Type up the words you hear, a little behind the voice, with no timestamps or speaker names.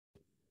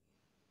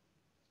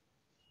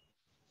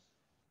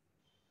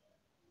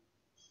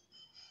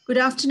Good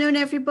afternoon,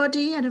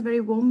 everybody, and a very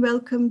warm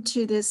welcome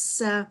to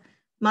this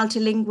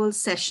multilingual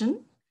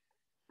session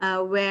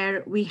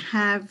where we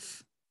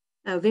have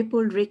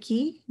Vipul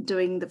Ricky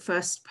doing the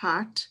first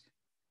part.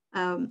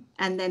 And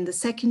then the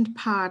second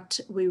part,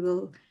 we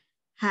will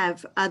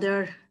have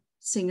other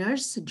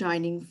singers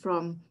joining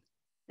from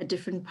a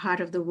different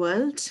part of the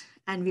world.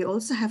 And we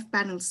also have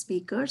panel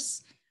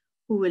speakers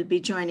who will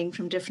be joining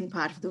from different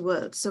parts of the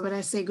world. So when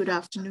I say good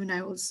afternoon, I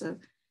also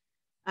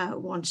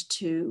want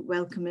to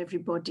welcome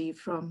everybody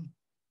from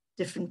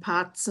different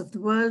parts of the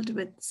world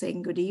with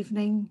saying good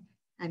evening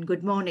and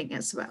good morning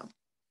as well.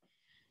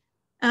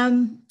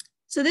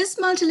 So this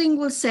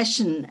multilingual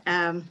session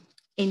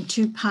in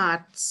two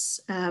parts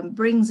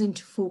brings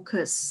into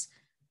focus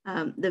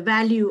the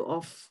value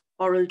of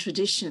oral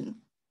tradition,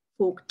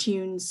 folk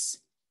tunes,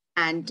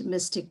 and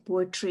mystic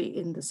poetry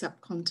in the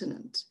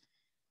subcontinent,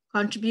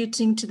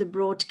 contributing to the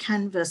broad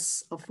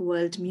canvas of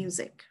world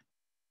music.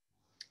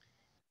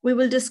 We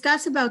will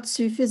discuss about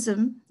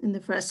Sufism in the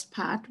first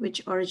part,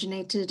 which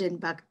originated in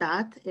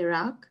Baghdad,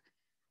 Iraq,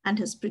 and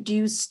has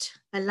produced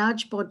a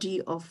large body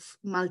of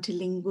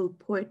multilingual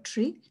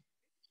poetry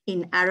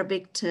in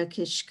Arabic,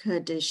 Turkish,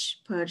 Kurdish,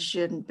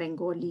 Persian,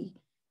 Bengali,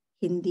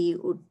 Hindi,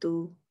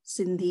 Urdu,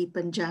 Sindhi,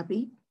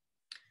 Punjabi,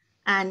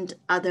 and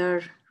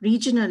other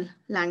regional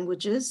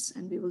languages,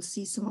 and we will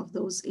see some of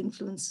those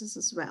influences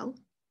as well.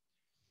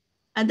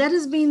 And that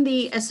has been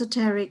the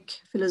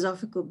esoteric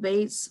philosophical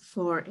base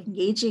for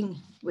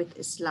engaging with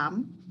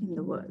Islam in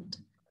the world.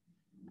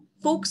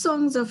 Folk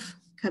songs of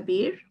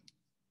Kabir,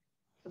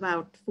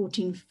 about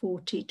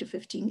 1440 to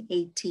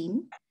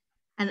 1518,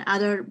 and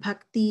other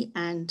Bhakti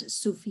and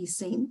Sufi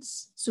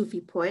saints, Sufi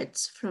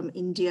poets from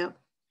India,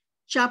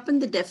 sharpen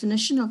the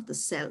definition of the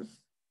self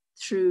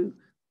through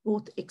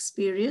both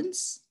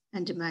experience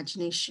and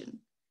imagination,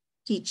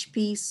 teach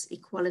peace,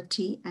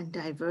 equality, and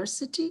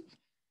diversity,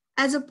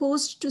 as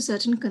opposed to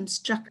certain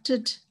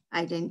constructed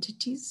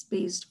identities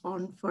based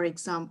on, for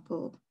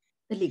example,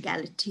 the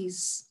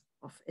legalities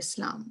of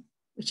Islam,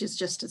 which is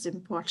just as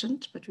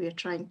important, but we are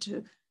trying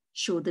to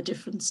show the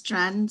different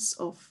strands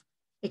of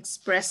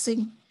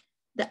expressing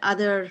the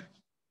other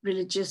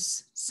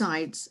religious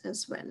sides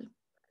as well.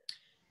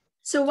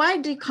 So why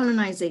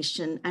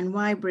decolonization, and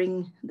why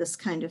bring this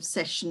kind of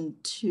session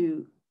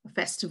to a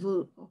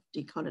festival of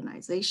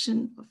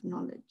decolonization of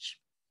knowledge?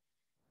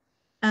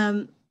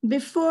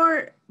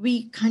 Before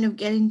we kind of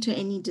get into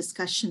any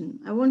discussion,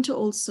 I want to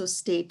also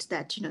state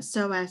that,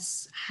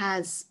 SOAS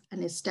has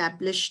an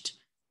established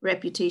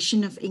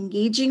reputation of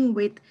engaging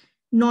with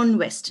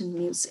non-Western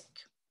music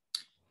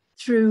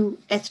through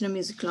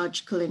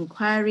ethnomusicological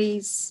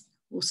inquiries,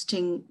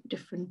 hosting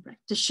different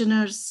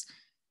practitioners,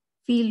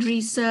 field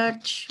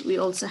research. We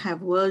also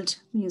have world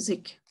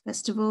music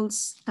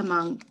festivals,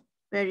 among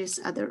various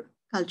other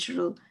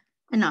cultural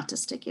and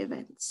artistic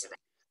events.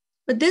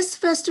 But this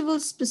festival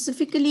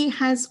specifically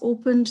has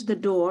opened the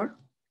door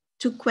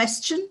to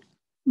question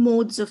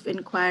modes of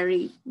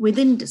inquiry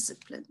within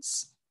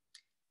disciplines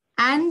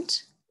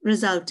and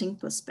resulting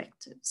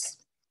perspectives,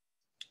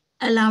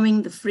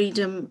 allowing the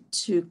freedom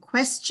to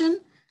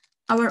question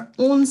our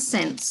own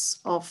sense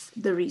of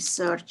the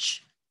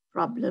research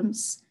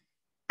problems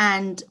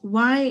and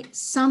why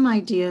some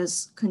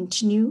ideas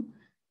continue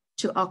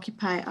to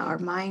occupy our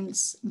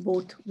minds,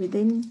 both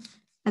within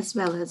as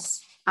well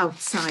as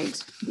outside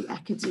the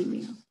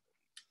academia.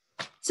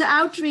 So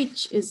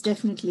outreach is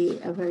definitely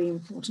a very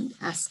important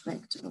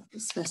aspect of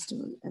this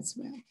festival as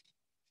well.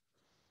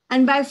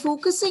 And by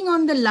focusing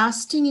on the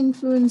lasting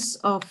influence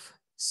of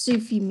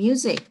Sufi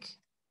music,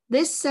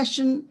 this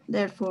session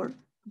therefore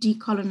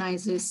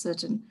decolonizes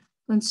certain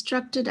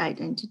constructed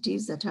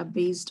identities that are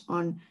based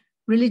on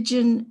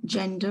religion,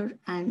 gender,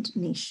 and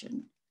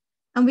nation.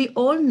 And we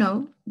all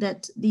know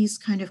that these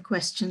kind of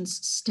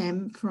questions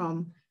stem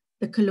from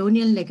the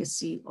colonial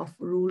legacy of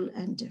rule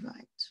and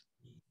divide.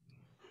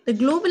 The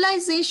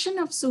globalization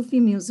of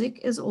Sufi music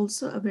is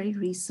also a very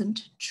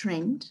recent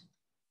trend,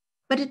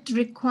 but it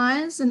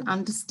requires an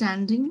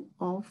understanding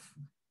of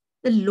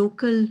the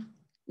local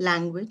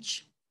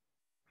language,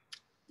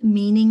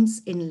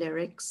 meanings in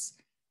lyrics,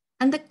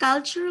 and the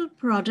cultural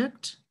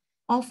product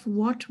of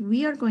what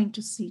we are going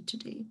to see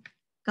today,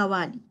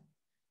 qawwali,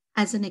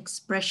 as an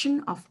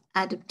expression of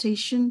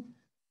adaptation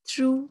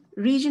through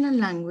regional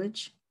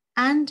language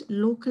and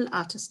local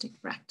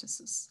artistic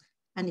practices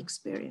and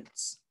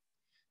experience.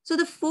 So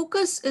the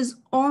focus is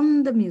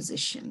on the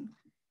musician,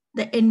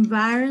 the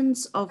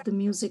environs of the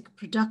music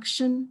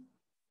production,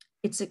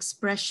 its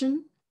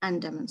expression and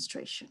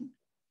demonstration.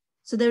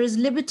 So there is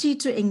liberty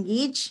to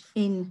engage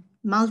in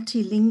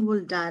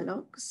multilingual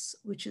dialogues,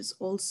 which is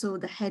also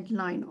the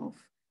headline of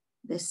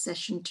this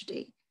session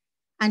today.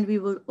 And we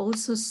will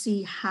also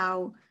see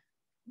how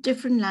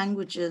different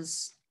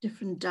languages,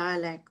 different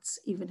dialects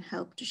even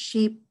help to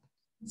shape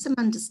some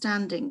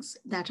understandings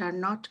that are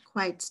not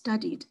quite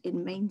studied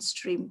in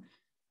mainstream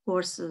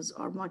courses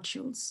or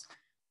modules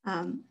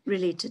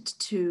related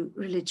to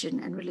religion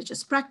and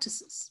religious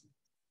practices.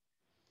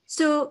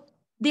 So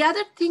the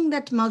other thing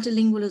that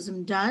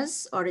multilingualism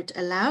does, or it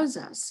allows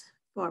us,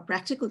 for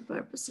practical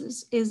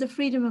purposes is the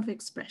freedom of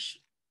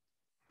expression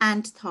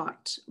and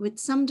thought, with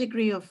some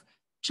degree of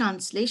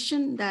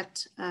translation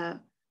that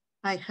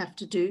I have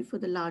to do for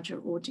the larger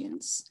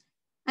audience,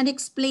 and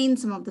explain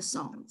some of the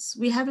songs.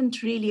 We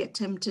haven't really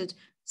attempted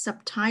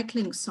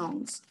subtitling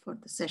songs for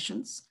the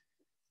sessions.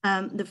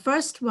 The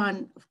first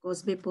one, of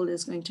course, Vipul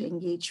is going to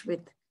engage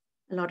with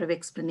a lot of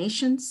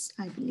explanations,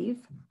 I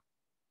believe,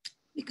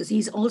 because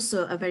he's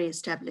also a very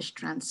established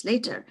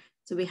translator.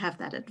 So we have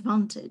that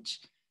advantage.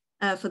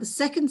 For the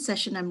second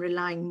session, I'm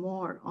relying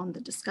more on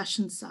the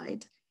discussion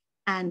side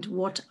and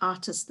what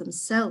artists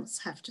themselves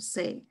have to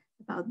say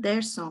about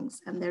their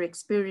songs and their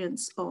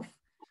experience of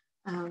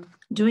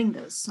doing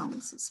those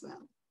songs as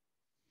well.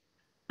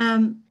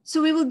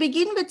 So we will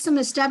begin with some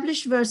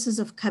established verses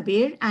of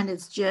Kabir and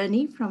its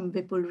journey from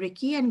Vipul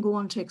Riki and go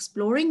on to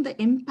exploring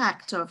the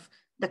impact of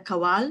the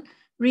Qawal,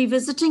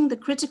 revisiting the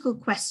critical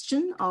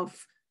question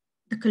of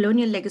the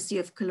colonial legacy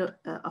of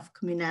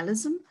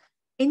communalism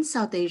in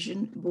South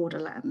Asian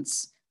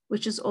borderlands,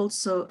 which is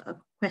also a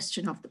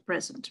question of the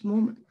present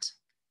moment.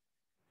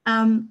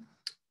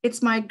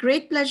 It's my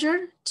great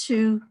pleasure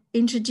to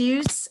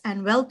introduce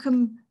and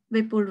welcome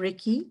Vipul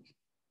Riki,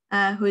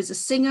 who is a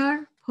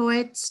singer,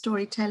 poet,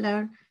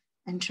 storyteller,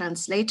 and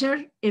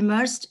translator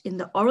immersed in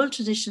the oral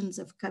traditions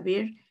of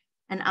Kabir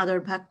and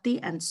other Bhakti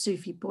and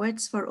Sufi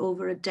poets for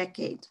over a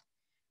decade.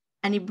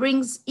 And he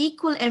brings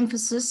equal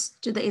emphasis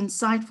to the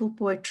insightful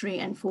poetry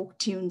and folk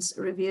tunes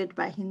revered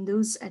by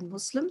Hindus and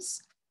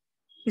Muslims.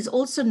 He's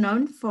also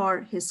known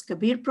for his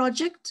Kabir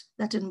project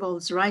that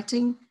involves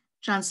writing,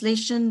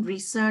 translation,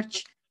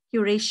 research,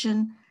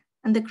 curation,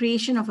 and the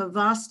creation of a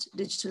vast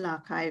digital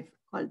archive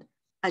called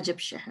Ajab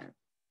Sheher.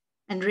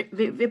 And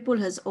Vipul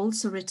has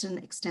also written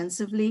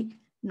extensively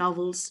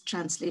novels,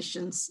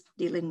 translations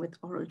dealing with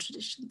oral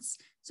traditions.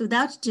 So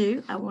without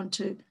ado, I want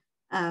to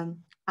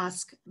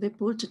ask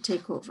Vipul to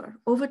take over.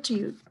 Over to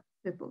you,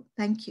 Vipul.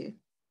 Thank you.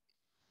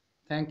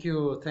 Thank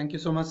you. Thank you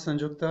so much,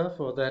 Sanjukta,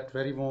 for that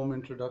very warm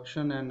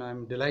introduction. And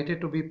I'm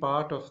delighted to be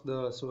part of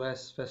the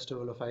SOAS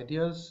Festival of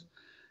Ideas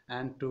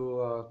and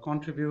to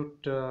contribute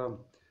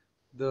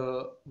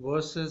the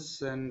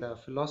verses and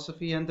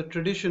philosophy and the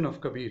tradition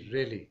of Kabir,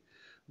 really.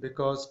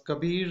 Because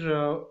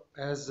Kabir,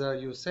 as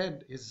you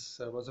said,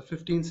 was a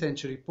 15th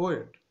century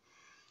poet.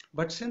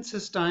 But since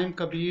his time,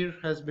 Kabir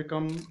has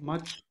become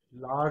much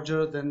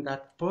larger than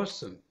that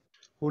person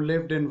who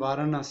lived in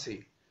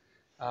Varanasi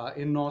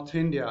in North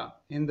India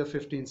in the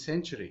 15th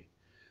century.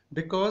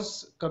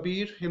 Because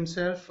Kabir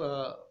himself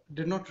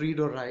did not read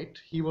or write,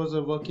 he was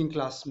a working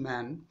class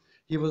man,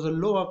 he was a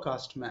lower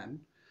caste man,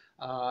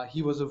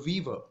 he was a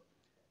weaver.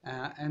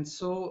 And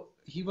so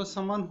he was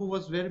someone who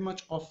was very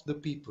much of the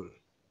people.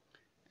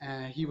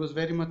 He was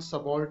very much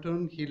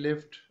subaltern. He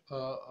lived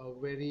a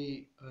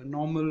very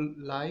normal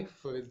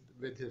life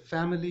with his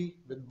family,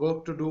 with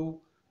work to do,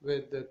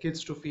 with the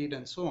kids to feed,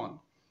 and so on.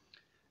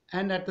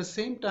 And at the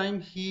same time,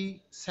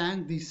 he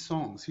sang these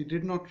songs. He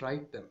did not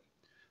write them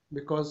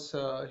because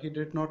he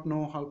did not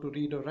know how to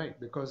read or write,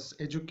 because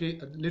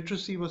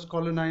literacy was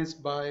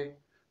colonized by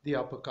the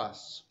upper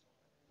castes.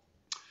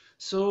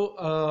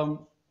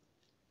 So,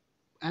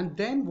 and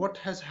then what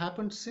has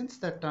happened since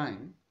that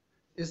time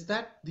is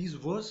that these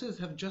verses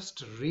have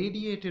just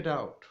radiated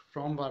out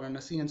from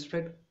Varanasi and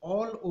spread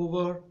all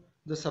over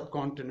the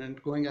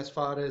subcontinent, going as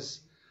far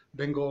as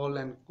Bengal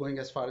and going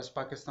as far as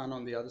Pakistan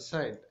on the other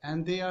side.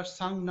 And they are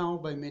sung now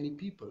by many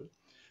people.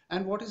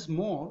 And what is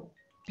more,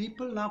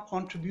 people now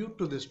contribute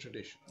to this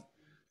tradition.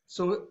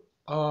 So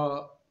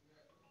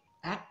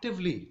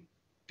actively,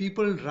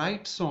 people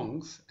write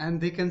songs and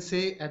they can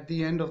say at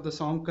the end of the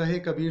song,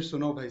 Kahe Kabir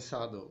Suno Bhai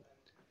Sado.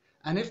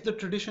 And if the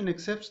tradition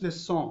accepts this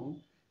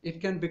song, it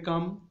can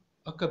become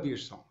a Kabir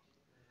song.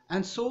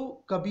 And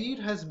so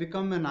Kabir has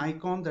become an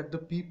icon that the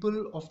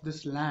people of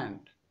this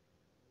land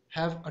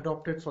have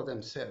adopted for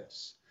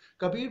themselves.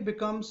 Kabir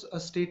becomes a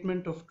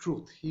statement of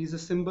truth. He is a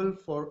symbol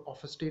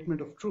of a statement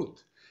of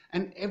truth.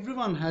 And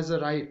everyone has a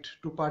right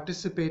to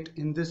participate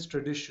in this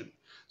tradition.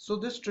 So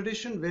this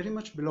tradition very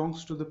much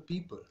belongs to the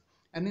people.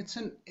 And it's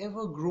an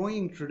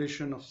ever-growing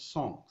tradition of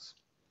songs.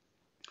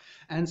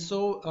 And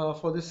so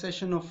for this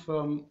session of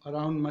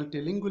around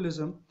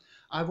multilingualism,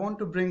 I want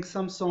to bring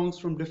some songs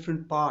from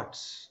different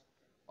parts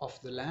of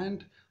the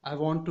land. I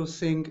want to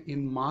sing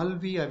in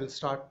Malvi. I will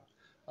start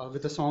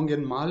with a song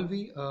in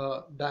Malvi,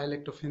 a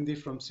dialect of Hindi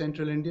from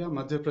central India,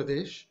 Madhya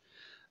Pradesh.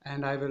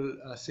 And I will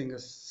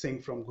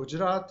sing from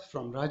Gujarat,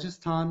 from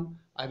Rajasthan.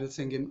 I will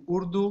sing in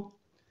Urdu.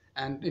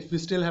 And if we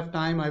still have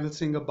time, I will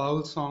sing a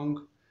Baul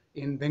song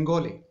in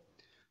Bengali.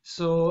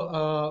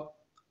 So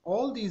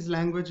all these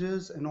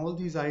languages and all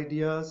these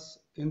ideas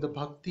in the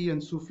Bhakti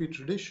and Sufi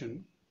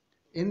tradition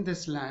in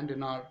this land,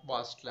 in our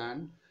vast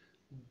land,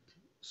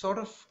 sort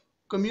of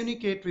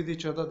communicate with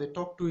each other, they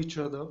talk to each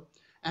other.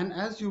 And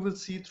as you will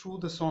see through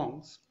the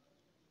songs,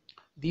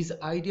 these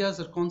ideas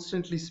are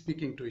constantly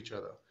speaking to each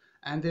other.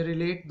 And they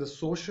relate the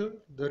social,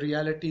 the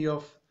reality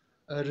of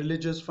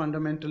religious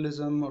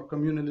fundamentalism or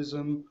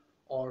communalism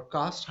or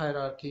caste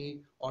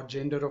hierarchy or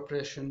gender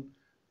oppression,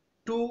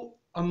 to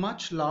a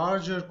much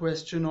larger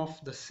question of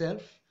the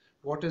self,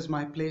 what is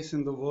my place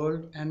in the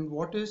world, and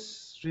what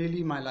is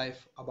really my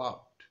life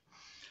about,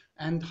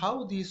 and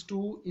how these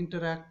two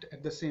interact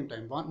at the same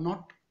time.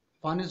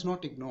 One is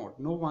not ignored.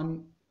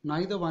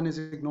 Neither one is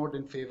ignored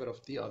in favor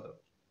of the other.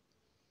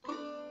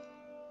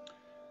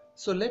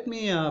 So let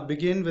me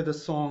begin with a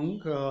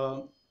song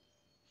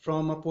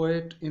from a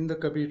poet in the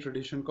Kabir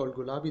tradition called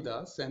Gulabi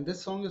Das, and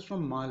this song is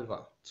from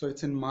Malwa. So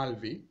it's in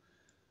Malvi,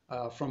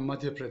 from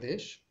Madhya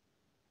Pradesh,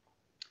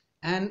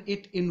 and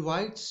it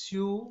invites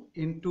you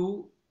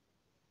into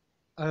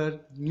a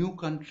new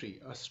country,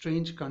 a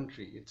strange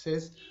country. It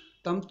says,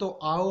 "Tam to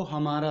aao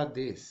hamara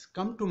des,"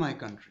 come to my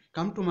country,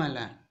 come to my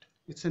land.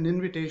 It's an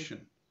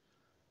invitation.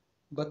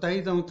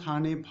 "Batai daun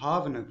thane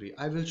bhav nagri,"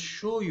 I will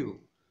show you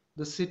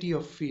the city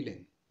of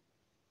feeling.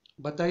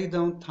 "Batai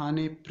daun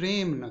thane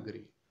prem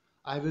nagri,"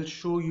 I will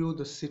show you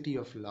the city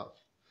of love.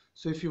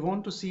 So if you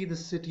want to see the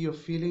city of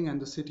feeling and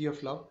the city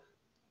of love,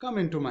 come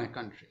into my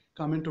country,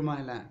 come into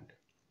my land.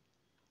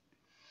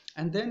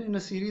 And then in a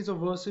series of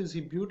verses,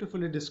 he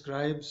beautifully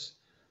describes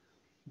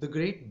the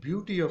great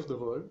beauty of the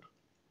world,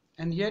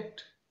 and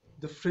yet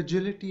the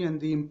fragility and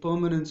the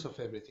impermanence of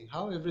everything,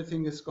 how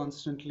everything is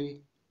constantly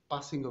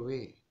passing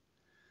away.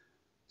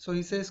 So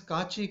he says,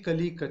 "Kachi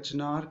kali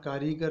kachnar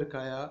karigar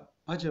kaya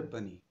ajab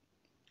bani."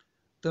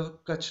 The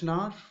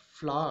kachnar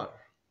flower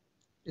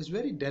is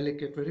very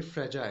delicate, very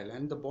fragile,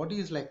 and the body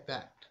is like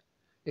that.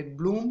 It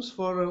blooms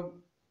for a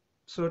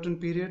certain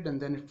period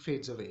and then it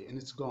fades away and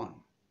it's gone.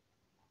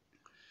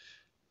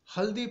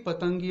 "Haldi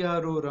patangiya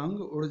ro rang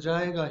ud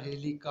jayega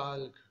heli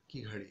kal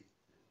ki ghadi."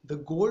 The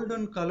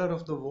golden color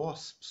of the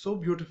wasp, so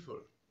beautiful,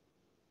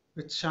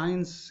 which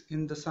shines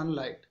in the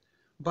sunlight,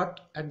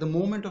 but at the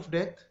moment of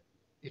death,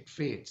 it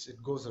fades,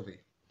 it goes away.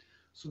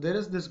 So there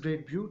is this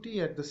great beauty.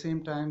 At the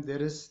same time,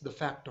 there is the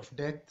fact of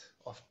death,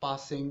 of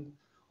passing,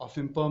 of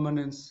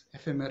impermanence,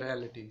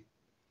 ephemerality.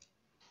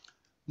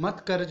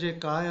 "Mat karje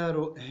kaya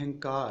ro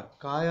ahankar,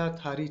 kaya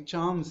thari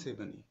cham se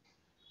bani."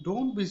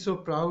 Don't be so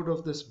proud of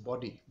this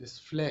body, this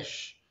flesh,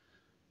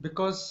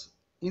 because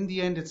in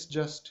the end it's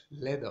just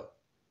leather.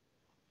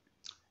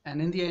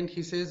 And in the end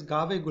he says,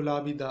 "Gave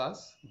Gulabi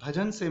Das,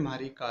 bhajan se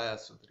mari kaya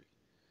sudri."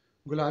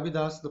 Gulabi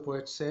Das, the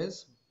poet,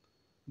 says,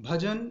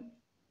 bhajan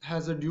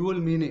has a dual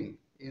meaning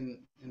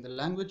in the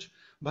language.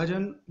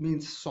 Bhajan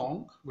means song,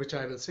 which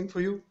I will sing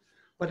for you,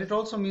 but it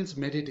also means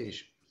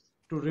meditation,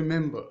 to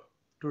remember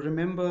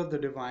the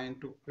divine,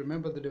 to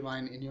remember the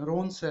divine in your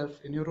own self,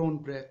 in your own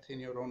breath, in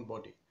your own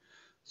body.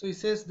 So he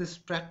says this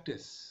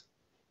practice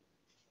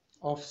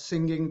of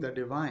singing the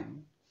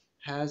divine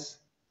has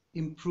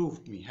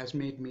improved me, has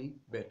made me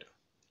better.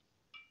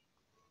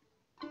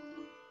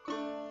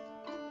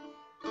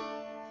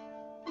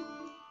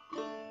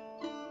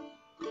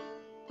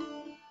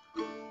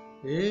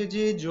 "ए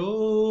जी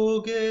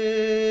जोगे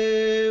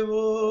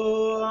वो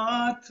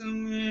हाथ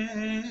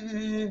में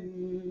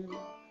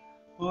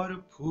और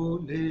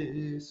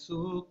फूले सो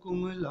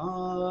कुमला,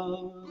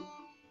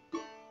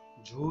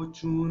 जो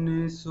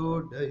चूने सो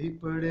ढही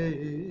पड़े,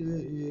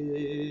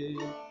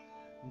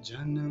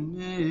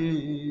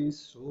 जन्मे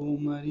सो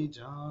मरी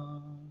जा."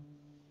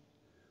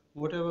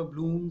 Whatever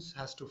blooms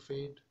has to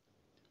fade,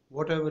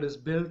 whatever is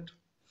built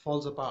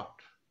falls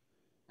apart,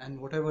 and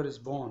whatever is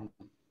born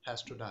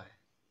has to die.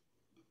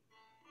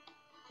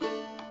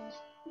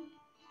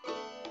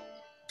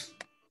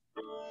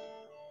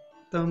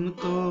 "तम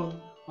तो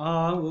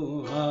आओ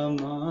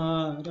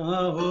हमारा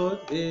हो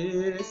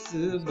देश,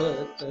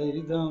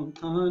 बताई दम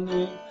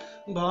थाने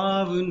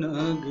भाव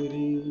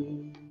नगरी."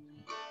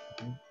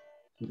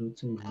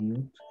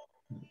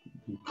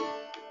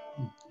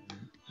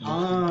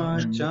 "हाँ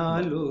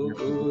चालो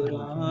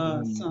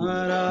गोरा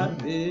सारा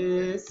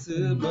देश,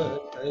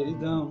 बताई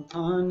दम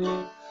थाने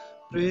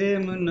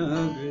प्रेम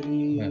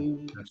नगरी."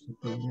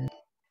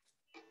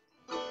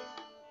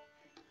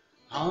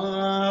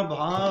 "हाँ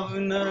भाव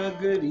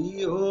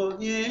नगरी हो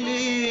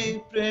गेली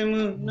प्रेम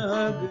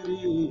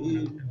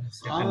नगरी,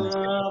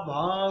 हाँ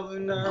भाव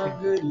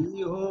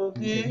नगरी हो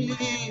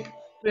गेली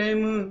प्रेम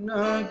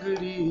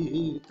नगरी।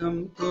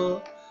 तम तो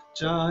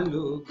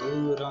चालो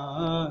गोरा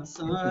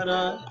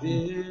सारा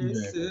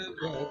देश,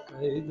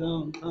 बताई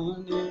दम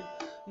थाने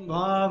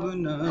भाव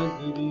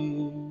नगरी."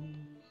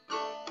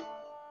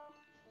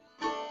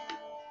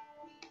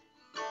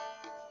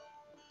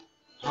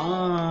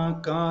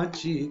 "हाँ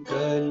कांची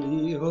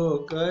कली हो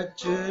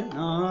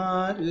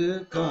कचनार,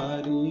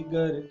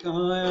 कारीगर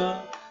काया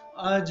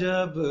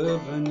अजब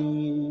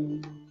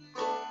बनी."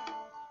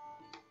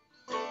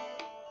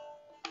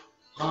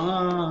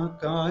 "हाँ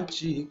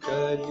कांची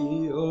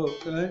कली हो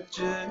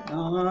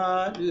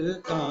कचनार,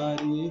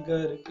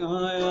 कारीगर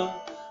काया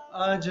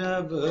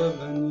अजब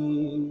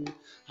बनी।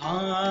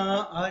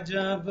 हाँ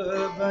अजब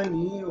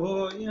बनी हो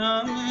या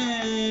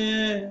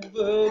में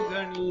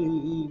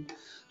बगनी,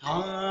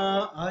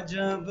 हाँ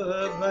अजब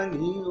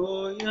बनी हो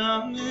या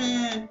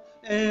में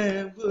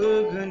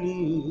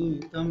बगनी।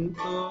 तम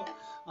तो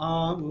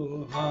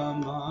आओ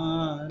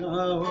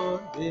हमारा हो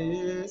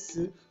देश,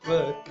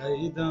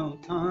 बताई दम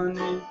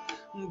थाने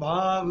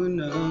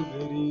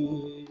भावनगरी।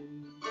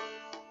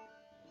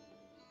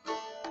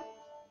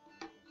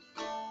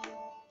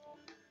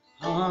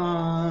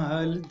 हाँ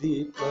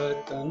हल्दी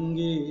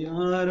पतंगे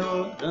यारो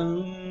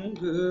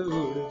रंग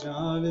उड़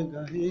जावे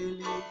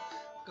गहेली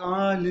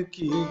काल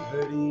की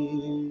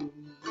घड़ी।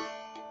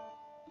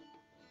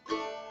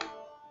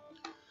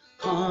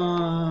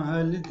 हाँ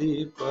हल्दी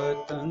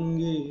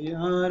पतंगे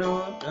यारो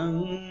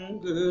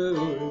रंग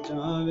उड़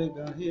जावे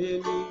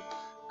गहेली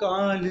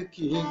काल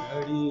की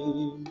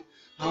घड़ी।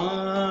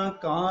 हाँ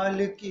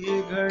काल की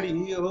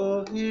घड़ी ओ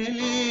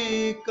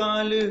हेली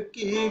काल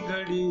की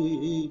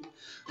घड़ी।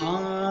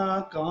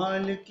 हाँ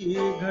काल की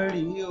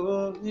घड़ी ओ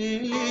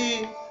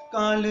हेली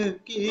काल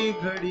की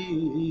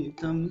घड़ी।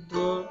 तुम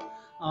तो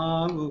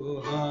आओ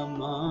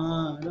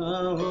हमारा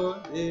हो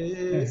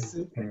देश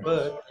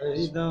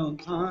बतई दऊं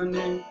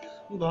थाने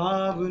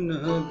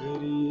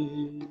भावनगरी।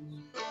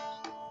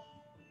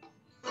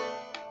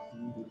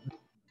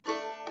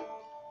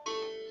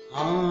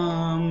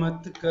 हाँ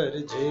मत कर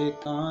जे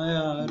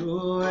काया रो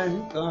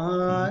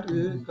अहंकार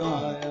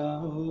काया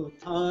हो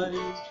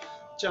थारी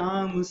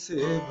चाम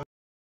से।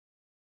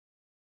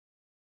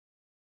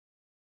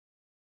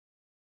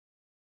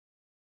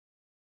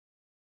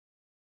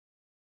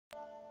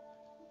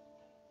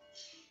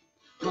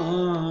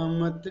 हाँ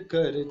मत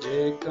कर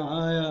जे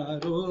काया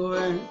रो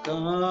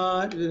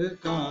अहंकार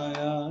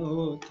काया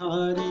हो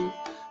थारी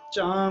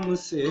चाम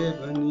से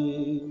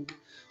बनी।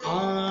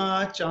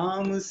 हाँ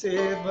चाम से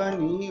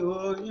बनी हो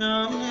या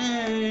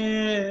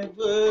में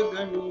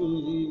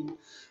बगनी।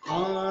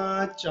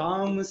 हाँ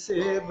चाम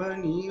से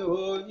बनी हो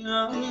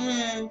या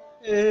में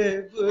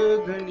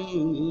बगनी।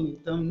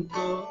 तुम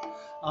तो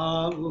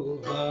आओ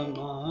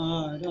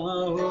हमारा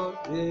हो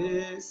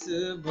देश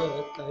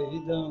बतई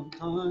दऊं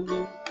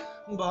थाने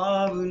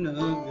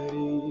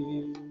भावनगरी।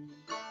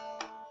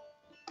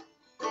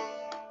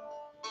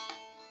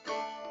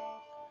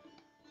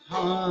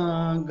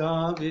 हाँ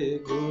गावे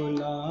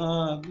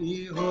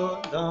गुलाबी हो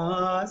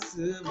दास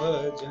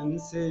भजन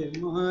से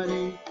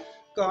मारी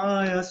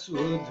काया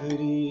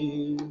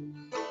सुधरी।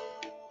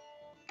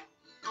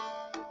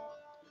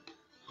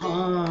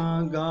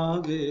 हाँ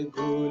गावे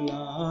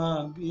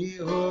गुलाबी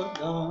हो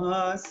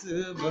दास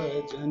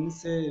भजन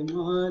से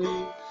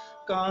मारी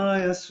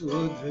काया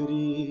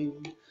सुधरी।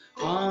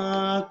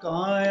 हाँ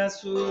काया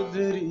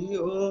सुधरी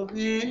ओ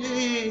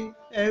हेली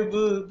एब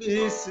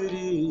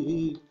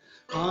बिसरी।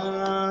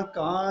 हाँ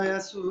काया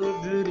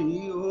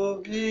सुधरी ओ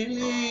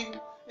हेली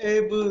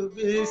एब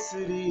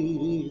बिसरी।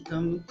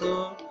 तुम तो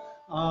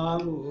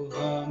आओ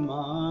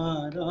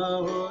हमारा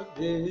हो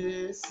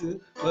देश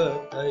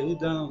बतई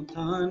दऊं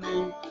थाने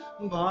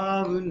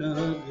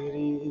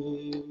भावनगरी।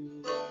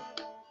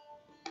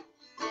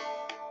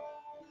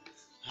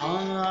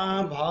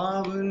 हाँ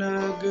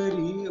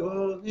भावनगरी ओ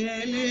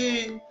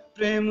हेली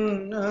प्रेम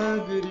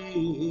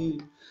नगरी।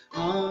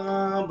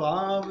 हाँ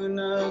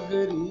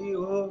भावनगरी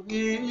ओ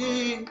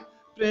हेली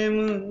प्रेम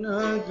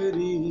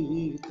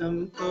नगरी।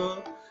 तुम तो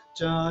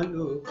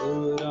चालो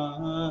गोरा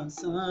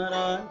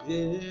सारा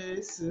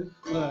देश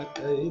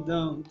बतई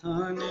दऊं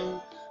थाने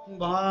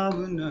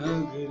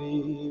भावनगरी।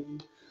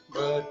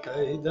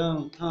 बतई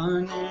दऊं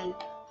थाने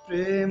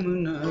प्रेम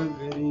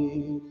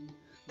नगरी।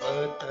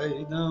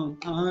 बतई दऊं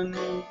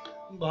थाने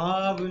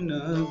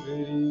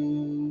Bhavnagari.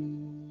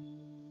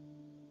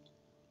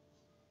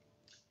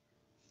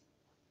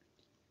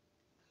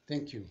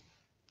 Thank you.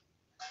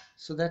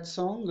 So that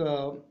song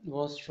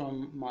was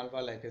from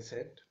Malwa, like I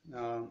said,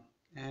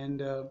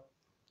 and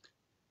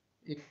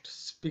it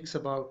speaks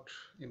about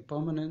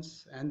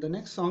impermanence. And the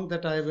next song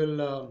that I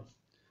will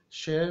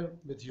share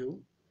with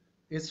you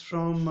is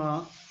from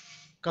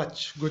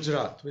Kutch,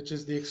 Gujarat, which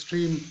is the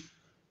extreme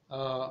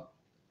uh,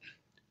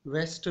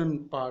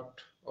 western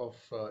part of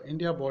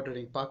India,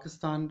 bordering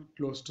Pakistan,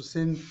 close to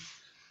Sindh.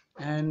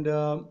 And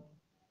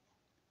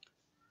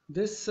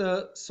this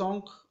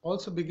song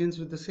also begins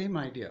with the same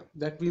idea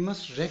that we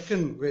must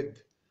reckon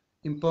with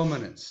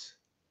impermanence.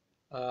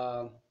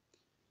 Uh,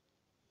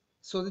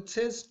 so it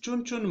says,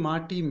 Chun chun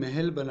mati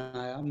mahal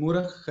banaya,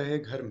 murakh kahe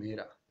ghar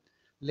mera.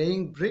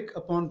 Laying brick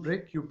upon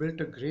brick, you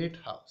built a great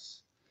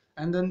house.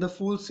 And then the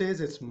fool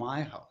says, it's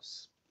my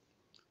house.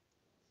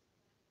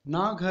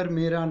 Na ghar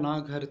mera, na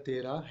ghar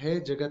tera, hai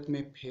jagat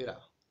mein phera.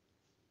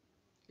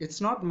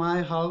 It's not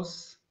my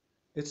house.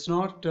 It's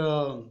not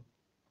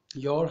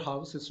your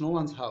house. It's no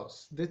one's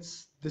house.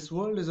 This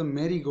world is a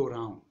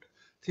merry-go-round.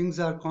 Things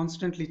are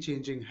constantly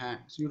changing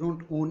hands. You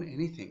don't own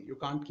anything. You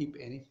can't keep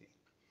anything.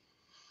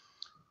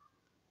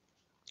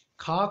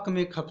 खाक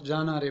में खप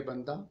जाना रे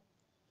बंदा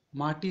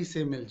माटी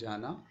से मिल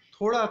जाना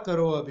थोड़ा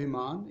करो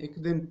अभिमान एक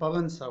दिन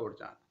पवन सा उड़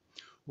जाना.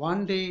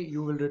 One day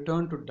you will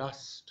return to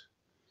dust.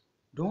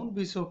 Don't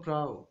be so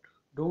proud.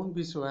 Don't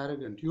be so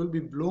arrogant. You will be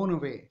blown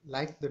away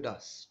like the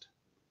dust.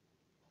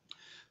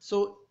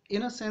 So,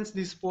 in a sense,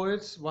 these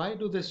poets, why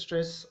do they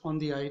stress on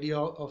the idea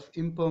of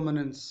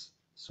impermanence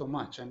so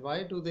much? And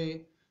why do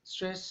they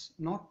stress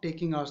not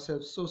taking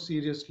ourselves so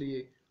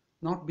seriously,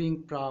 not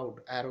being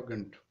proud,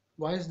 arrogant?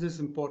 Why is this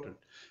important?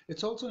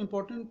 It's also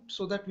important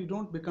so that we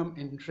don't become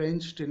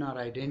entrenched in our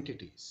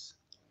identities.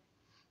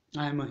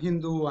 I'm a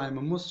Hindu, I'm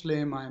a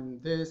Muslim, I'm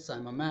this,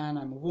 I'm a man,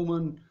 I'm a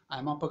woman,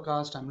 I'm upper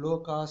caste, I'm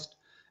lower caste.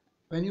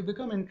 When you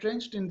become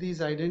entrenched in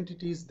these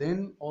identities,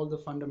 then all the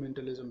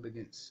fundamentalism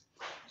begins.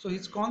 So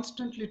they're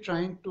constantly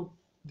trying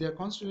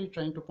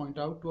to point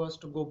out to us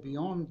to go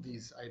beyond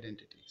these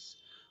identities,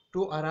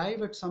 to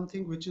arrive at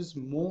something which is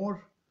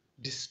more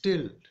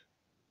distilled,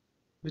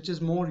 which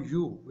is more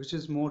you, which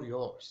is more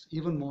yours,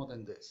 even more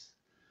than this.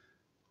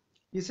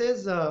 He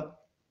says,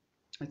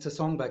 it's a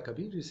song by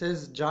Kabir. He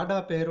says,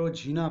 Jada pero,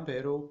 jhina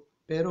pero,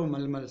 pero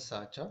malmal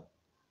sacha.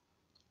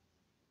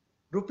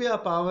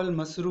 Rupya pawal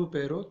masru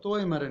pero,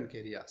 toy maran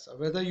ke riyasa.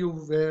 Whether you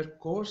wear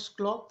coarse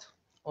cloth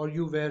or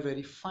you wear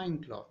very fine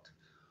cloth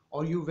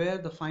or you wear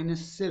the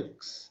finest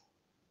silks,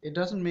 it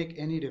doesn't make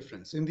any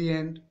difference. In the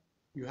end,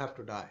 you have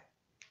to die.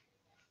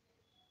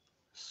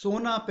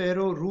 Sona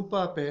pero,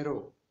 rupa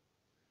pero,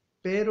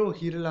 pero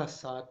hirla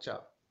sacha.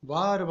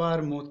 Var var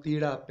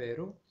motida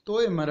pero,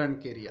 toy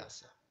maran ke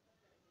riyasa.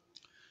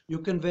 You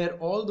can wear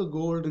all the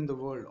gold in the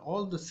world,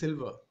 all the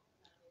silver,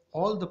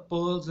 all the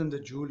pearls and the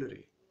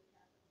jewelry.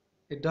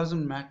 It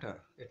doesn't matter.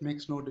 It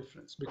makes no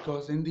difference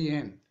because in the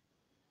end,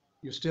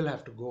 you still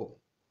have to go.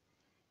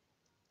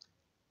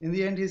 In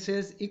the end, he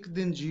says, Ik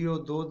din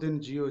jio, do din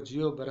jio,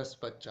 jio baras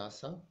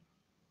pachasa.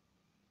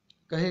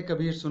 Kahe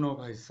Kabir suno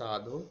bhai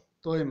sado,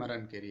 toy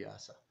maran ke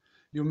riyasa.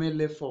 You may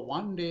live for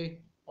 1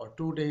 day or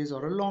 2 days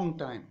or a long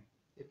time.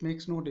 It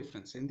makes no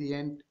difference. In the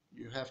end,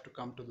 you have to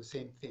come to the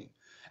same thing.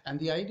 And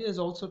the idea is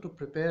also to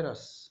prepare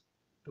us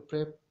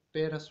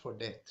for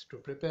death, to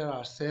prepare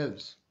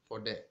ourselves for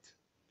death.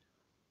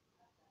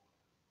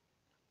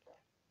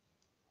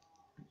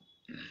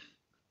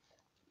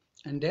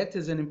 And death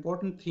is an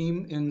important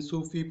theme in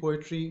Sufi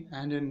poetry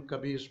and in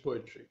Kabir's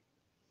poetry.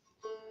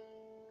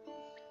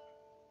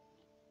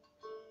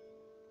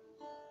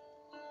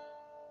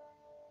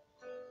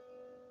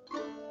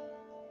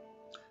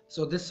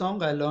 So this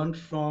song I learned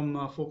from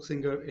a folk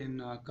singer in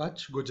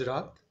Kutch,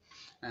 Gujarat,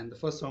 and the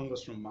first song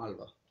was from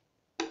Malwa.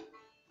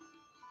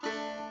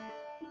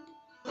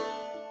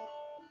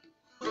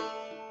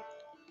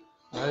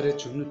 अरे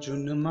चुन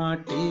चुन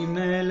माटी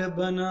मैल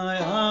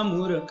बनाया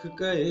मूर्ख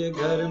कहे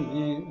घर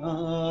में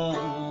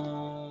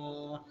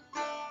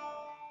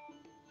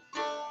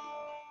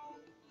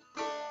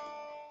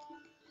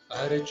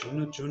अरे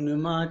चुन चुन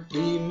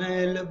माटी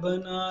मैल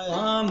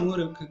बनाया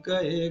मूर्ख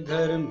कहे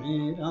घर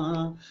मेरा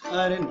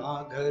अरे ना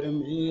घर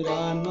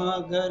मेरा ना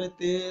घर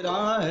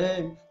तेरा है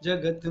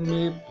जगत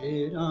में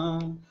फेरा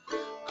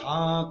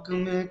खाक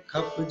में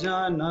खप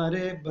जाना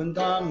रे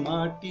बंदा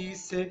माटी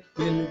से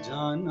मिल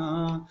जाना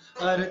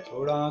अरे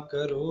थोड़ा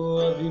करो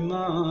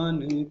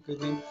अभिमान एक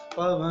दिन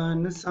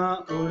पवन सा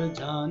उड़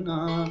जाना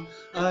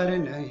अरे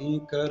नहीं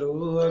करो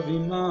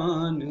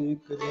अभिमान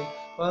एक दिन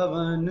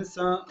पवन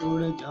सा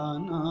उड़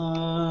जाना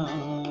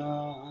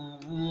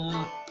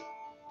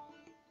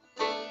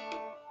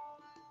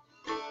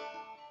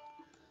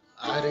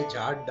अरे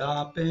जाडा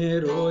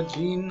पेरो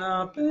जीना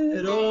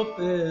पेरो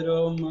पेरो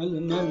मल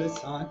मल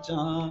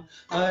साचा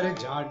अरे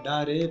जाडा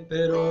रे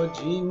पेरो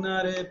जीना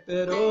रे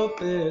पेरो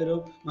पेरो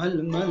मल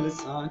मल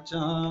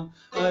साचा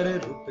अरे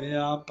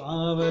रुपया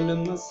पावल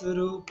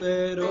मसरू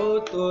पेरो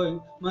तोय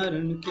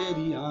मरण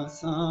केरी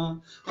आसा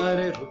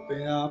अरे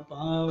रुपया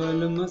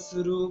पावल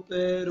मसरू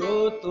पेरो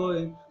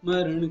तोय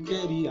मरण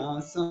केरी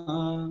आसा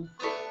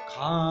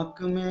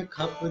खाक में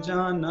खप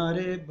जाना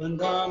रे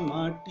बंदा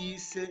माटी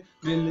से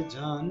मिल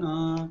जाना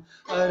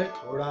अरे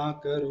थोड़ा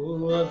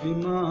करो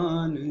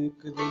अभिमान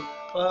एक दिन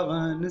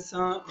पवन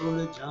सा उड़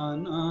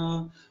जाना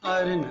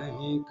अरे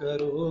नहीं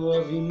करो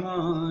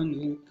अभिमान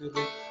एक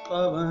दिन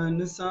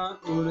पवन सा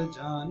उड़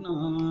जाना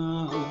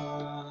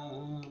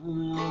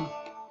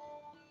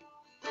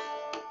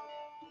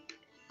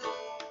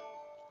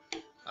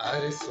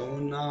अरे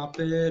सोना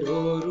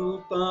पेरो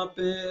रूपा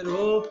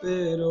पेरो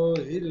पेरो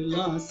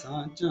हिरला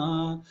साचा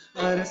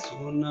अरे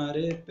सोना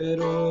रे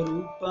पेरो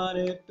रूपा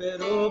रे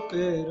पेरो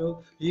पेरो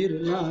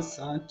हिरला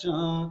साचा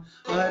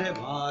अरे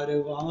वार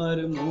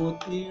वार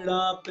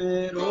मोतीड़ा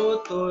पेरो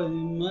तोय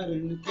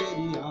मरण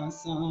केरी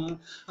आसा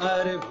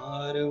अरे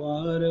वार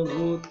वार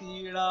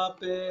मोतीड़ा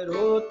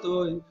पेरो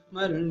तोय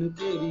मरण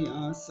केरी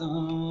आसा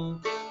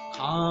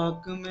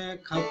खाक में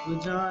खप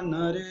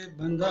जाना रे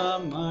बंदा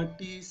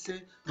माटी से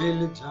मिल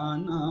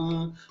जाना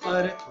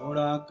अरे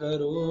थोड़ा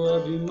करो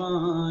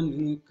अभिमान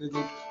एक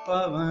दिन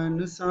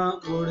पवन सा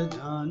उड़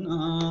जाना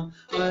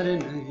अरे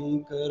नहीं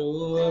करो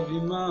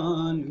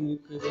अभिमान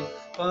एक दिन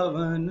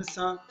पवन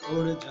सा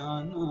उड़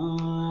जाना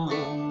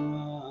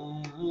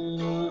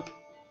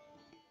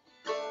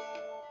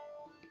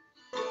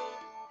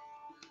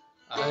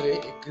अरे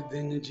एक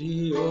दिन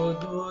जियो,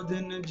 दो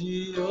दिन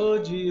जियो,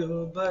 जियो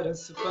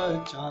बरस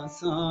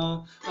 50।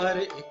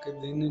 अरे एक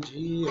दिन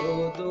जियो,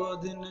 दो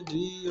दिन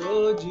जियो,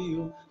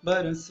 जियो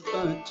बरस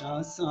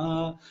 50।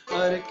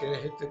 अरे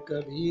कहत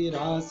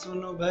कबीरा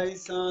सुन भाई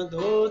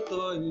साधो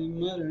तो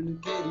मरण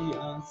केरी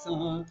आसा।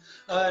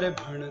 अरे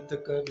भणत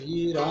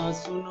कबीरा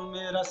सुन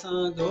मेरा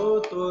साधो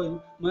तो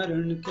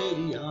मरण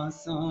केरी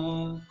आसा।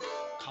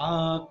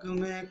 खाक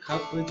में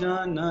खप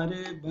जाना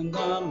रे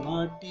बंदा,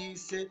 माटी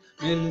से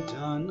मिल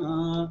जाना।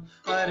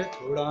 अरे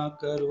थोड़ा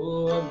करो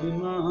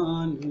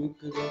अभिमान,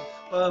 एक दिन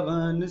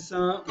पवन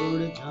सा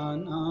उड़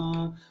जाना।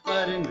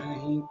 अरे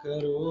नहीं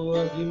करो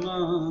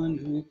अभिमान,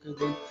 एक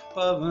दिन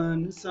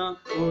पवन सा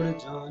उड़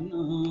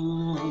जाना।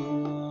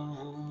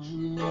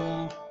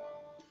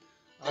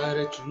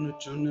 अरे चुन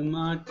चुन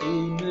माटी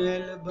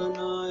मेल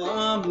बनाया,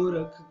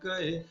 मूर्ख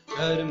कहे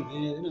घर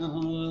मेरा।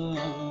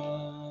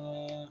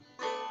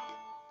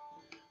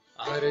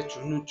 अरे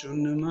चुन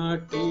चुन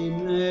माटी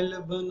मेल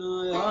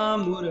बनाया,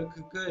 मूर्ख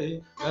कहे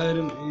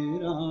घर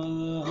मेरा।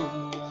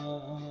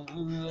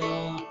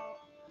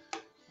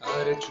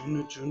 अरे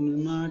चुन चुन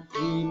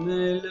माटी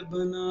मेल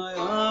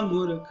बनाया,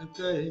 मूर्ख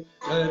कहे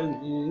घर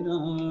मेरा।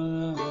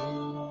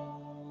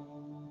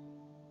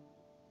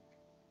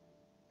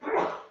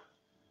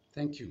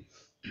 Thank you.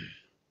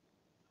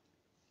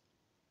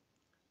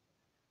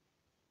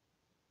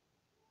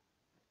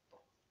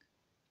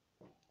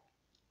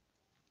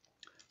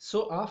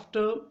 So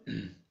after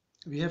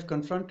we have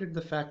confronted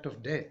the fact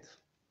of death,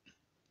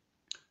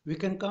 we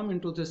can come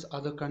into this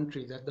other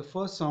country that the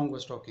first song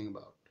was talking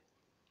about.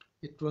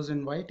 It was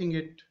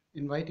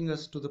inviting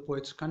us to the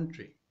poet's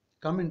country.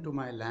 Come into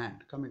my land,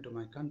 come into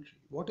my country.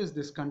 What is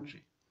this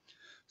country?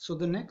 So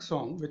the next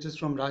song, which is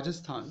from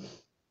Rajasthan,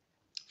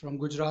 from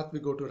Gujarat we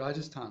go to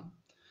Rajasthan,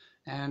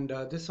 and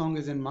this song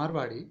is in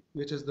Marwadi,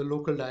 which is the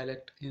local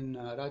dialect in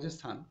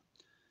Rajasthan.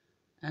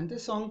 And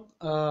this song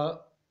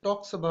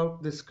talks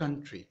about this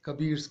country,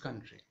 Kabir's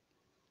country.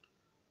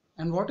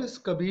 And what is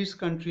Kabir's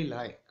country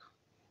like?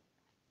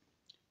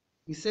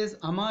 He says,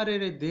 "Amare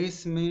re desh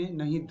mein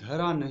nahi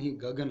dhara nahi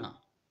gagana,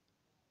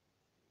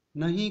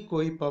 nahi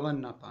koi pavan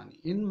na pani."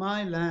 In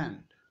my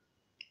land,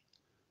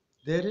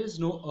 there is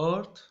no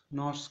earth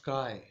nor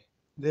sky,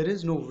 there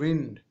is no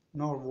wind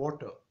nor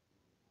water.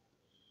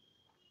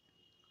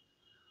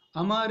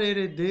 Amare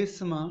re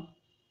desh mein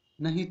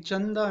nahi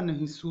chanda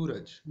nahi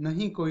suraj,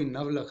 nahi koi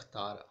navlakh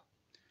tara.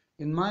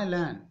 In my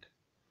land,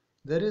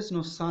 there is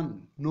no sun,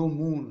 no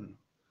moon,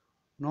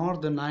 nor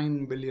the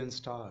 9 billion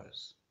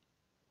stars.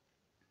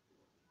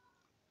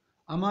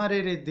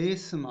 हमारे रे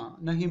देश में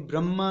नहीं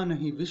ब्रह्मा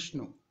नहीं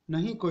विष्णु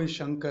नहीं कोई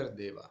शंकर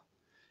देवा.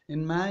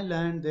 In my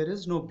land there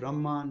is no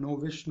Brahma, no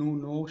Vishnu,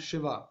 no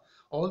Shiva,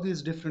 all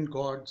these different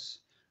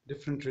gods,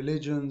 different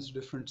religions,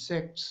 different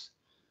sects.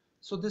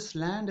 So this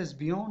land is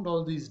beyond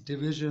all these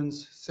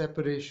divisions,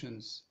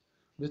 separations,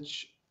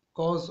 which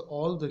cause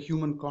all the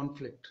human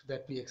conflict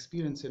that we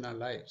experience in our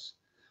lives.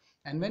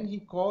 And when he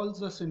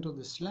calls us into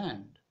this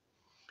land,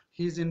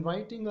 he is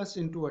inviting us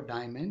into a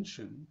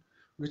dimension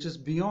which is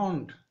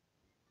beyond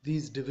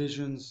these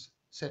divisions,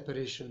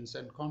 separations,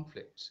 and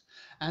conflicts.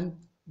 And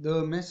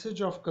the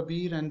message of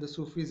Kabir and the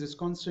Sufis is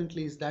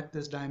constantly is that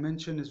this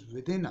dimension is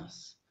within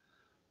us.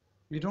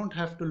 We don't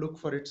have to look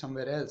for it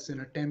somewhere else,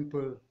 in a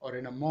temple or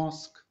in a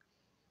mosque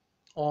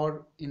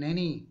or in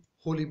any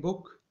holy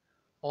book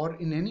or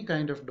in any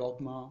kind of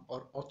dogma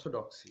or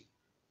orthodoxy.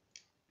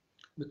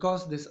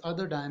 Because this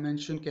other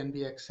dimension can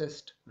be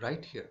accessed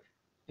right here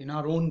in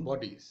our own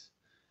bodies.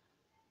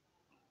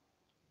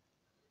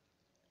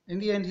 In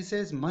the end, he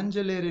says,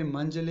 "Manjale re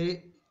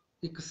manjale,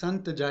 ik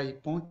sant jai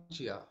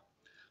pਹੁੰਚਿਆ,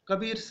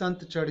 Kabir sant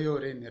chadyo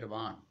re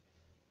nirvan."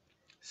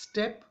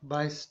 Step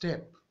by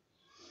step,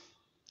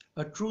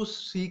 a true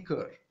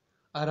seeker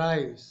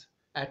arrives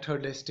at her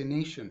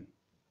destination.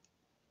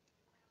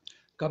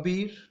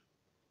 Kabir,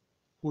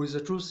 who is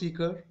a true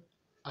seeker,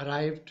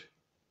 arrived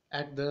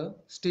at the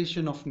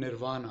station of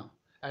nirvana,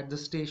 at the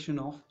station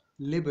of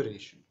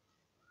liberation.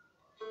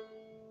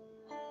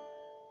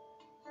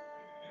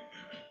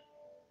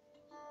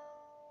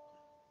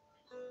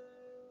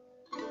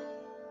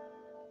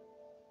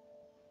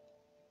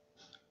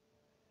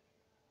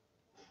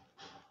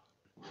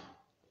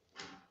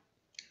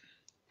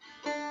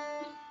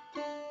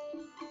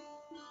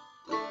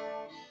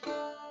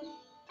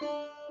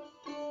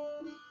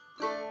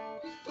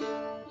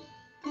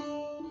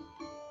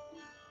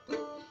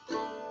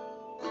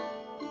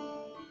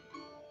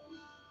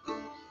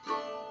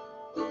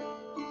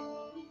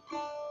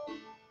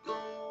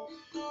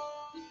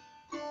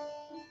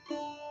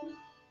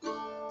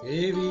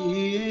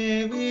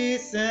 AV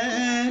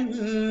San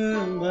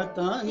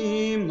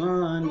बताई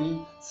माने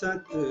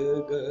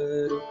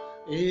सतगर,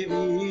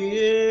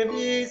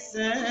 एवी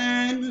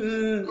San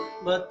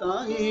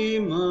बताई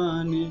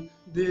माने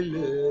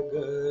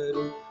दिलगर,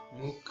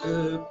 मुख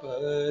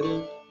पर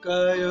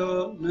कयो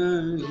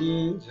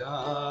नहीं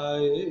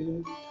जाए,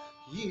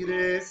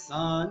 हीरे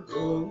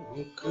साधो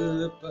मुख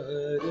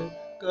पर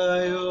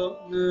कयो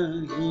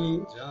नहीं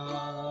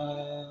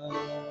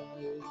जाए.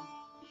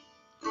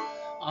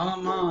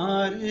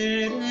 हमारे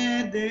रे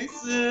देश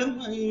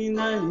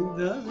महीना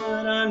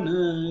धरा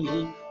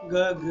नहीं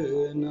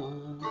गगना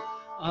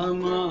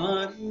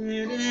हमारे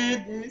रे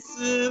देश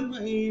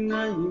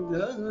महीना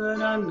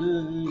धरा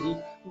नहीं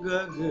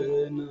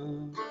गगना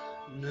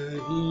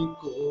नहीं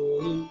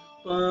कोई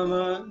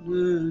पवन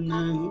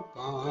नहीं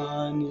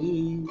पानी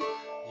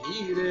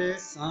हीरे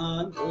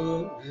साधो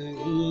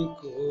नहीं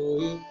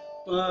कोई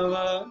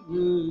पवन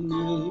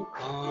नहीं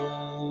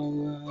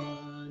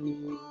पानी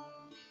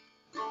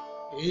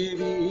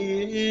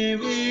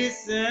एवी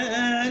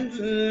सैन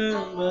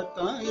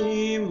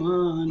बताई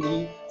मानी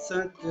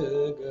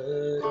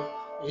सतगर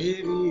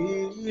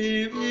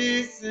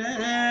एवी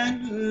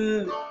सैन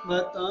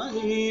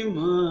बताई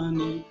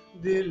मानी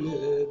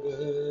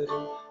दिलगर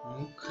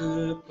मुख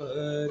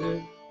पर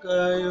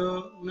कयो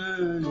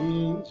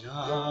नहीं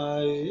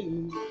जाए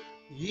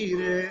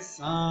हीरे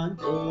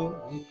साधो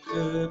मुख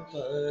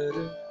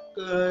पर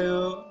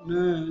कयो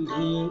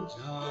नहीं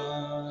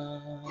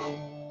जाए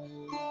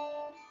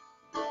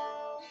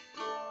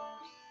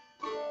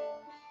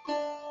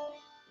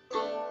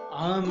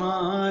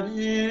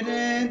हमारे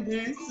रे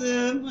देश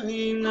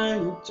महीना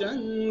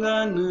चंगा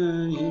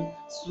नहीं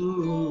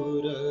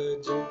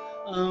सूरज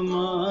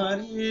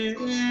हमारे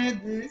रे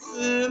देश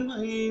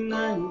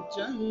महीना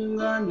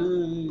चंगा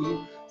नहीं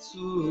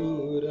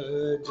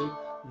सूरज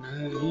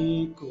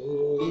नहीं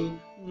कोई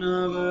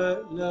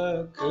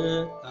नवलख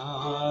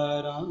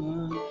तारा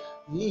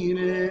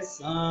हीरे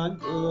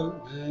साधो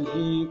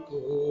नहीं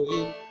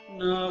कोई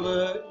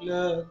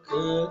नवलख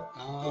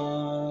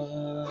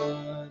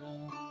तारा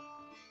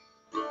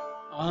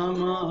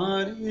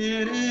हमारे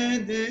रे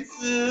देश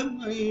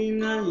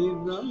महीना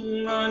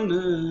ब्रह्मा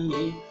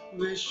नहीं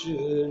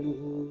विष्णु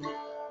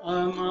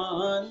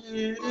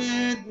हमारे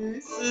रे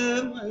देश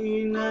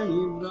महीना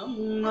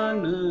ब्रह्मा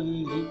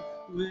नहीं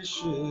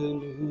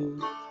विष्णु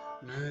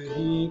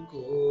नहीं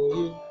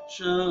कोई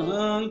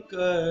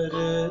शंकर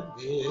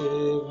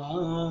देवा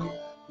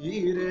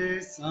हीरे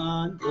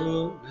साधो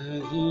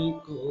नहीं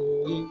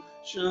कोई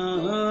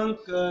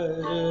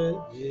शंकर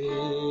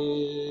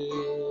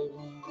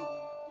देवा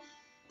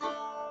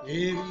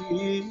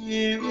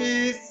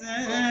एवी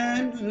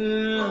सैन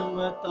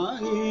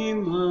बताई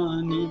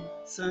मानी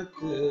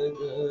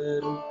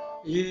सतगर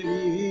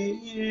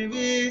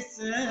एवी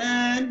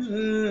सैन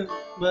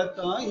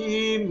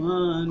बताई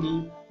मानी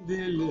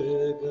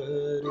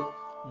दिलगर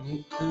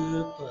मुख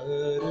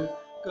पर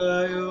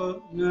कयो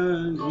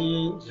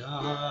नहीं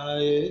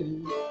जाए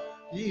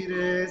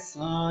हीरे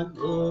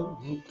साधो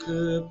मुख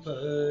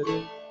पर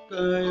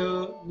कयो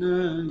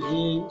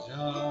नहीं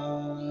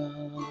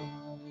जाए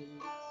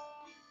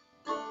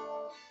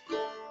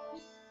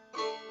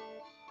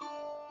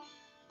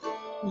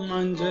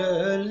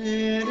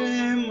मंजले रे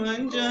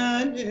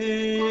मंजले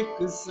एक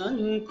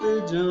संत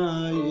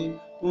जाए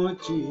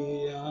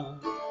पहुँचिया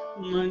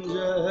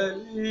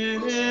मंजले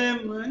रे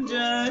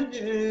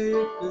मंजले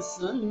एक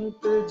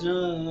संत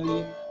जाए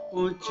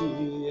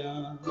पहुँचिया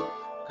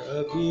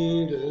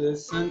कबीर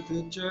संत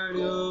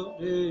चढ़ो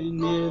रे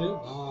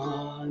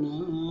निर्वाणा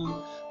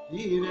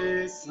हीरे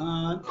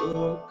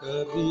साधो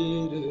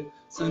कबीर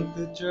संत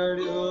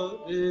चढ़ो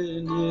रे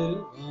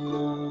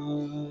निर्वाणा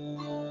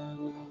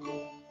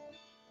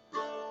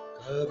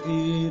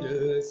कबीर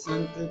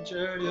संत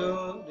चढ़ो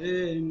रे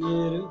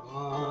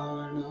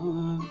निर्वाणा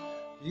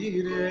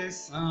हीरे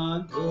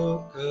साधो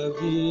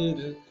कबीर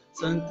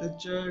संत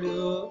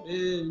चढ़ो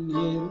रे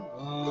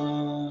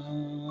निर्वाणा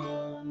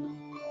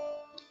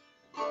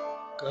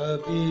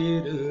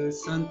कबीर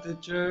संत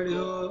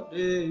चढ़ो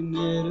रे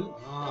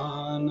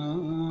निर्वाणा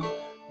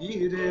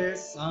हीरे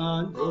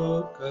साधो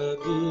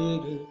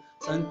कबीर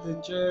संत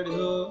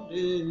चढ़ो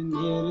रे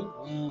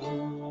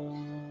nirvana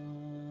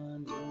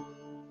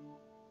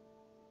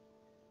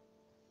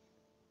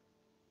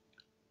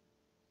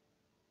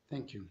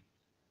Thank you.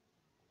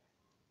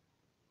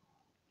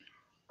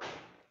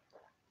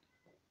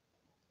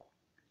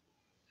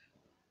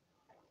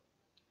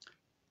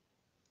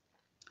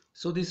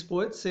 So these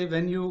poets say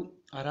when you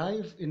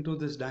arrive into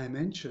this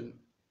dimension,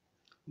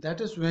 that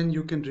is when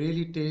you can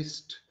really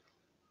taste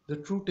the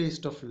true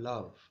taste of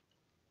love.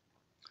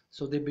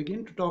 So they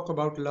begin to talk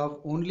about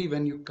love only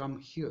when you come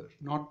here,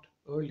 not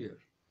earlier.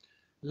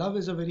 Love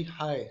is a very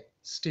high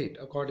state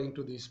according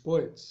to these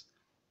poets.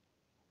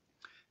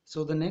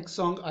 So the next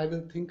song I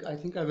think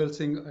I will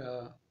sing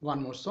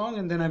one more song,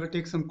 and then I will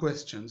take some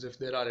questions if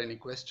there are any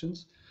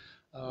questions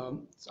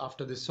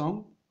after this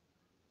song.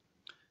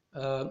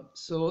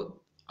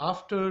 So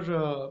after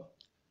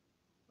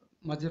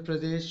Madhya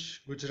Pradesh,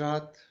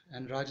 Gujarat,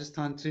 and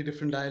Rajasthan, three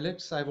different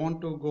dialects, I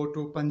want to go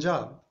to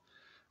Punjab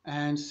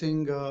and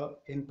sing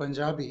in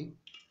Punjabi.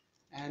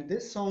 And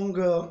this song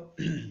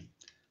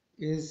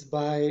is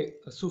by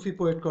a Sufi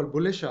poet called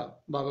Bulle Shah,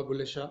 Baba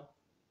Bulle Shah,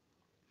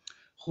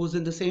 who's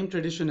in the same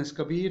tradition as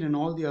Kabir and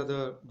all the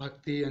other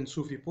Bhakti and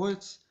Sufi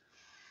poets.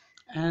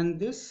 And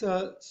this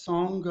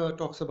song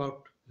talks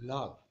about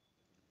love.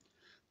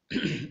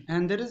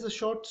 And there is a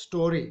short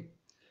story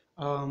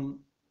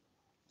um,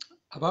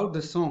 about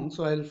this song.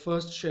 So I'll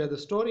first share the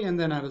story and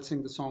then I will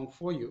sing the song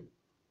for you.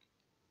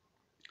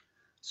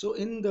 So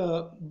in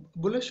the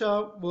Bulleh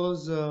Shah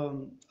was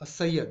a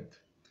Sayyid,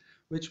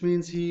 which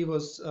means he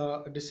was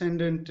a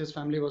descendant, his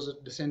family was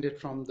descended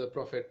from the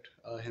Prophet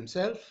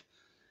himself.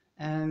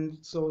 And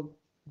so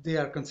they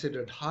are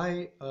considered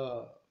high.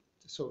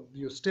 So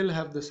you still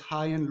have this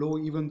high and low,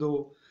 even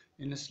though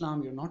in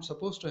Islam you're not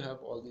supposed to have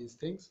all these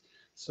things.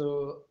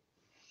 So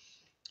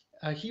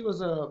he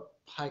was a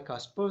high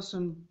caste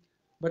person,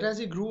 but as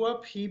he grew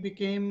up, he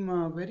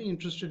became very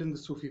interested in the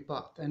Sufi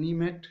path, and he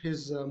met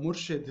his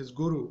murshid, his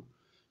guru,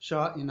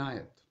 Shah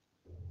Inayat.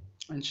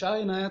 And Shah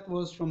Inayat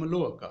was from a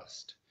lower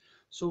caste.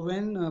 So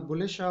when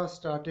Bulleh Shah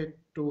started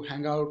to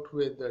hang out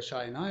with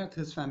Shah Inayat,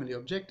 his family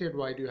objected,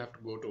 why do you have to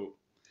go to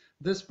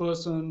this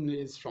person?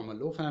 Is from a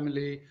low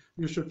family,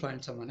 you should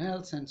find someone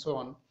else, and so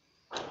on.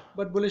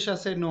 But Bulleh Shah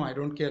said, no, I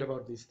don't care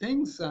about these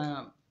things.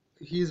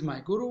 He is my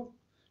guru,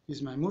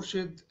 he's my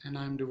murshid, and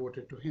I'm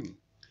devoted to him.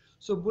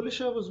 So Bulleh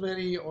Shah was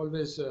very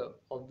always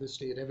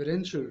obviously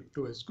reverential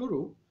to his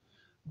guru,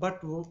 but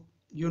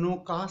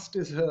caste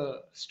is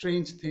a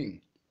strange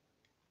thing.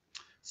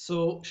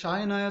 So Shah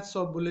Inayat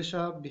saw Bulleh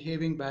Shah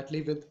behaving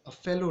badly with a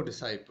fellow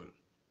disciple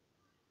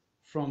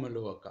from a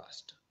lower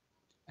caste.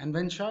 And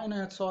when Shah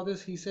Inayat saw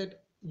this, he said,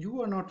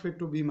 you are not fit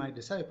to be my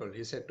disciple,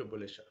 he said to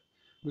Bulleh Shah,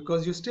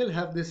 because you still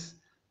have this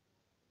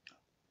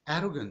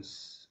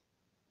arrogance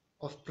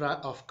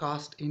of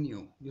caste in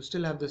you. You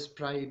still have this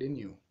pride in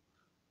you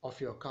of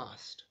your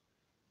caste.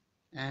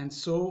 And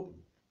so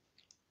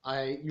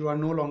you are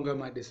no longer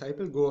my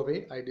disciple, go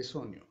away, I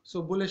disown you.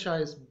 So Bulleh Shah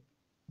is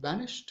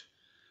banished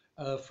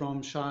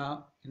from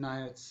Shah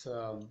Inayat's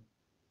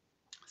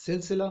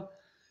silsila.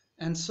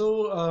 And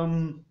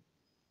so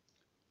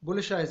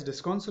Bulleh Shah is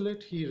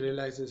disconsolate, he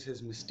realizes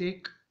his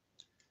mistake,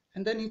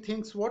 and then he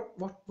thinks,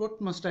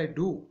 what must I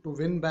do to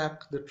win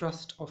back the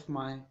trust of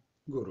my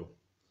guru?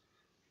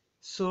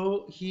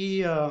 So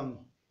he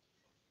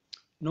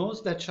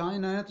knows that Shah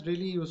Inayat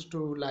really used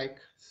to like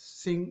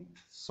sing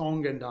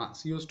song and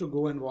dance. He used to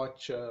go and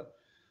watch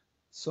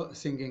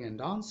singing and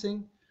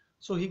dancing.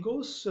 So he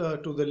goes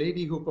to the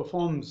lady who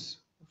performs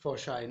for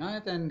Shah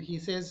Inayat and he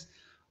says,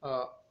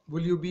 uh,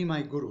 will you be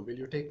my guru? Will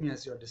you take me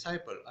as your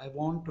disciple? I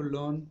want to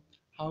learn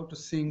how to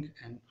sing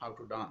and how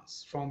to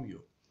dance from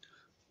you.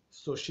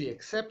 So she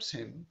accepts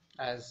him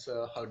as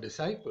her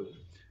disciple.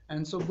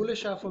 And so Bulleh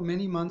Shah, for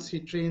many months, he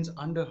trains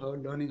under her,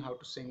 learning how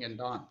to sing and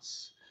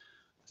dance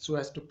so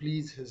as to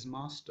please his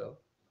master.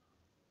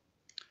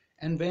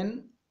 And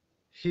when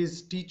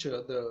his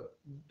teacher,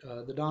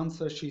 the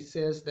dancer, she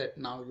says that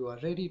now you are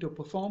ready to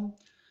perform,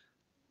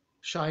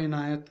 Shah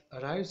Inayat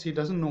arrives. He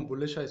doesn't know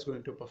Bulleh Shah is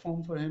going to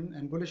perform for him,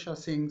 and Bulleh Shah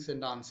sings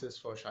and dances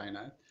for Shah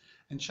Inayat.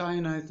 And Shah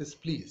Inayat is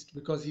pleased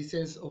because he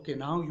says, okay,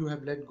 now you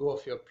have let go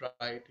of your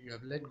pride, you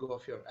have let go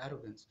of your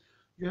arrogance,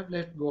 you have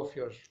let go of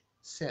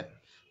yourself.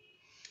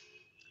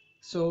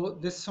 So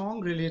this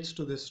song relates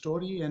to this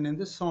story, and in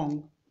this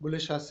song, Bulleh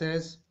Shah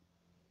says,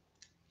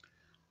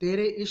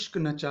 तेरे इश्क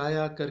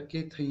नचाया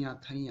करके थैया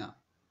थैया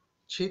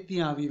छेती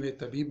आवी वे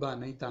तबीबा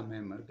नहीं ता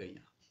मैं मर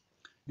गईया.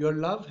 Your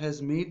love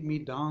has made me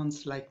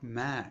dance like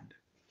mad,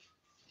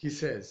 he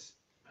says.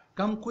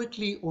 Come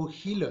quickly, O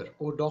healer,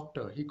 O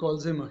doctor. He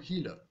calls him a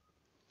healer.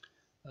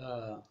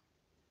 Uh,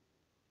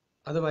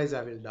 Otherwise,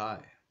 I will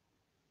die.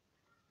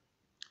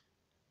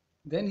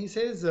 Then he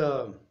says,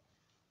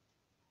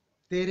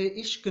 तेरे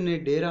इश्क ने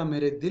डेरा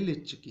मेरे दिल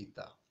इच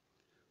कीता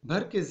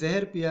भर के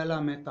जहर पियाला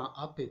मैं ता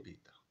आपे पीता.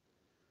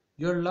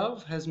 Your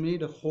love has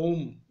made a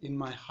home in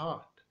my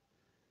heart,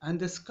 and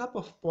this cup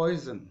of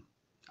poison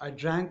I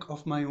drank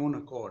of my own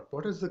accord.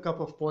 What is the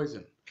cup of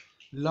poison?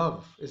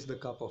 Love is the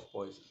cup of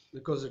poison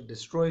because it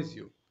destroys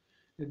you.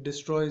 It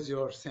destroys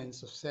your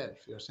sense of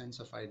self, your sense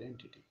of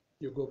identity.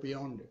 You go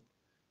beyond it.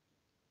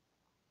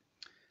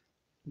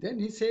 Then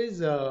he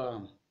says,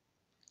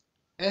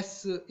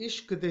 Es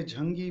ishq de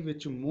jhangi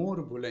vich mor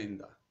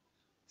bulainda,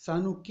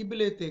 sanu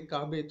kible te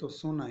kabe to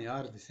sona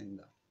yaar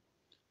disinda,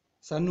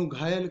 sanu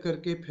ghayal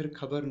karke phir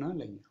khabar na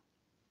laiya.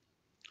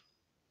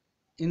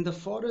 In the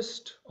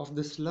forest of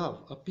this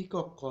love, a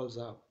peacock calls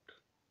out.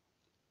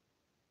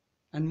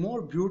 And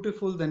more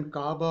beautiful than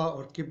Kaaba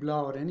or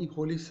Qibla or any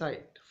holy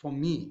site for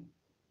me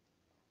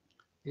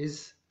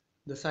is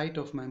the sight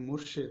of my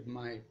Murshid,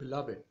 my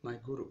beloved, my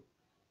Guru.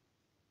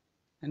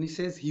 And he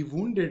says he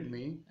wounded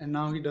me and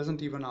now he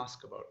doesn't even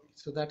ask about me.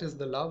 So that is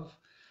the love.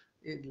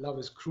 Love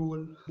is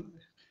cruel.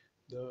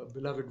 The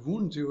beloved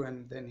wounds you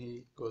and then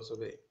he goes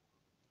away.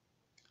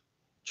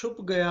 छुप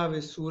गया वे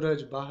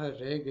सूरज बाहर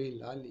रह गई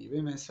लाली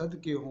वे मैं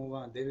सदके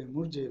होवा देवे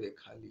मुरझे वे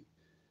खाली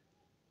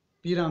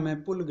पीरा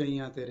मैं पुल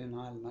गईया तेरे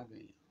नाल ना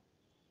गईया.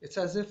 It's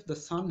as if the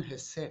sun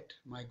has set,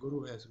 my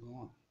Guru has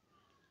gone,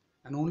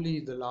 and only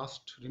the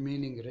last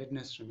remaining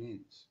redness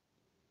remains.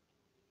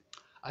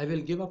 I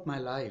will give up my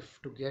life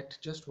to get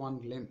just one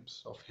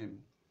glimpse of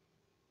him.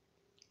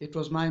 It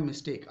was my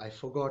mistake. I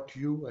forgot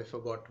you. I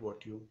forgot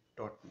what you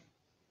taught me.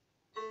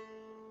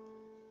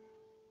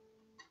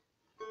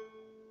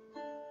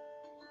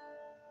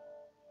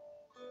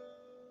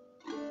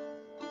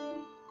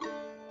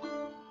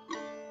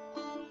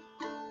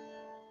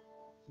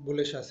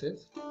 Bulleh Shah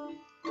says,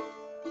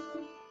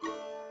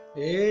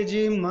 ए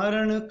जी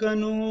मरण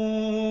कनू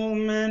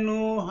मैनू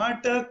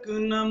हटक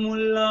न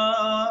मुला,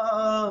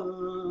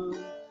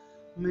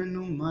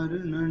 मैनू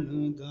मरणन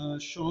दा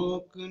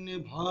शौक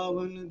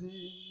निभावन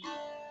दे,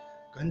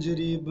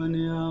 कंजरी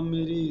बनया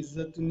मेरी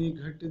इज्जत नी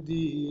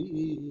घटदी,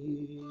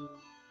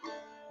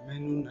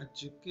 मैनू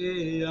नच के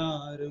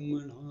यार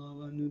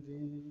मनावन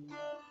दे।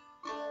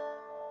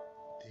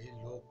 ते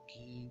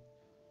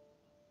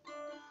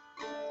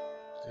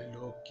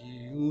लोकी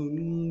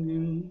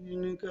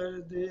ऊन कर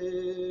दे,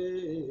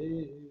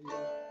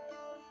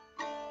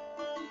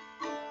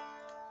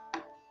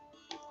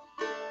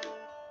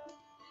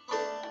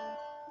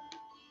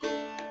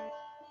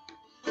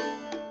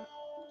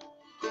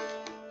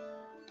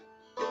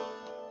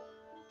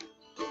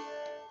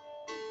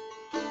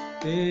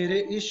 तेरे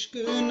इश्क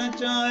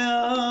नचाया,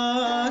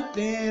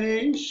 तेरे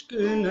इश्क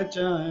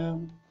नचाया,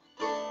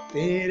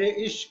 तेरे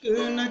इश्क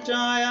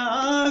नचाया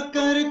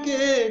करके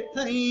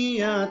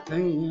थैया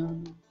थैया,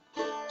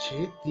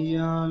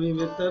 छेतिया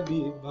वे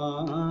तबीबा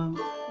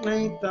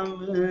नहीं तम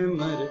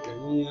मर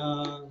गईया,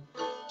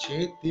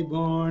 छेती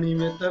बौणी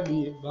में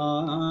तबीबा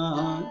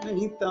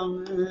नहीं तम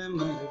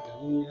मर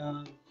गईया।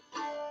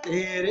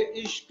 तेरे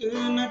इश्क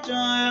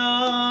नचाया,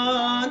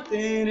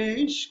 तेरे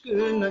इश्क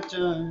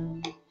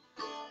नचाया,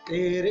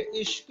 तेरे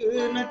इश्क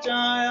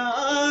नचाया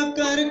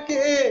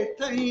करके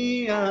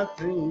थैया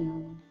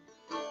थैया,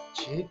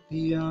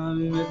 छेतिया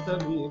में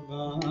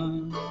तबीबा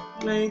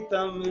नहीं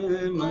तम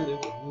मर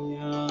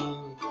गईया।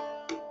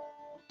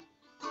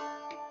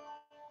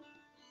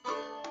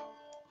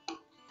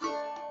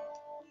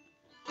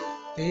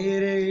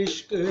 तेरे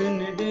इश्क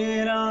ने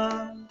डेरा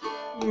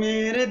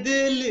मेरे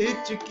दिल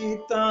च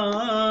कीता,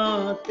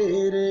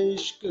 तेरे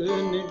इश्क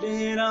ने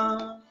डेरा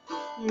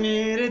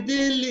मेरे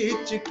दिल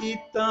च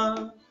कीता,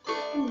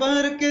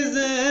 भर के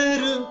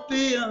जहर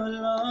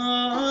पियाला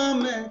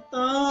मैं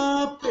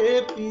तापे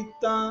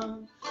पीता,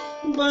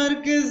 भर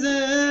के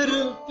जहर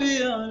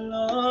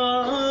पियाला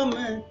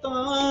मैं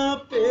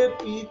तापे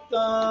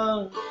पीता।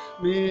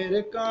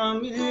 मेरे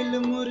कामिल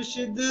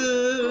मुर्शिद,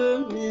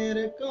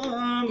 मेरे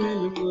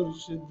कामिल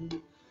मुर्शिद,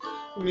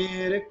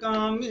 मेरे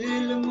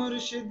कामिल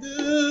मुर्शिद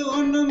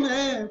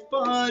उनमें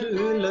पार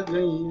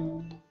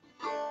लगैया,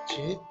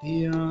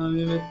 छेतिया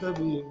में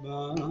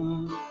तबीबा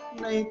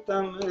नहीं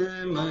तम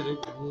मर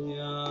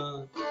गईया,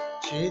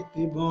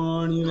 छेती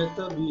बौणी में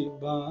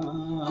तबीबा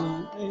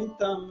नहीं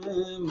तम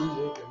मर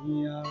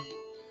गईया।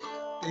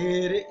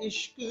 तेरे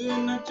इश्क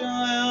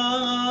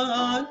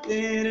नचाया,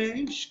 तेरे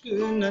इश्क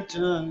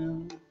नचाया,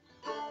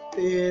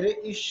 तेरे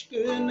इश्क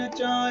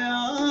नचाया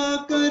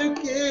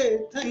करके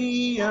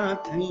थैया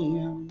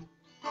थैया,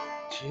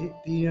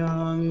 छेतिया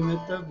में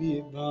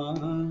तबीबा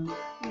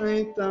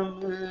नहीं तम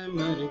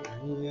मर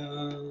गईया।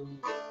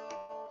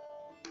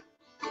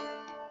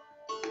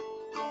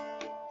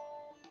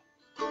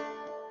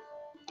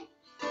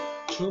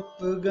 छुप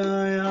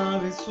गया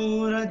वे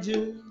सूरज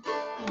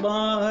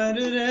बाहर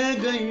रह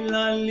गई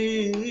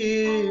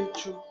लाली,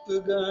 छुप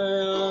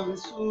गया वे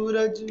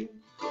सूरज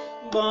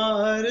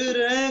बाहर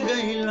रह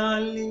गई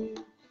लाली,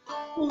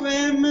 वे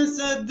मैं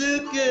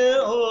सदके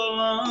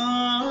होवा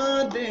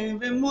दे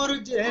वे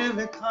मुरझे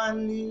वे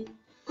खाली,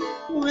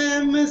 वे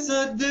मैं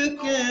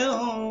सदके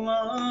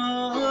होवा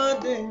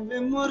दे वे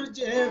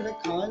मुरझे वे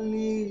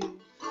खाली।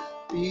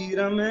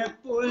 पीरा में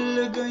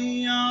पुल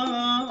गईया,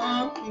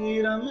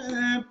 पीरा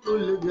में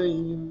पुल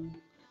गईया,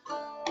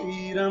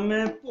 पीरा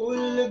में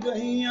पुल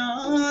गईया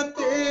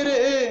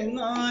तेरे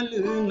नाल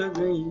न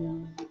गईया,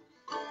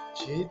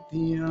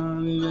 छेतिया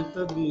में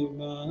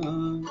तबीबा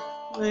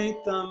नहीं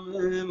तम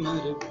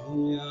मर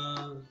गईया,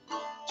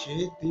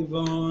 छेती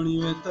बौणी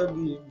में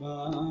तबीबा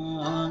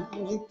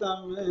नहीं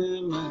तम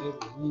मर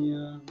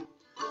गईया।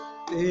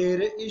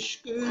 तेरे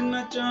इश्क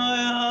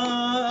नचाया,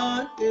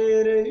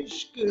 तेरे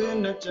इश्क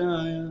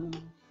नचाया,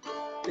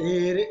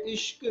 तेरे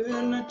इश्क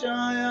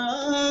नचाया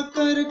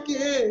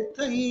करके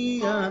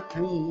थैया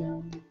थैया,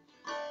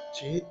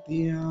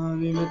 छेतिया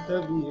में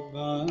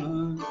तबीबा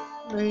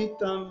नहीं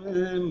तम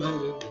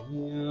मर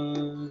गईया।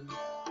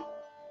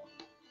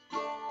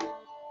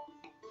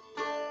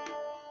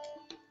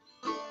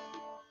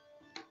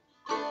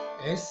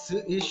 इस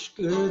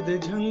इश्क दे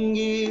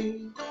झंगी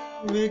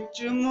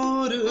विच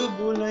मोर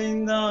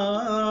बुलैंदा,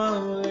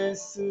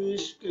 इस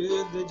इश्क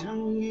दे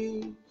झंगी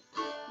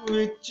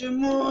विच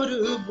मोर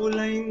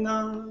बुलैंदा,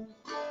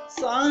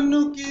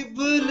 सानू की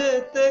बुले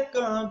ते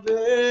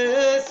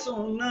काबे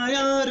सोना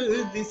यार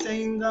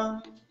दिसैंदा,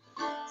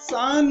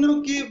 सानू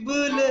की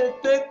बुले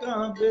ते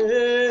काबे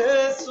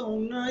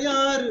सोना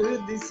यार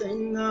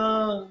दिसैंदा,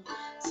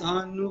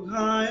 सानू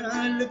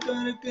घायल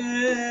करके,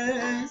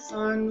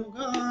 सानू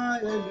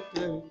घायल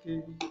करके,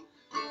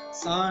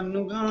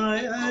 सानू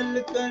घायल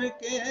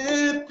करके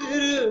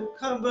फिर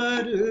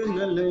खबर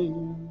न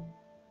लईं,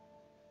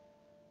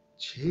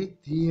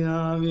 छेतिया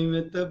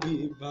में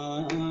तबीबा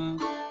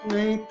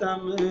नहीं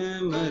तम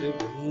मर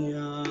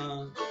गईया,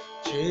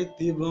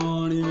 छेती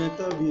बौणी में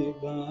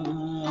तबीबा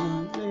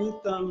नहीं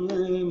तम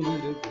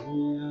मर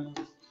गईया।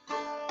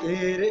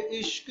 तेरे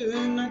इश्क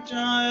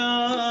नचाया,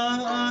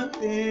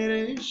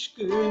 तेरे इश्क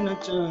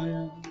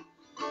नचाया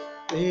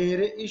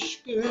तेरे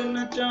इश्क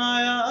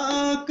नचाया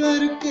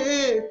करके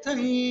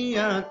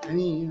थैया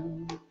थैया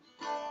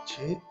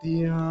छेती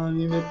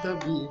आवी में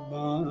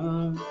तबीबा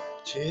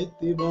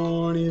छेती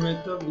बौणी में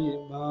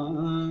तबीबा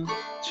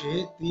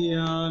छेती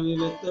आवी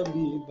में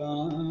तबीबा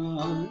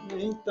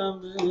नहीं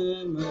तब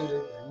मर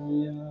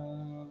गया.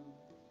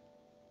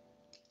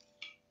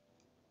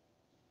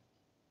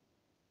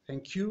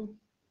 Thank you.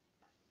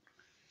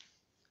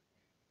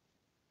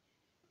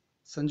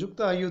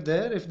 Sanjukta, are you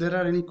there? If there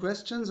are any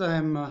questions, I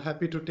am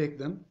happy to take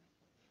them.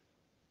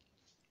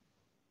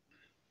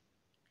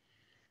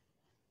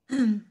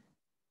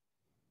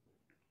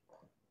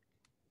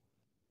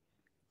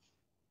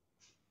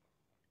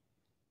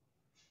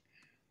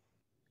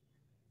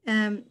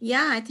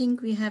 Yeah, I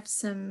think we have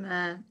some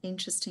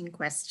interesting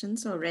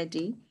questions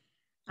already.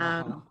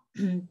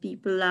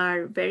 People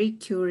are very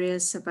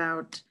curious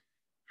about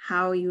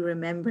how you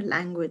remember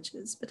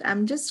languages, but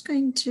I'm just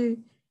going to,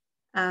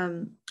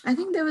 I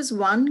think there was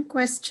one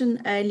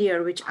question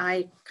earlier which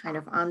I kind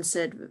of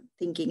answered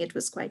thinking it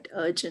was quite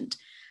urgent.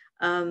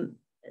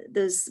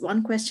 There's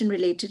one question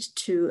related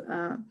to,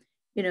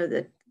 that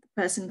the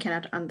person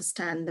cannot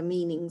understand the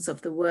meanings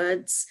of the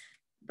words,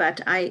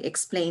 but I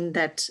explained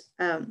that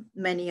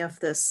many of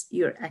this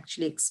you're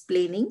actually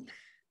explaining,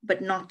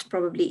 but not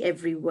probably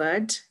every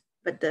word,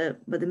 but the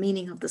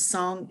meaning of the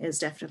song is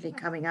definitely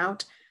coming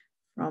out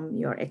from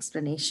your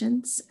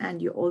explanations.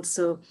 And you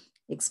also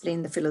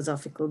explain the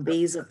philosophical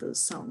base of those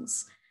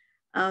songs.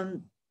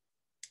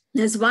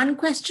 There's one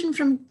question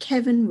from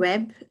Kevin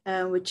Webb,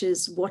 which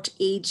is what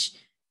age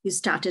you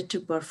started to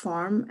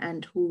perform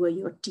and who were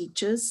your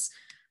teachers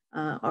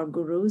or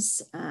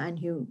gurus?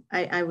 And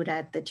I would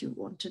add that you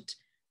wanted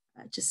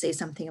to say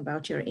something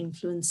about your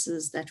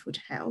influences that would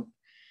help.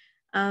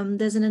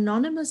 There's an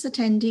anonymous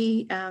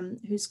attendee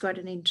who's got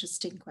an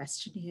interesting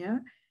question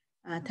here.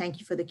 Thank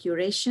you for the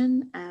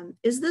curation.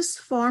 Is this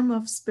form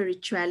of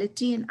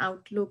spirituality and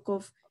outlook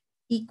of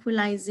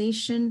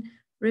equalization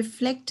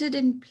reflected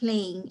in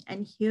playing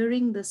and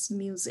hearing this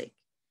music,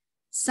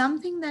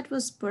 something that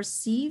was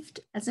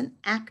perceived as an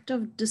act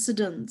of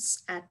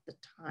dissidence at the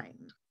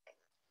time?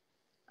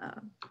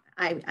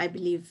 I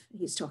believe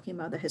he's talking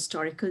about the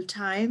historical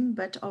time,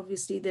 but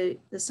obviously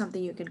there's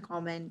something you can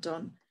comment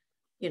on,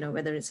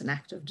 whether it's an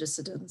act of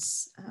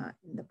dissidence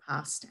in the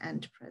past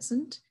and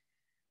present.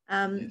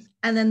 Yes.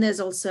 And then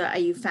there's also, are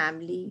you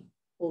family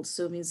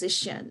also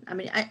musician? I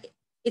mean,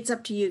 it's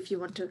up to you if you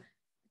want to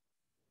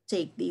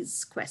take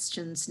these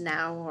questions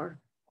now or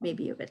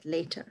maybe a bit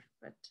later.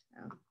 But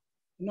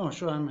no,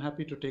 sure, I'm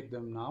happy to take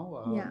them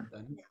now. Yeah.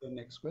 Then the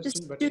next question.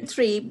 Just but 2,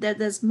 3.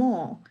 There's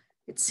more.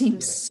 It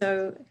seems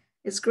so.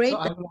 It's great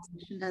that the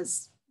session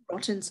has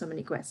brought in so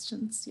many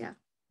questions. Yeah.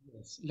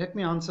 Yes. Let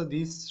me answer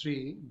these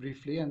 3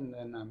 briefly, and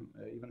then I'm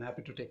even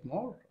happy to take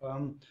more.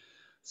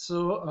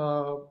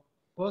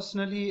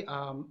 Personally,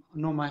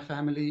 no, my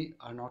family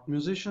are not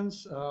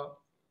musicians.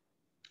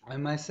 I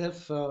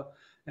myself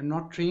am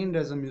not trained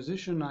as a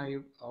musician. I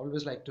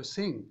always like to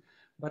sing.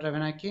 But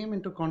when I came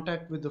into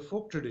contact with the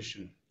folk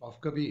tradition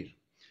of Kabir,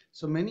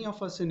 so many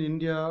of us in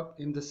India,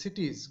 in the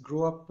cities,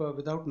 grow up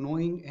without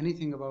knowing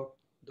anything about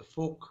the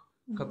folk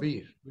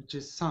Kabir, which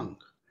is sung.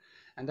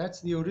 And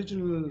that's the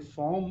original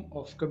form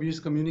of Kabir's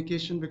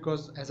communication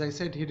because, as I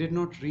said, he did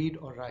not read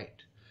or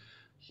write.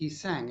 He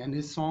sang, and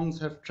his songs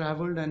have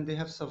traveled and they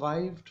have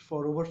survived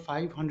for over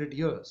 500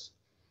 years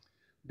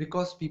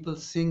because people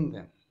sing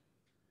them.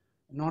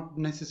 Not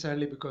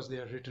necessarily because they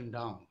are written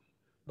down,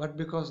 but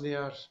because they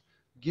are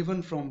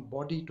given from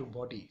body to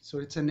body. So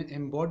it's an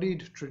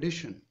embodied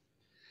tradition.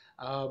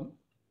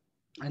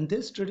 And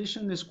this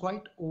tradition is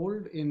quite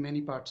old in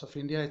many parts of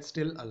India. It's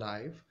still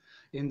alive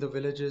in the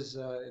villages,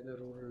 in the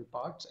rural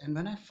parts. And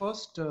when I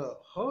first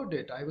heard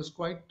it, I was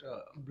quite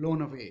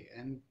blown away.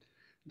 And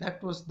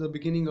that was the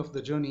beginning of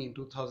the journey in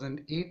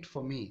 2008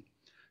 for me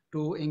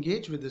to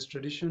engage with this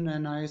tradition.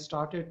 And I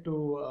started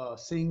to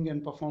sing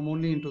and perform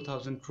only in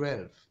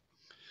 2012.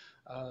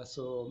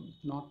 So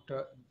not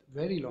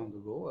very long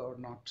ago, or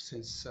not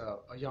since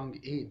a young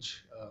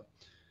age.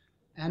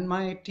 And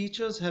my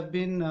teachers have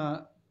been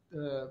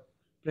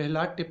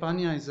Prahlad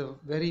Tipania is a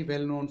very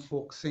well-known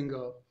folk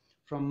singer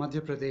from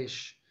Madhya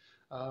Pradesh.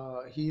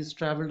 He's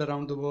traveled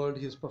around the world,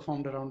 he's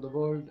performed around the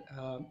world,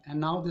 and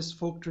now this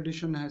folk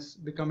tradition has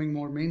becoming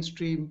more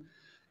mainstream,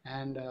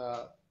 and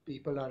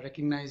people are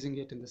recognizing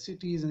it in the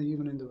cities and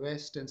even in the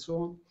West and so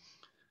on.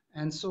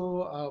 And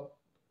so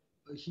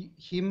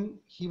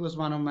he was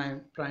one of my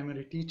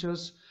primary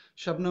teachers.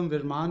 Shabnam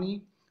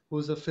Virmani,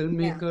 who's a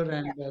filmmaker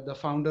and the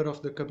founder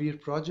of the Kabir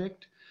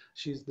Project.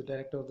 She's the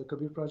director of the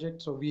Kabir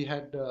Project. So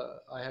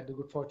I had the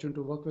good fortune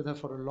to work with her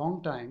for a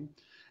long time,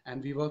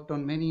 and we worked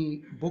on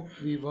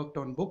we worked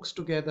on books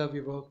together.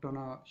 We worked on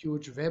a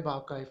huge web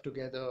archive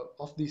together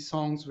of these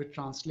songs with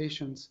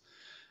translations.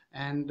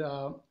 And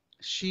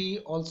she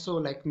also,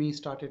 like me,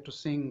 started to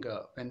sing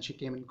when she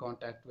came in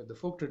contact with the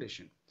folk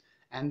tradition.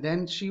 And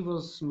then she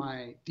was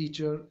my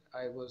teacher.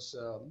 I was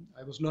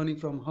learning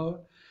from her,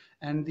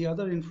 and the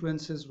other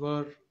influences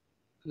were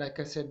like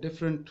I said,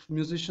 different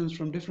musicians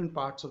from different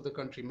parts of the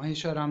country.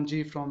 Mahisha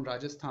Ramji from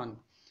Rajasthan,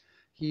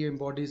 he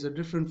embodies a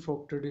different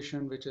folk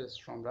tradition, which is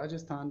from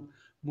Rajasthan.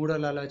 Mura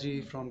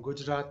Lalaji from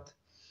Gujarat.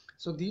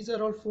 So these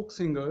are all folk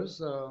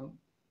singers,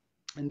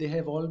 and they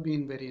have all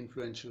been very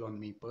influential on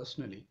me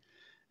personally.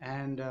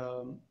 And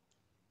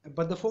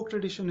but the folk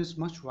tradition is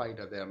much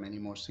wider. There are many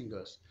more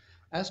singers.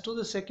 As to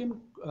the second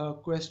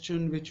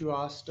question which you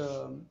asked,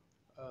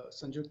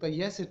 Sanjukta,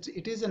 yes,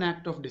 it is an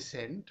act of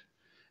dissent.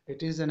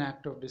 It is an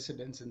act of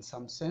dissidence in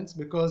some sense,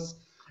 because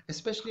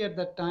especially at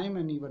that time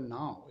and even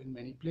now in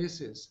many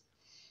places,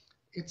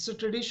 it's a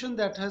tradition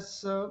that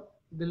has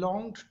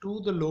belonged to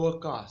the lower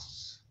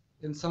castes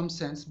in some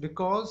sense,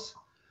 because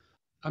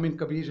I mean,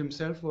 Kabir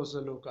himself was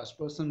a low caste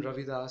person,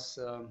 Ravidas.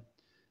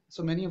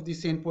 So many of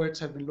these saint poets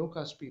have been low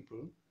caste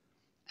people,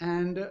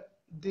 and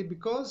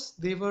because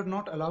they were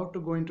not allowed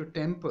to go into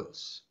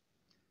temples,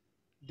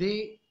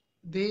 they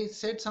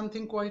said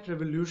something quite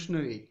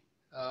revolutionary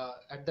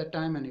at that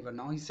time and even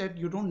now. He said,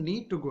 you don't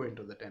need to go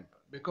into the temple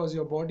because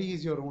your body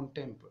is your own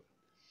temple,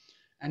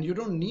 and you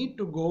don't need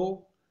to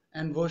go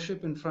and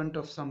worship in front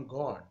of some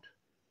god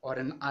or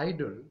an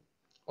idol,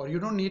 or you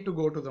don't need to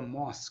go to the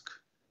mosque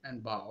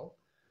and bow,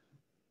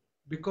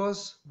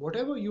 because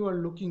whatever you are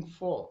looking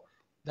for,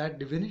 that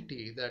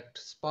divinity, that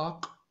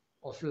spark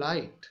of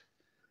light,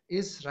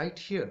 is right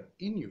here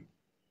in you.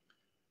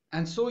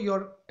 And so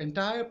your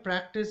entire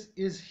practice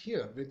is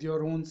here with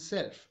your own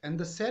self. And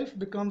the self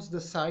becomes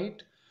the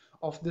site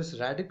of this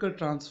radical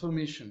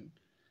transformation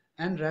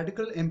and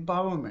radical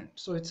empowerment.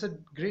 So it's a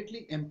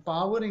greatly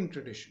empowering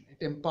tradition.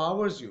 It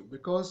empowers you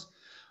because,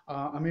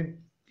 I mean,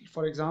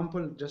 for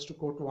example, just to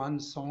quote one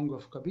song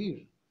of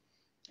Kabir,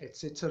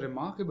 it's a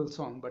remarkable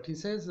song, but he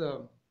says,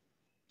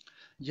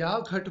 या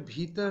घट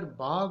भीतर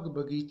बाग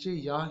बगीचे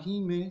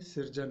याही में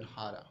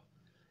sirjanhara.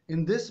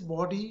 In this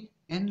body,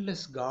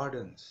 endless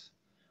gardens,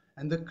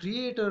 and the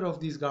creator of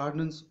these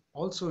gardens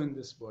also in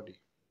this body.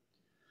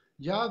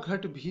 Ya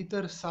ghat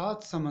bhitar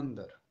saat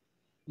samandar,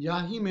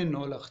 yahi mein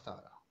nolakh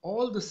tara.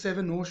 All the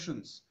 7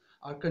 oceans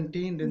are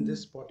contained in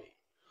this body.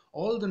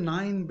 All the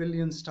 9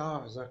 billion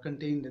stars are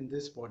contained in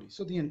this body.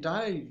 So the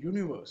entire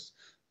universe,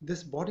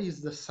 this body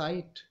is the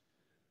site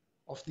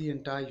of the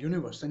entire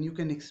universe, and you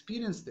can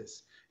experience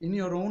this in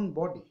your own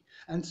body.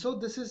 And so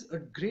this is a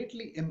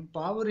greatly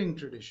empowering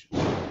tradition.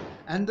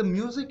 And the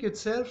music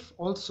itself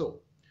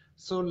also,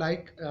 so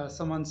like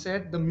someone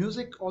said, the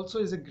music also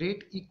is a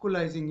great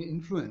equalizing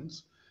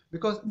influence,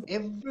 because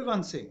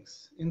everyone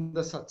sings in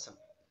the satsang.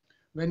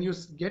 When you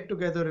get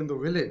together in the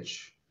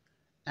village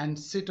and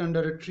sit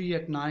under a tree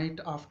at night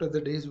after the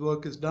day's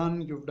work is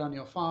done, you've done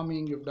your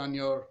farming, you've done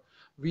your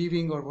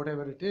weaving or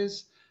whatever it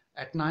is.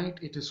 At night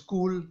it is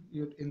cool.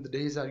 In the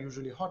days are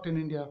usually hot in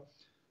India,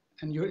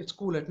 and it's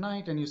cool at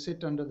night, and you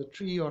sit under the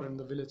tree or in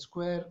the village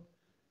square,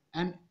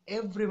 and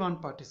everyone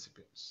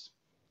participates.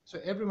 So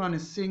everyone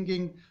is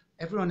singing,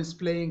 everyone is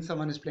playing.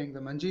 Someone is playing the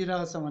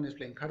manjira, someone is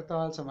playing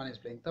khartal, someone is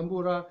playing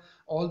tambura.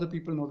 All the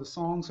people know the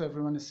song, so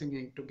everyone is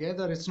singing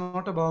together. It's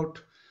not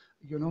about,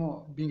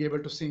 being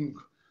able to sing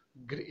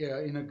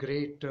in a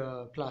great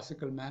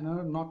classical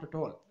manner. Not at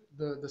all.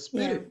 The Yeah.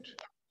 spirit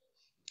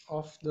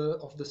of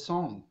the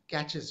song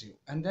catches you,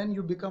 and then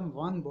you become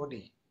one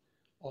body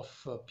of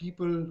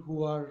people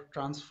who are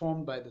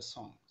transformed by the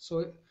song.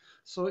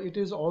 So it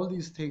is all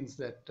these things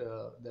that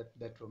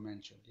were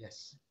mentioned.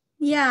 Yes.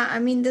 Yeah, I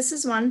mean, this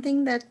is one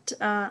thing that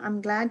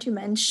I'm glad you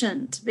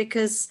mentioned,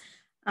 because,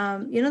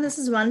 this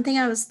is one thing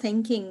I was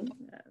thinking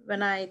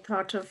when I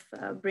thought of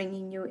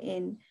bringing you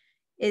in,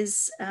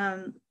 is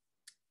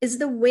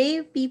the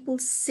way people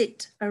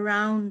sit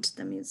around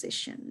the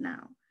musician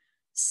now.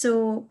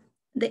 So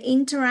the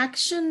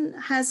interaction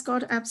has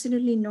got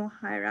absolutely no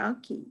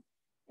hierarchy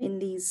in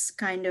these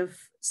kind of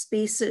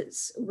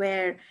spaces,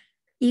 where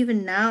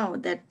even now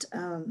that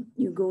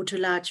you go to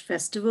large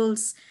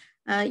festivals,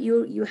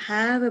 you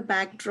have a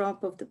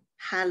backdrop of the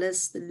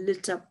palace, the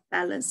lit up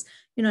palace.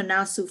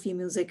 Now Sufi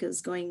music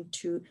is going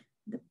to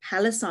the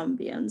palace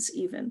ambience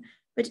even.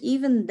 But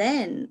even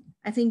then,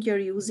 I think you're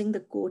using the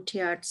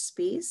courtyard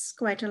space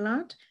quite a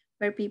lot,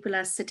 where people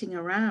are sitting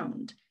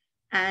around.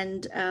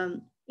 And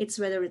it's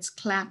whether it's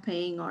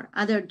clapping or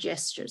other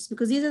gestures,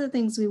 because these are the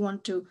things we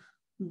want to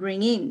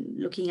bring in,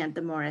 looking at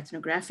the more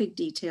ethnographic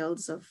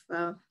details of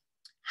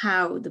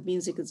how the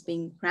music is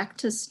being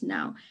practiced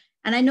now.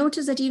 And I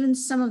noticed that even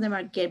some of them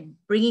are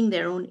bringing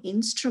their own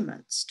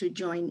instruments to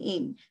join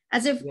in,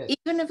 as if, yes,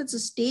 even if it's a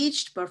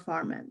staged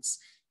performance,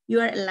 you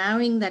are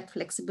allowing that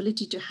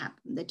flexibility to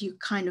happen, that you're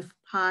kind of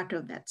part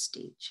of that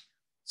stage.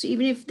 So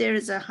even if there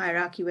is a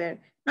hierarchy, where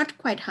not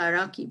quite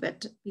hierarchy,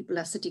 but people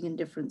are sitting in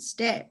different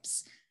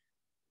steps,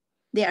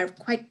 they are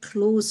quite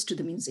close to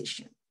the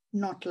musician,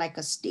 not like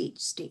a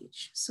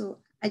stage. So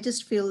I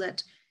just feel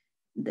that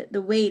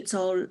the way it's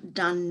all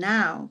done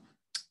now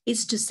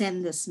is to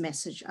send this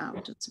message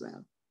out as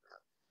well.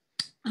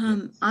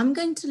 I'm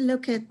going to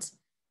look at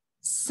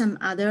some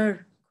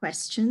other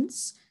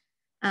questions,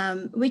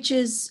 which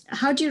is,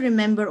 how do you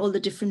remember all the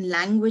different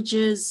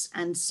languages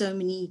and so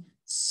many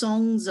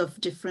songs of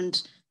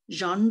different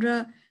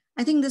genre?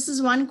 I think this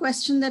is one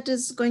question that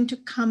is going to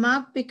come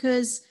up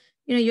because,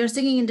 you know, you're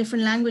singing in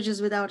different languages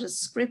without a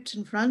script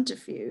in front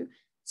of you.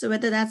 So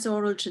whether that's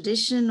oral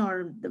tradition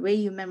or the way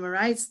you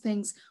memorize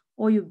things,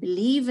 or you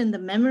believe in the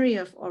memory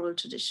of oral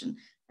tradition,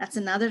 that's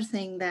another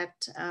thing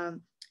that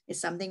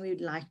is something we would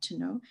like to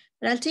know.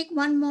 But I'll take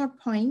one more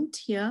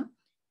point here.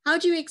 How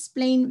do you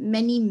explain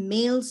many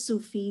male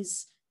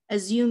Sufis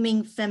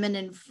assuming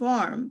feminine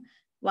form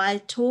while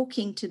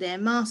talking to their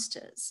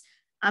masters?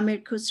 Amir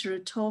Khusro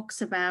talks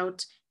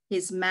about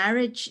his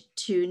marriage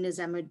to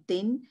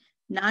Nizamuddin.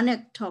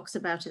 Nanak talks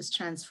about his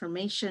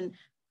transformation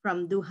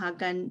from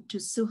Duhagan to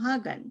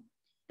Suhagan.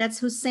 That's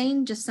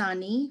Hussein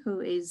Jasani, who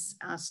is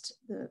asked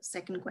the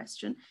second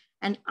question,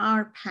 and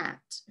R.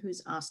 Pat,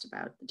 who's asked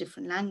about the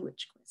different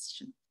language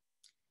question.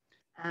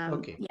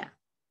 Okay. Yeah.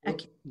 So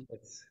Okay.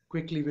 let's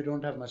quickly, we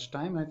don't have much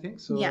time, I think.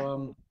 So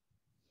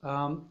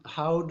Yeah.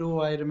 how do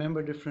I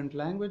remember different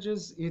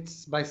languages?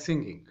 It's by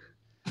singing.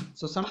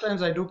 So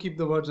sometimes I do keep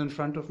the words in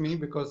front of me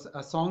because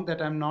a song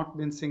that I've not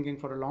been singing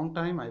for a long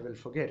time, I will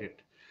forget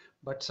it.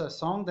 But a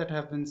song that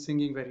I've been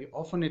singing very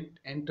often, it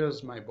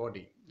enters my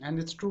body. And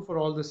it's true for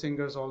all the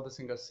singers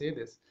say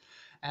this.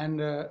 And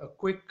a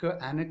quick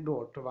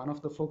anecdote, one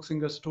of the folk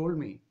singers told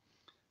me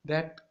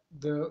that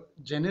the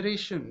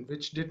generation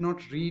which did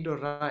not read or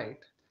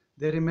write,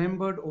 they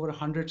remembered over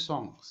 100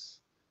 songs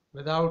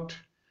without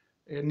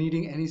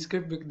needing any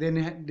script. They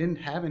didn't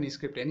have any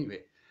script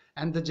anyway.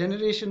 And the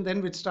generation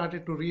then which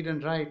started to read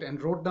and write and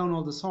wrote down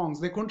all the songs,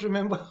 they couldn't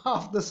remember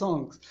half the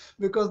songs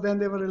because then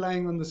they were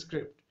relying on the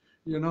script,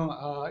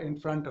 in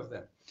front of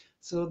them.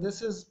 So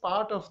this is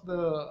part of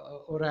the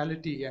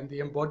orality and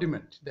the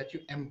embodiment, that you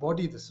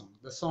embody the song.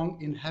 The song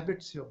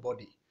inhabits your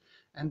body.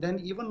 And then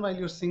even while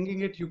you're singing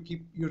it,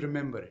 you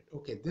remember it.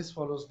 Okay, this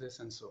follows this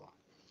and so on.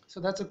 So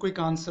that's a quick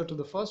answer to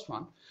the first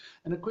one.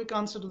 And a quick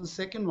answer to the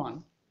second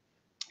one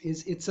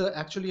is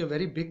actually a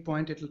very big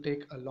point. It'll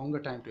take a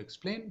longer time to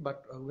explain,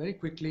 but very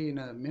quickly in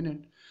a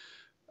minute.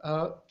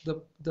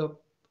 The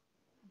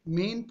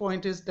main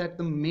point is that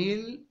the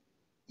male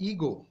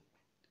ego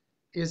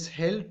is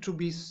held to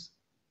be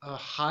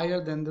higher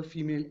than the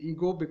female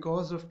ego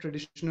because of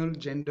traditional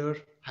gender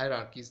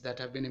hierarchies that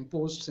have been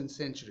imposed since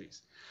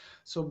centuries.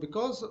 So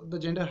because the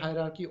gender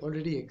hierarchy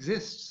already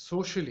exists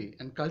socially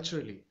and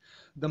culturally,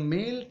 the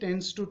male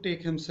tends to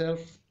take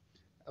himself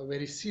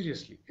very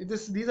seriously.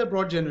 These are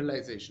broad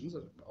generalizations,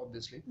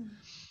 obviously.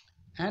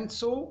 And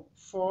so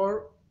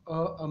for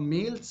a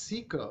male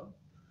seeker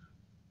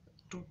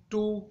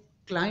to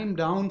climb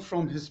down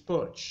from his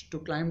perch, to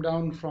climb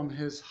down from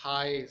his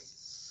high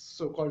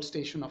so-called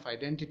station of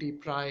identity,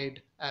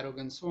 pride,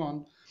 arrogance, so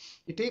on,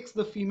 it takes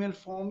the female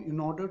form in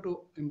order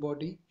to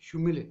embody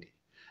humility.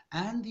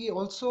 And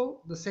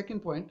the second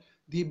point,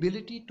 the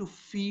ability to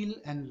feel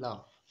and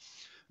love.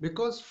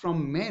 Because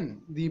from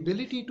men, the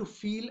ability to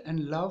feel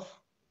and love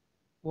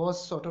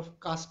was sort of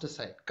cast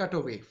aside, cut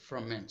away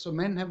from men. So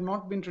men have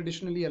not been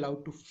traditionally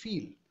allowed to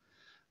feel.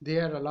 They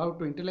are allowed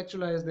to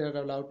intellectualize, they are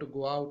allowed to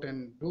go out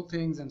and do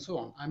things and so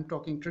on. I'm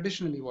talking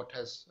traditionally what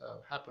has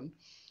happened.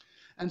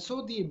 And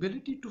so the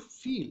ability to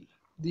feel,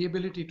 the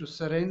ability to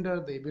surrender,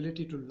 the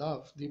ability to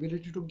love, the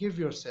ability to give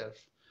yourself,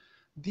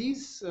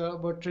 these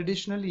were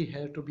traditionally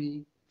held to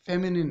be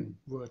feminine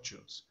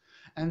virtues.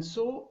 And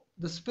so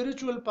the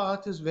spiritual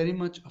path is very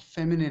much a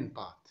feminine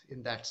path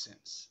in that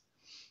sense.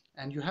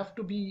 And you have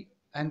to be,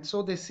 and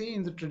so they say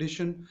in the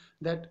tradition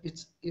that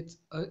it's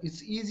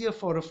easier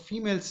for a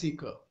female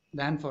seeker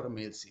than for a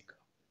male seeker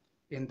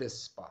in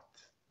this path.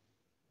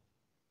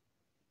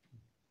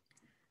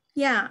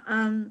 Yeah,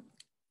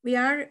 we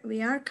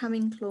are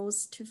coming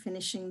close to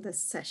finishing this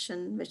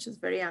session, which is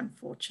very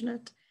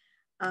unfortunate.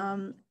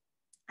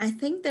 I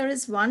think there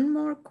is one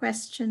more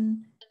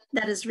question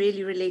that is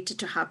really related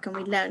to how can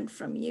we learn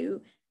from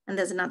you, and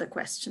there's another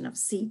question of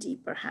CD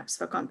perhaps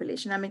for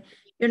compilation. I mean,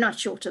 you're not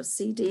short of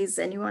CDs.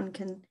 Anyone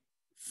can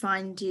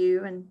find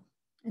you and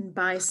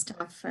buy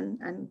stuff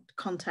and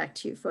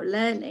contact you for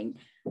learning.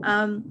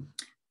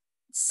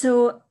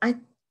 So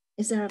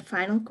is there a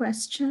final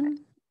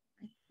question?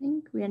 I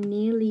think we are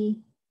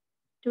nearly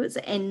towards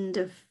the end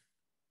of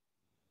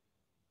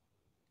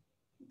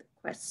the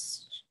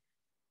question.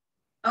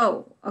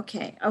 Oh,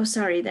 okay. Oh,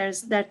 sorry. There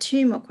are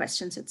 2 more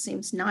questions. It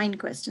seems 9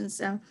 questions.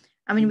 So,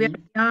 I mean, we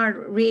are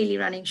really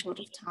running short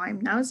of time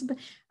now,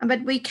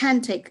 but we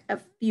can take a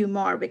few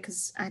more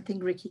because I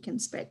think Ricky can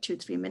spare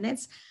 2-3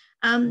 minutes.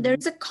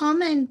 There's a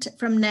comment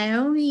from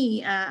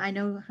Naomi. I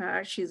know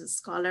her. She's a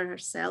scholar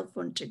herself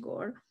on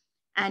Tagore.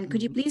 And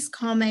could you please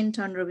comment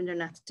on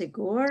Rabindranath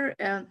Tagore?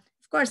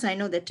 Of course, I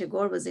know that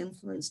Tagore was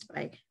influenced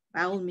by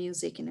Baul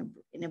music in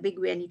a big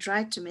way, and he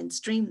tried to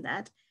mainstream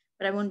that,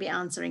 but I won't be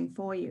answering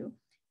for you.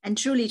 And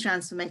truly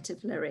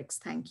transformative lyrics,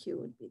 thank you,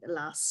 would be the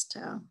last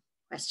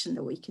question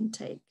that we can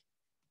take.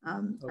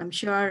 Okay. I'm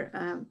sure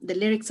the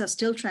lyrics are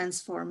still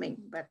transforming,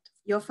 but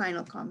your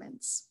final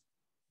comments.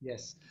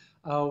 Yes.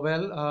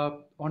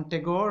 On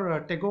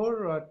Tagore,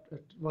 Tagore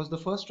was the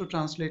first to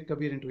translate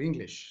Kabir into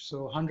English.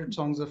 So 100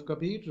 songs of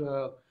Kabir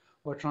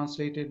were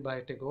translated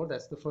by Tagore.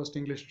 That's the first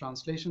English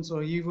translation.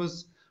 So he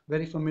was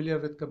very familiar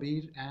with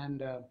Kabir,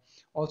 and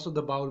also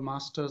the Baul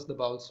masters, the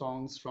Baul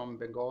songs from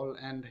Bengal,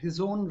 and his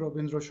own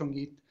Rabindra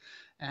Sangeet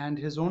and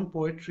his own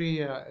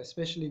poetry,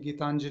 especially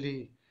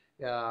Gitanjali.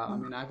 I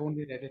mean, I've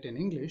only read it in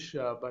English,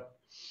 but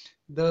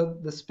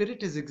the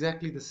spirit is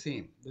exactly the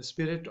same. The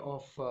spirit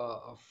of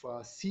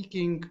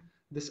seeking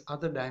this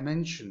other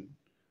dimension,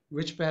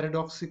 which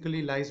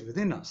paradoxically lies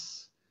within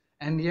us,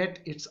 and yet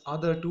it's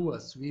other to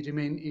us. We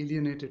remain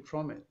alienated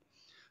from it.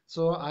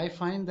 So I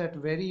find that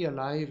very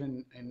alive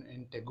in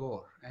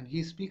Tagore, and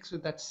he speaks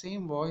with that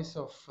same voice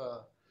of,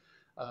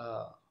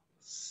 a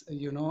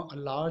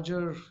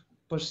larger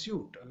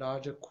pursuit, a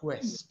larger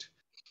quest,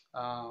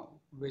 uh,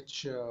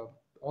 which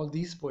all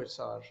these poets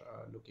are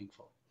looking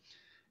for.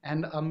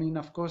 And I mean,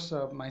 of course,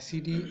 my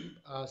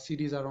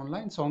CDs are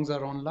online, songs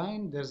are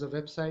online. There's a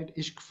website,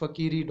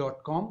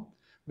 ishqfakiri.com,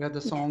 where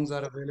the songs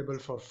are available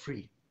for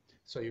free.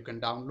 So you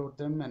can download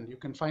them and you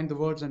can find the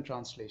words and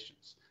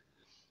translations.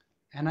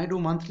 And I do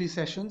monthly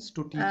sessions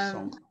to teach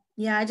songs.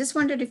 Yeah, I just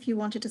wondered if you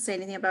wanted to say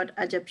anything about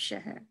Ajab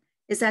Sheher.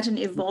 Is that an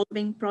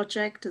evolving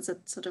project? Is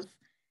it sort of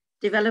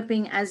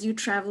developing as you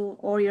travel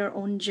or your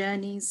own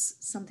journeys,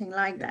 something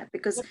like that?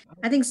 Because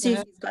I think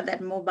Sufi's got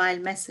that mobile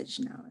message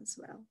now as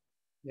well.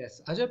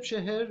 Yes, Ajab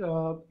Sheher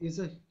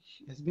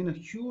has been a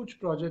huge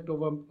project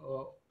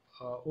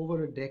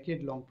over a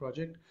decade-long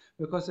project,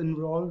 because it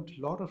involved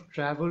a lot of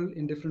travel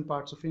in different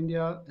parts of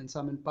India and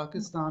some in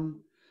Pakistan,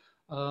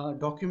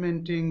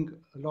 documenting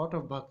a lot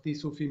of Bhakti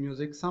Sufi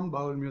music, some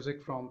Baul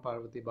music from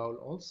Parvati Baul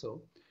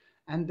also,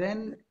 and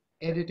then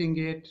editing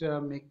it,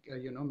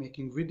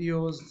 making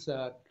videos,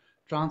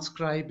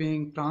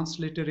 transcribing,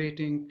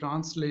 transliterating,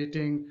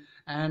 translating,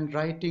 and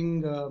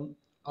writing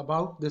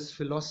about this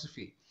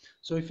philosophy.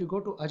 So if you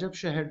go to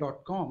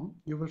ajabsheher.com,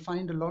 you will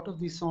find a lot of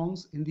these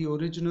songs in the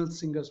original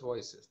singers'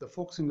 voices, the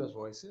folk singers'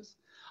 voices,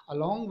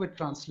 along with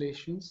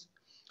translations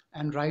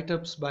and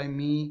write-ups by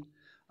me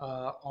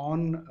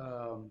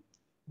on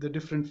the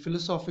different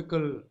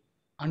philosophical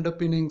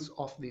underpinnings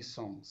of these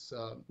songs,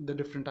 the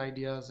different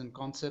ideas and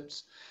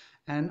concepts.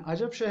 And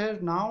Ajab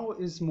Sheher now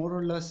is more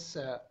or less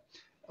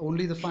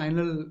only the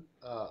final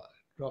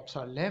drops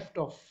are left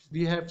of.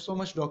 We have so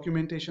much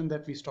documentation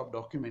that we stop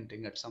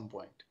documenting at some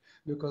point,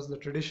 because the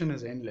tradition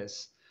is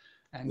endless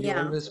and you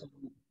always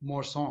want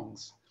more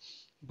songs.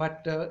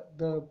 But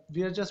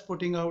we are just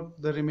putting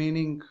out the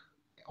remaining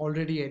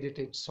already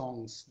edited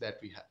songs that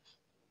we have.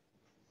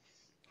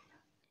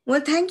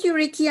 Well, thank you,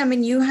 Ricky. I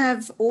mean, you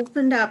have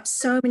opened up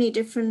so many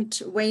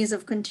different ways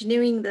of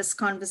continuing this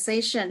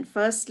conversation.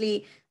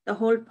 Firstly, the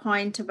whole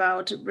point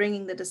about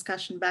bringing the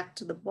discussion back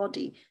to the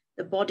body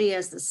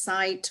as the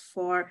site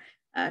for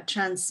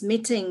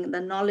transmitting the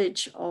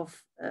knowledge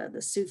of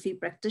the Sufi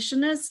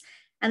practitioners.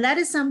 And that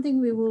is something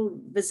we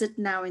will visit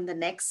now in the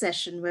next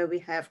session, where we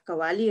have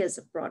qawwali as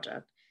a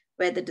product,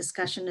 where the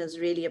discussion is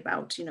really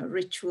about,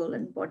 ritual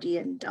and body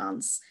and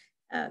dance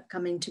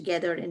coming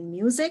together in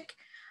music.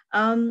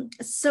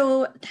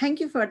 So thank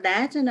you for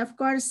that. And of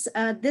course,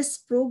 this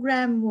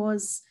program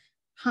was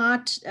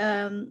partly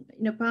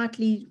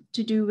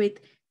to do with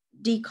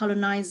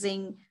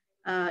decolonizing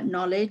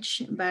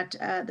knowledge, but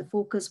the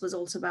focus was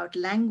also about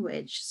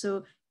language.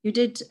 So you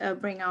did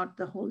bring out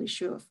the whole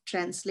issue of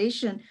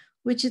translation,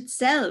 which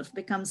itself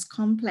becomes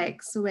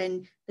complex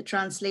when the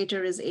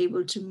translator is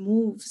able to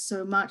move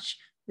so much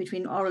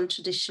between oral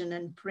tradition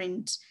and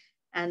print,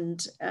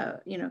 and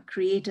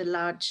create a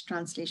large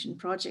translation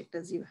project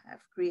as you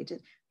have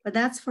created. But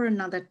that's for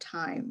another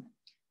time.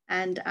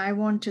 And I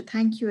want to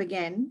thank you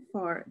again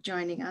for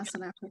joining us,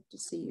 and I hope to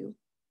see you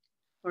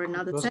for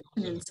another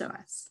session in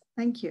SOAS.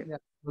 Thank you. Yeah,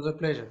 it was a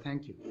pleasure.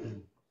 Thank you.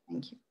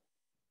 Thank you.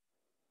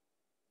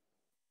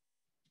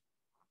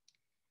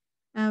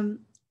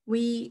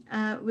 We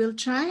will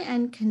try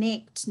and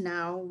connect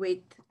now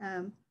with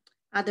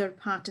other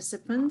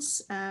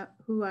participants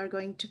who are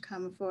going to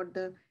come for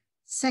the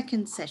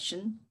second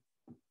session.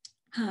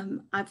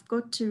 I've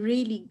got to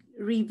really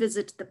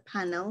revisit the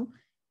panel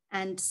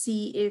and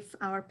see if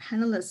our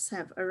panelists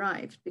have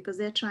arrived, because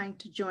they're trying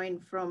to join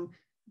from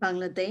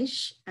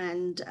Bangladesh,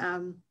 and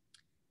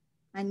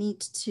I need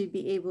to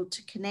be able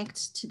to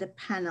connect to the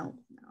panel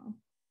now.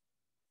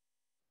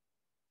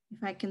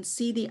 If I can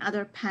see the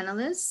other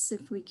panelists,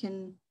 if we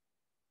can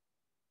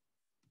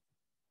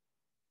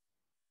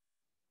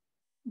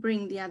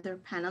bring the other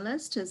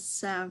panelist,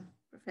 is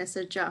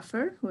Professor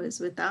Jaffer, who is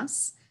with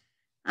us.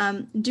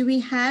 Do we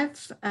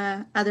have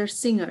other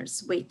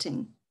singers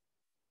waiting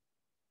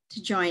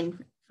to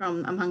join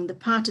from among the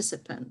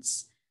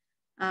participants?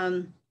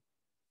 I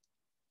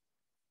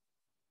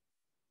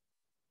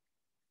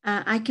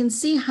can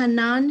see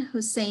Hanan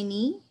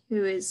Husseini,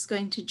 who is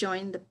going to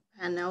join the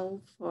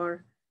panel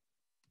for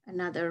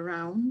another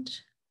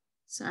round.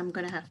 So I'm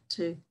going to have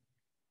to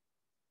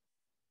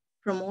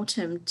promote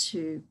him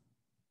to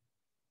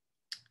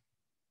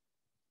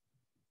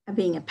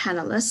being a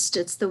panelist.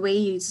 It's the way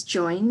he's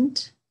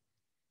joined.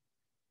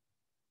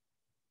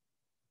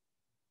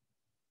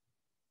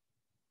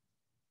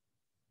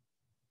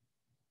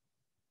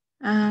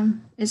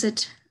 Is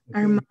it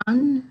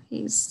Arman?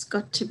 He's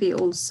got to be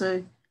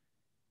also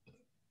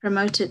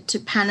promoted to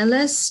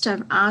panelist.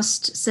 I've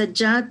asked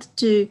Sajjad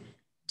to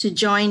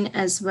join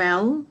as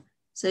well.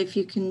 So if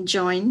you can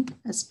join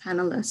as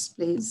panelists,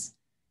 please.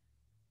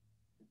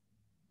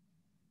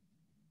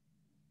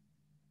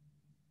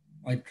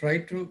 I try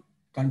to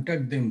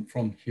contact them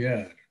from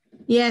here.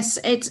 Yes,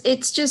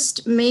 it's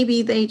just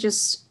maybe they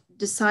just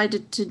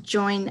decided to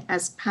join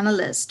as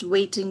panelists,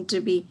 waiting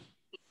to be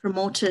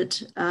promoted.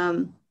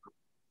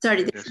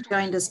 Sorry, they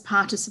joined as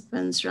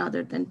participants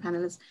rather than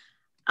panelists.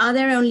 Are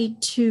there only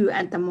 2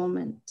 at the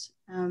moment?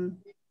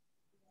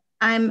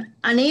 I'm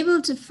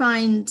unable to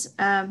find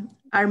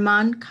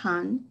Arman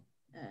Khan.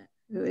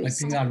 Who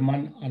is, I think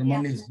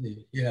Arman is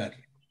here.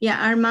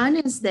 Yeah,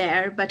 Arman is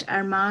there, but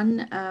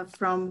Arman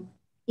from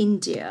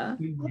India.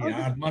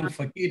 Yeah, Arman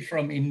Fakir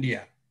from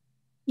India.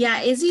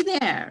 Yeah, is he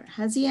there?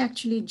 Has he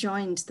actually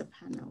joined the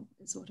panel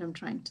is what I'm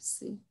trying to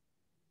see.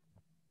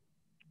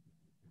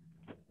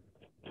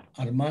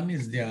 Arman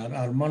is there.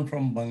 Arman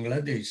from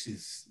Bangladesh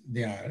is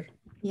there.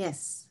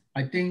 Yes.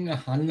 I think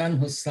Hannan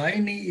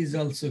Hossaini is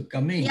also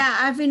coming. Yeah,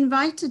 I've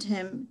invited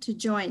him to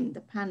join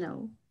the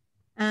panel.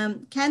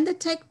 Can the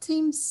tech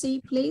team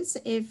see, please,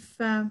 if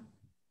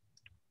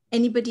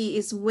anybody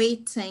is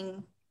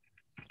waiting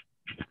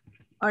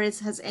or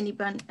has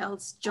anyone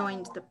else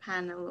joined the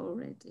panel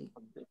already?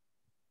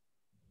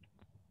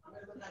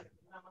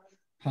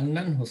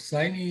 Hannan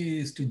Hossaini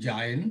is to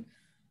join.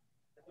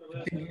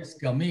 I think he's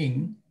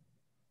coming.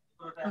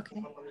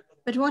 Okay.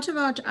 But what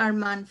about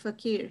Arman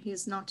Fakir?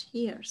 He's not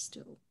here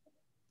still.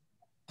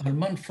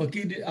 Arman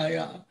Fakir,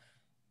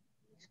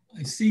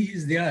 I see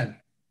he's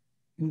there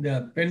in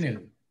the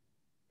panel.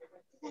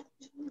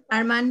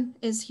 Arman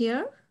is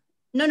here?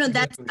 No,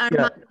 that's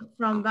Arman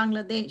from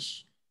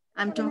Bangladesh.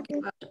 I'm talking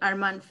about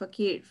Arman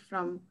Fakir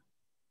from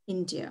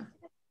India.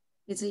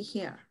 Is he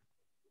here?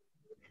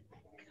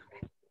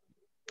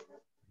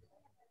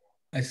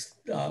 I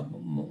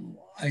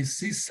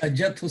see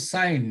Sajjad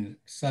Hussain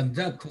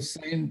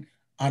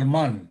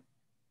Arman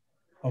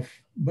of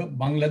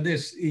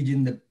Bangladesh is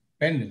in the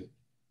panel.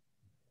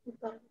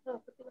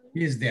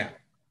 He is there.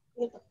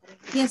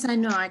 Yes, I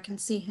know. I can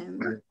see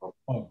him.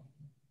 Oh.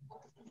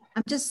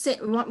 I'm just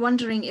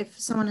wondering if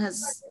someone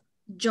has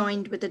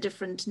joined with a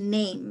different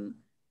name,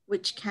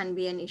 which can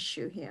be an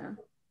issue here.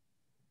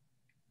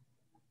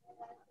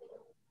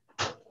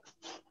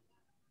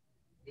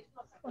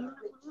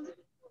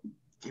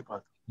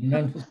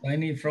 Nan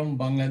Hussaini from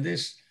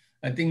Bangladesh,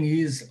 I think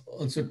he is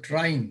also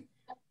trying,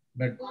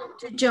 but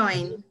to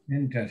join.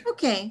 Enter.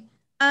 Okay.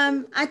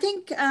 I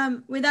think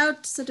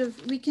without sort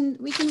of, we can,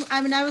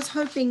 I mean, I was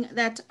hoping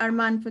that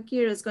Arman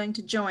Fakir is going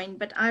to join,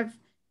 but I've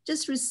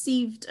just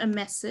received a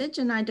message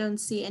and I don't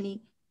see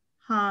any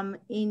harm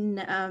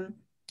in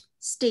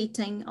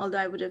stating, although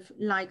I would have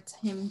liked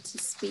him to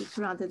speak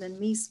rather than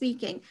me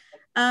speaking.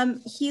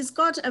 He's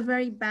got a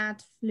very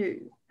bad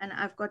flu and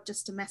I've got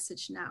just a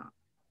message now.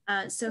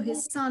 So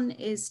his son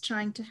is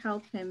trying to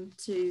help him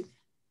to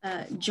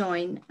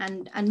join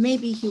and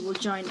maybe he will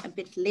join a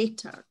bit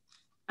later.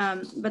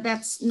 But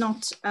that's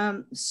not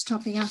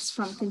stopping us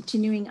from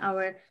continuing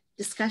our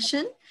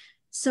discussion.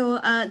 So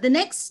the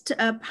next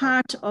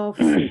part of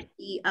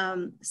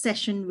the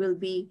session will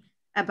be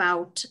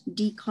about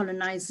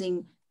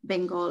decolonizing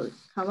Bengali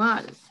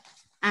Qawal.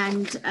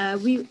 And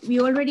we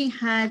already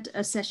had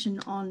a session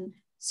on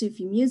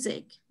Sufi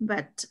music,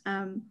 but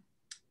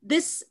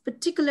this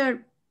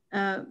particular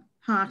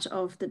part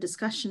of the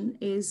discussion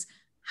is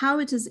how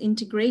it is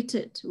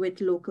integrated with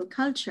local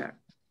culture.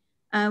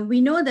 We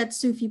know that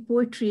Sufi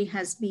poetry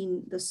has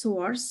been the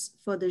source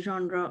for the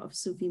genre of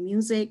Sufi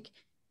music,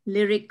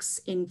 lyrics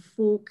in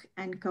folk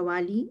and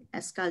qawwali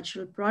as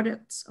cultural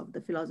products of the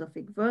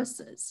philosophic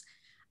verses.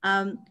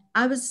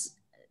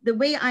 The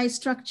way I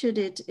structured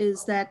it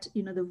is that,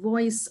 you know, the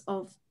voice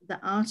of the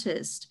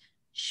artist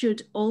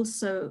should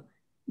also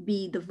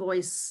be the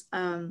voice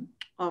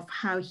of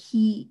how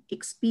he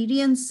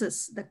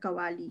experiences the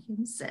qawwali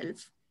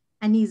himself,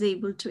 and he's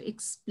able to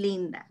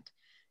explain that.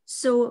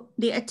 So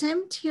the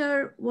attempt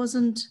here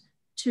wasn't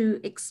to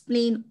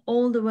explain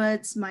all the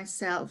words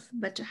myself,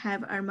 but to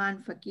have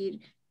Arman Fakir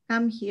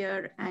come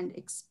here and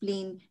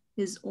explain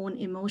his own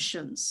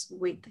emotions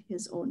with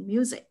his own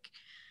music.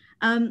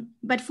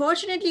 But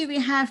fortunately, we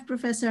have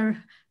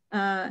Professor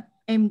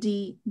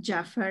MD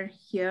Jafar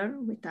here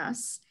with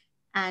us,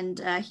 and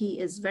he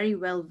is very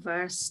well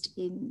versed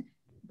in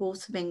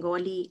both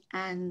Bengali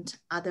and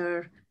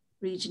other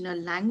regional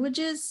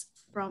languages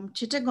from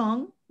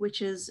Chittagong,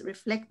 which is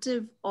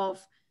reflective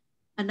of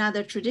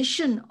another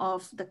tradition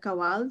of the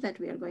Qawal that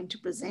we are going to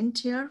present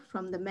here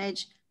from the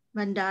Mej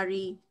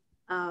Bandari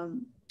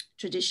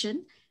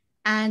tradition.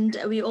 And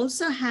we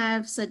also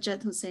have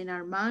Sajjad Hussain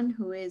Arman,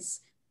 who is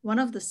one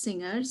of the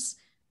singers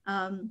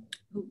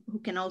who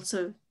can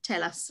also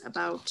tell us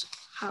about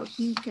how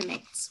he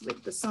connects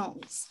with the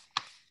songs.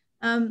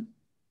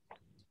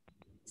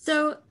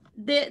 So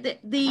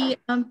the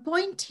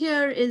point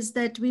here is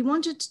that we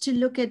wanted to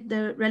look at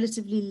the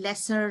relatively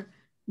lesser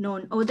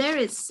known, oh, there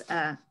is,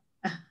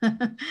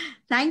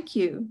 thank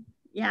you.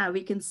 Yeah,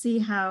 we can see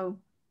how,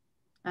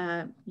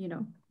 you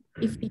know,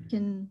 if we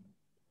can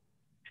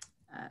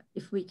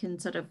if we can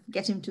sort of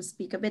get him to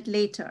speak a bit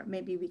later,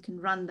 maybe we can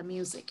run the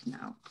music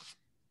now.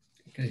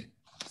 Okay.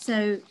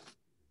 So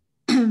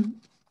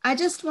I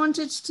just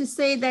wanted to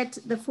say that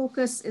the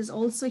focus is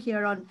also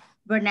here on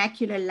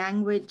vernacular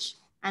language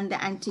and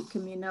the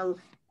anti-communal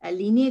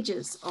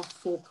lineages of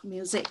folk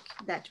music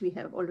that we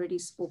have already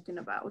spoken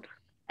about,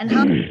 and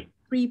how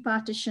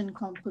pre-partition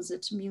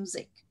composite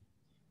music,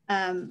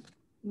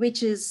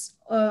 which is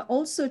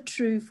also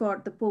true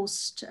for the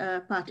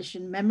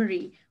post-partition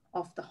memory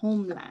of the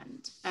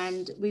homeland.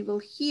 And we will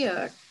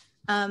hear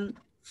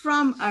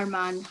from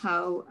Arman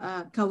how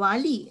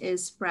qawwali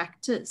is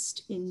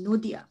practiced in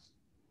Nodia,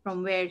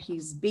 from where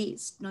he's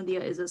based.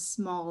 Nodia is a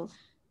small,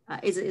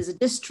 is a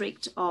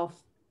district of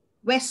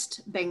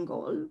West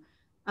Bengal.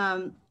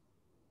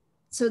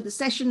 So the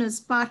session is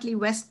partly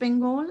West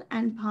Bengal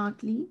and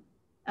partly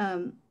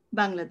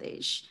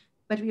Bangladesh,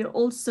 but we are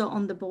also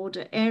on the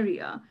border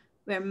area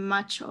where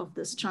much of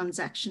this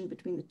transaction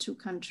between the two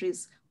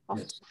countries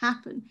often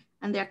happen,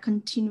 and they're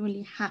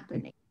continually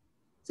happening.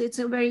 So it's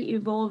a very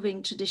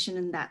evolving tradition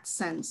in that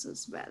sense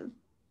as well.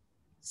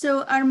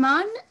 So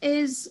Arman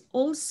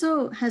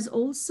has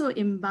also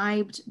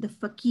imbibed the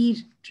fakir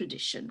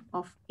tradition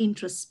of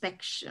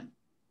introspection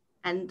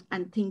and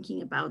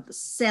thinking about the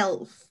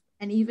self.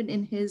 And even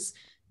in his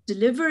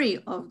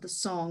delivery of the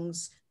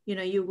songs, you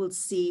know, you will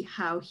see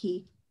how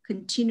he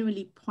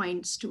continually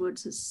points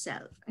towards his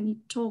self, and he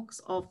talks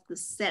of the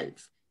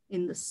self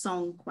in the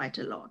song quite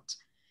a lot.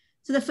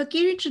 So the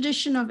fakiri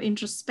tradition of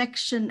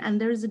introspection, and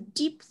there is a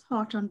deep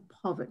thought on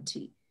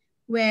poverty,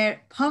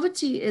 where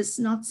poverty is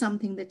not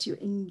something that you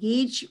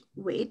engage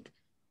with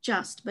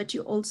just, but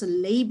you also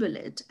label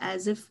it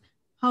as if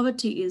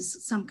poverty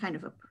is some kind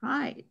of a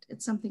pride.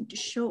 It's something to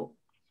show.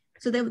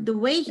 So the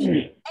way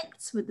he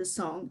acts with the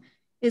song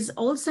is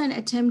also an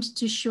attempt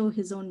to show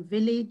his own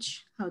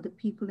village, how the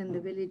people in the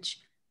village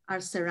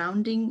are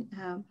surrounding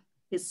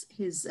his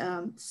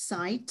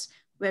site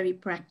where he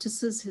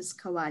practices his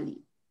qawwali.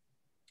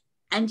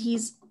 And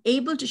he's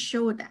able to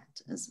show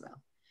that as well.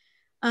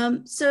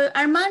 So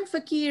Arman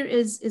Fakir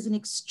is an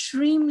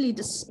extremely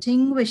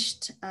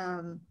distinguished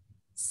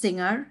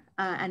singer,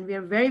 and we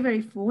are very,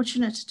 very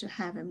fortunate to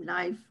have him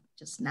live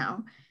just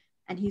now.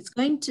 And he's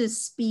going to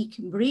speak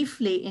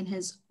briefly in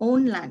his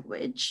own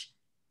language,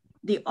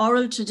 the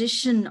oral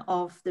tradition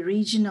of the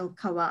regional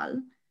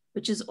Qawal,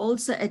 which is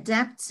also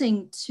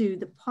adapting to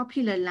the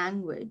popular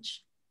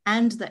language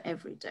and the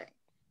everyday.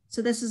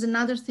 So this is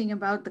another thing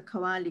about the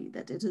Qawwali,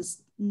 that it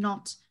is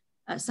not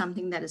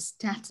something that is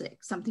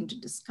static, something to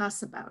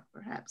discuss about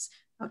perhaps,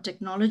 how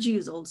technology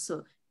is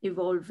also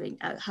evolving,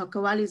 how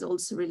Qawwali is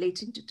also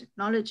relating to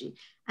technology,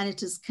 and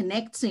it is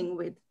connecting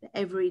with the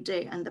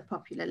everyday and the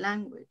popular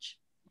language.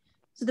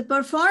 So the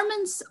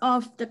performance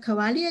of the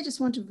qawwali, I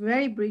just want to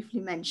very briefly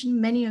mention,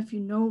 many of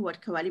you know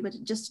what qawwali,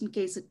 but just in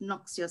case it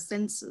knocks your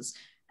senses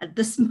at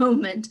this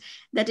moment,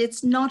 that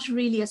it's not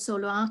really a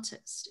solo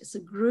artist, it's a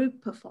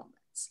group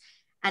performance.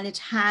 And it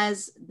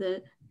has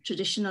the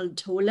traditional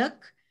dholak,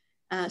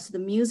 so the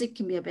music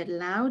can be a bit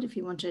loud if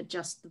you want to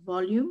adjust the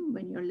volume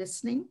when you're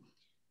listening.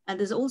 And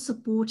there's also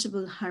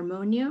portable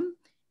harmonium,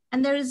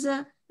 and there's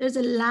a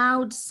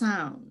loud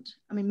sound.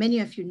 I mean, many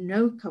of you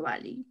know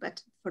qawwali,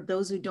 but for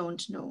those who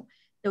don't know,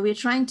 that we're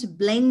trying to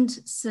blend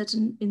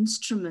certain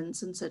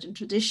instruments and certain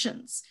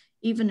traditions,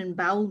 even in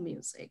Baul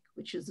music,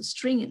 which is a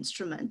string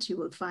instrument you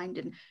will find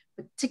in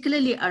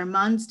particularly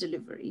Arman's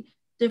delivery,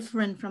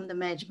 different from the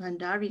Mej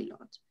Bhandari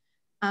lot.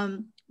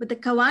 But the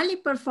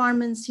qawwali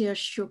performance here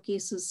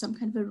showcases some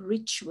kind of a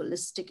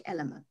ritualistic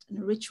element and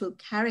a ritual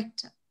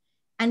character.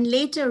 And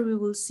later we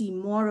will see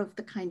more of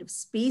the kind of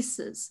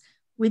spaces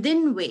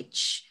within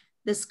which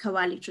this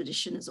qawwali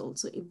tradition is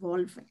also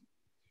evolving.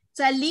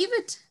 So I'll leave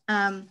it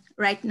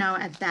right now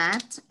at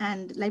that,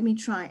 and let me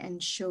try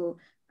and show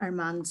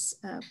Arman's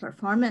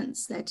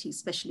performance that he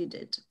specially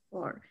did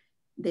for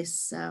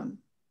this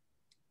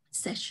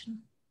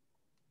session.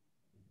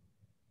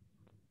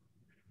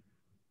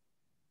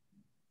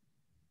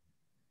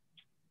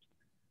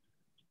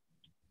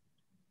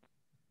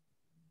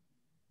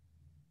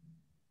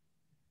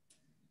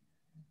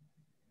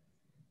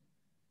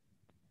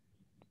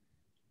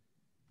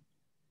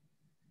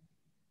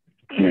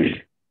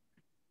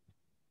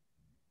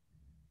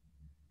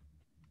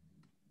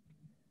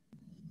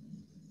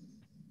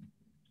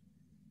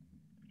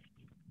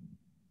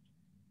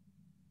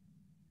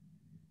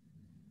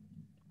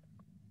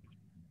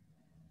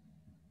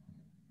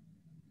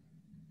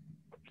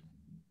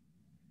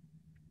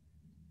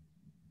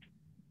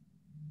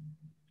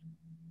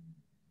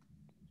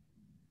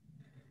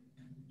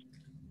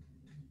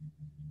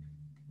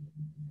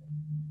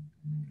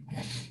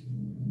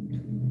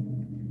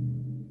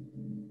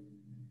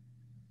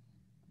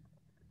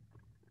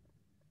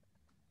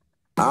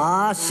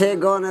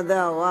 আশেগণ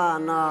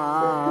দেওয়ানা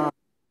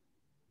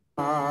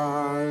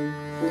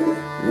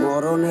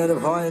মরণের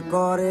ভয়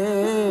করে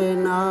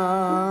না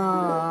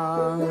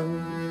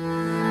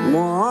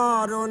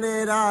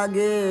মরণের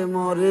আগে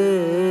মরে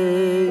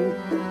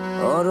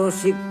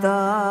অরসিকতা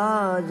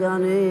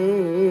জানে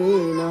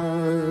না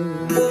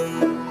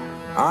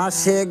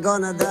আসে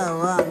গণ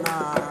দেওয়ানা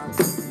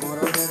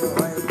মরণের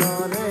ভয়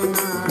করে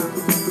না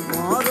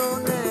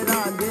মরণের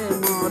আগে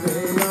মরে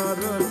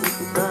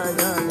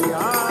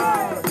জানিয়া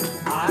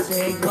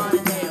আসে গণ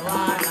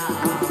দেওয়ানা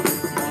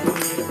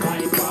মরণের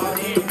ভয়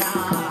করে না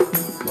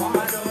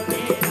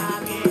মরণের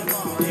আগে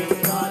মরে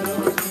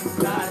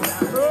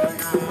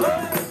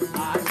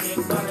আসে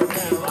গণ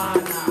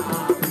দেওয়ানা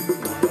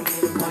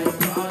মরণের ভয়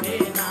করে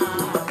না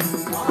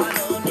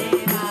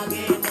মরণের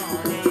আগে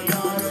মরে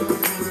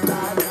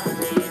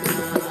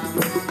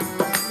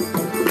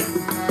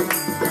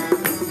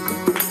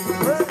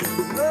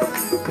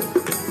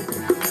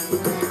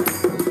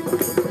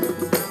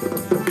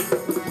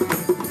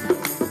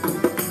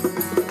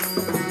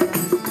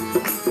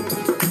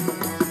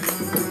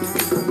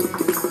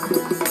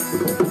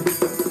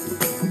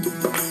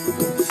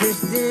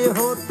সৃষ্টি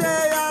হতে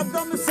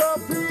আদম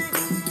সফি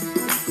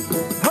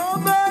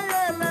হবে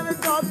এলেন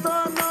যত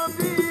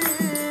নবী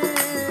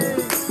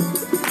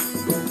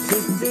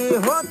সৃষ্টি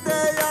হতে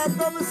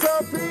আদম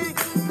সফি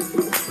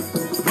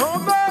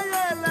হবে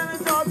এলেন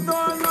যত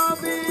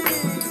নবী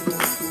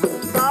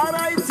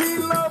তারাই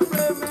ছিল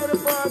প্রেমের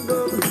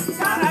পাগল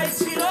তারাই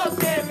ছিল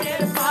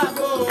প্রেমের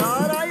পাগল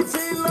তারাই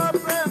ছিল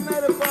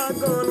প্রেমের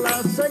পাগল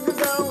আশেক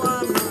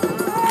দেওয়ানা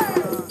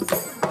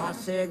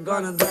আশেক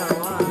গণ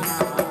দেওয়ানা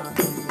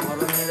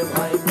মরণের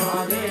ভয়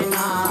করে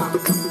না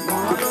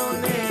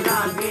মরণের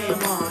আগে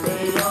মরে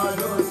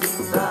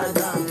চিন্তা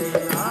জানে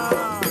না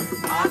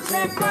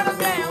আশেক গণ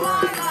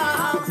দেওয়ানা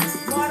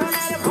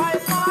মরণের ভয়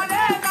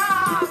করে না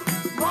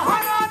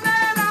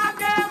মরণের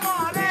আগে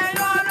মরে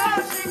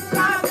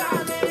চিন্তা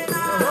জানে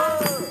না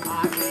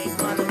আশেক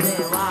গণ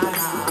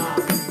দেওয়ানা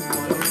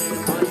মরণের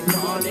ভয়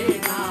করে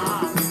না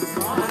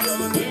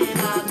মরণের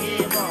আগে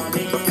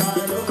মরে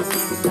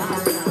চিন্তা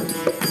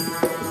জানে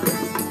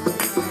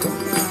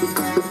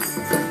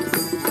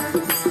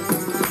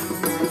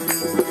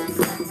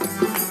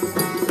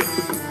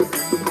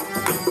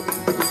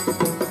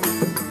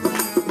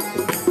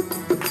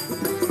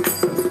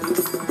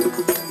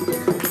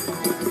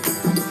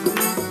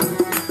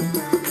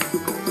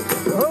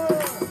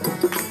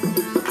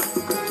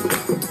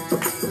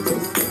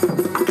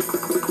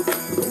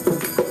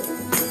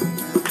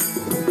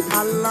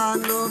আল্লাহ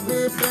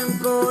নবী প্রেম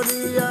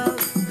করিয়া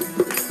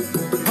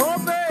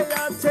হবে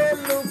আছে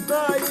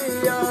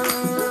লুকাইয়া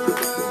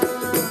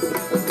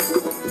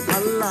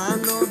আল্লাহ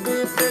নবী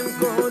প্রেম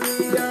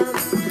করিয়া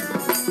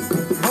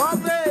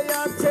হবে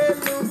আছে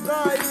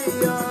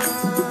লুকাইয়া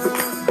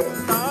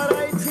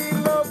তারাই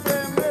ছিল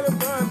প্রেমের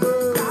পাগল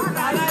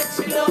তারাই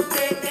ছিল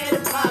প্রেমের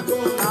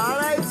পাগল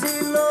তারাই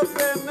ছিল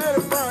প্রেমের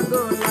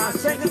পাগল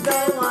আশেক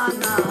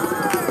দেওয়ানা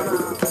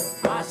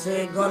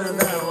আশেক গণ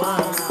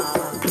দেওয়ানা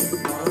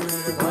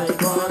মরণের ভয়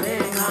করে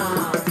না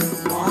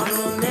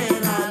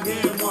মরণের আগে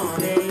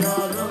মরে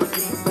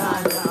চিন্তা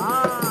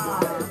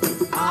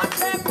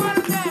আশেক গণ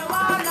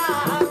দেওয়ানা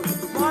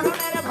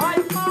মরণের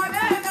ভয়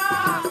করে না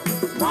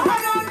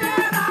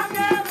মরণের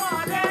আগে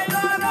মরে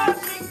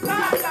চিন্তা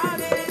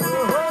জানে না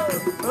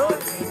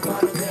আশেক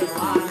গণ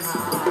দেওয়ানা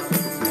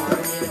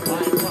মরণের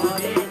ভয়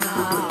করে না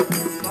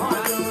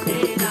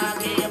মরণের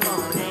আগে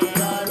মরে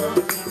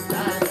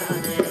চিন্তা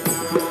জানে না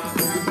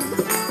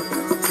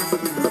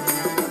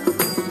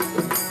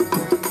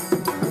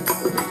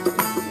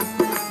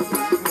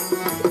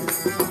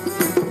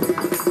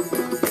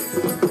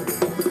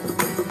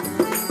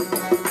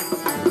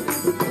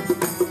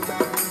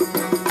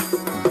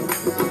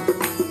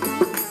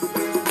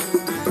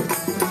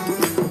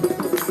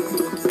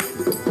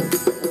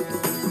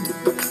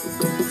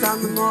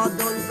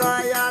মদন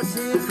গায়া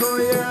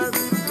শিখয়া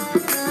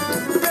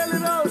দিল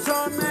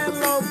রোশনে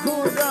লখু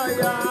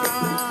গায়া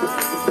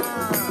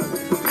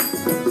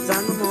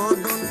চান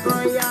মদন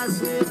গায়া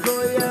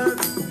শিখয়া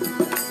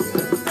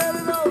দিল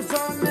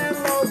রোশনে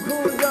লখু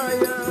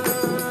গায়া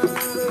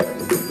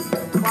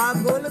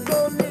পাগল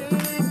গলি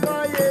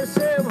গায়ে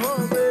সে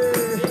ভবে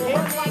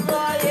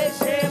গায়ে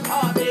সে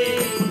ভাবে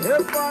হে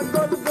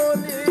পাগল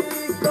গলি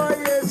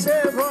গায়ে সে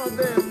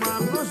ভবে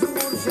মানুষ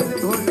মুর্শিদ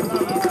ভোলা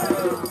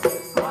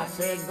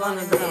আশেক গণ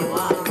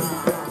দেওয়ানা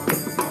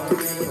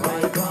মরণের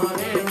ভয়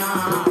করে না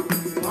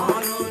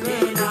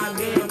মরণের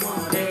আগে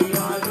মরে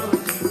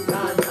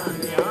চিন্তা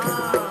জানে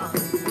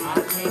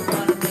আশেক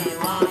গণ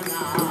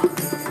দেওয়ানা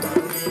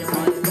মরণের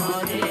ভয়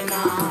করে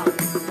না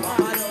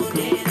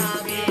মরণের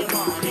আগে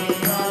মরে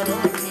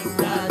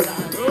চিন্তা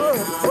জানে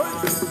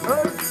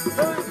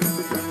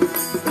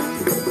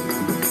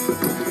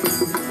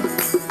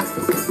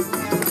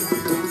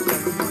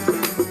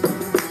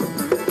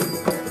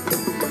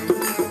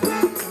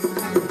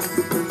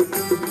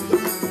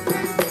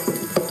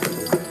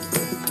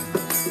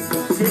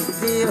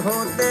সৃষ্টি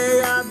হতে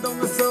আদম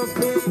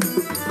সফি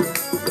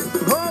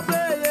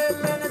হবে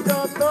এলেন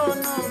যত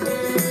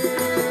নবী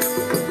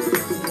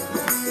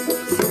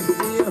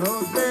সৃষ্টি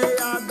হতে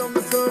আদম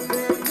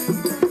সফি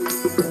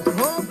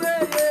হবে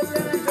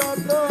এলেন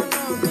যত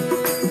নবী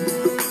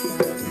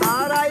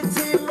তারাই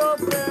ছিল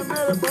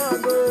প্রেমের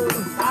পাগল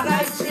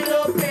তারাই ছিল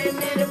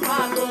প্রেমের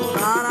পাগল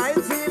তারাই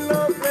ছিল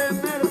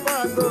প্রেমের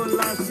পাগল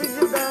আশিক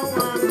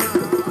দেওয়ানা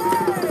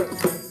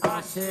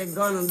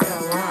শিকল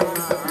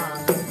দেওয়ানা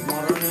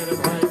মরণের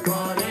ভয়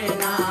করে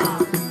না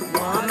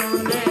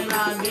মরণে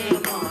লাগে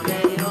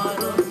মরে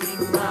ওর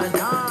শিক্ষা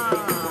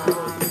জান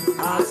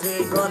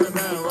আশিকল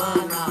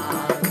দেওয়ানা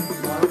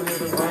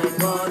মরণের ভয়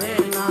করে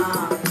না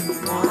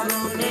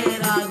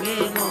মরণের আগে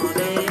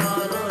মরে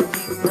ওর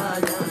শিক্ষা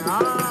জান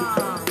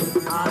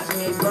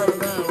আশিকল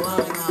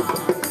দেওয়ানা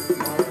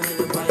মরণের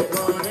ভয়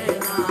করে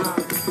না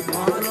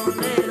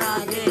মরণের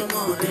আগে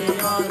মরে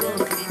ওর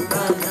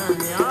শিক্ষা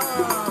জান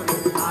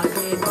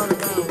আশিকল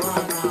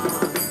দেওয়ানা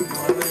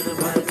মরণের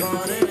ভয়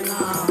করে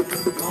না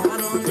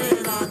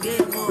মরণের আগে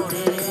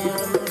মরে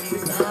ওর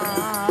শিক্ষা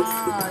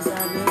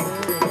জানে না।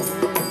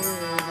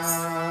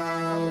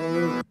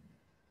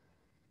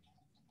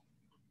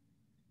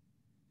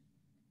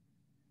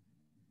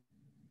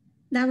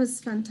 That was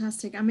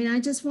fantastic. I mean, I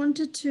just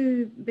wanted to,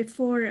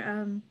 before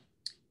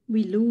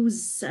we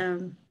lose,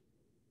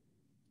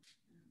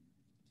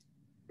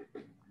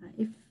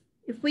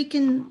 if we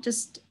can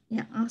just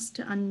ask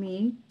to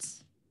unmute.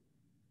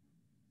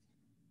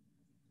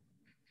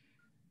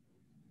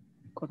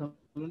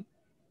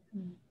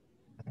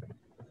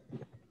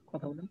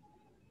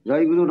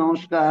 জয় গুরু,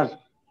 নমস্কার।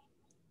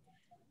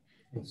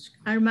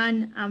 Arman,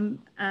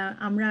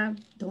 Amra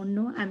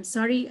Donno, I'm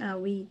sorry,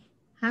 we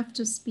have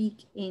to speak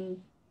in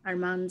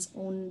Arman's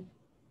own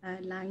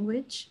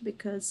language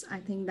because I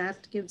think that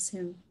gives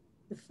him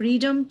the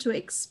freedom to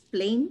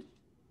explain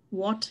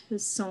what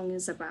his song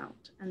is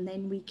about. And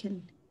then we can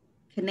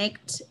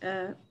connect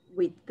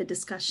with the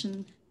discussion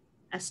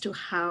as to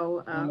how,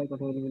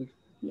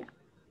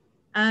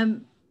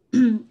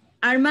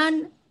 Arman,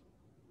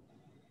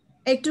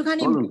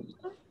 একটুখানি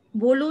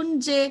বলুন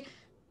যে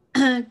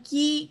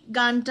কি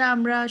গানটা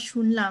আমরা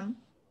শুনলাম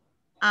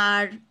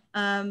আর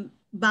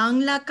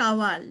বাংলা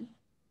কাওয়াল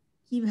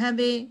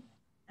কিভাবে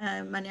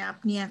মানে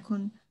আপনি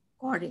এখন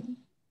করেন,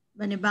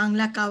 মানে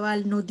বাংলা কাওয়াল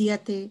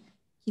নদিয়াতে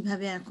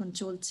কিভাবে এখন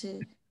চলছে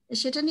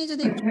সেটা নিয়ে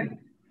যদি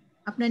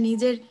আপনার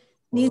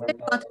নিজের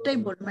কথাটাই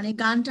বলুন, মানে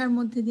গানটার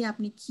মধ্যে দিয়ে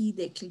আপনি কি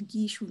দেখলেন,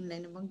 কি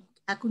শুনলেন এবং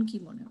এখন কি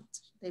মনে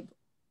হচ্ছে সেটাই বলুন।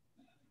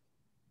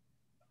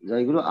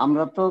 জয়গুরু,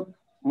 আমরা তো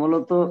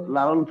মূলত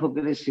লালন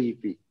ফকিরের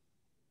শিল্পী।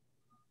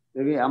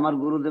 আমার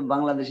গুরুদেব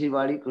বাংলাদেশি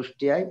বাড়ি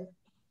কুষ্টিয়ায়,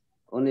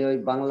 উনি ওই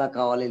বাংলা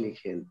কাওয়ালে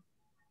লিখেন।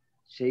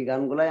 সেই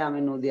গানগুলাই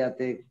আমি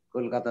নদিয়াতে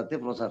কলকাতাতে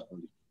প্রচার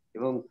করি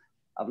এবং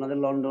আপনাদের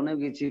লন্ডনে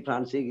গেছি,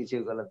 ফ্রান্সে গেছি,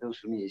 ওগুলাতেও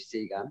শুনে এসছি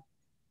এই গান।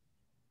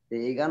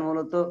 এই গান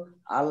মূলত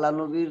আল্লাহ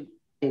নবীর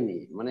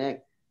মানে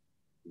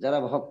যারা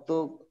ভক্ত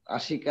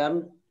আশিকান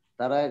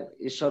তারা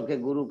ঈশ্বরকে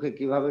গুরুকে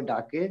কিভাবে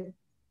ডাকে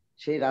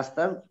সেই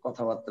রাস্তার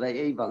কথাবার্তা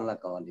এই বাংলা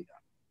কাওয়ালি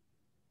গান।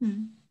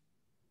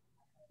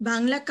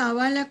 বাংলা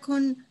কাওয়াল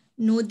এখন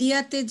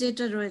নদিয়াতে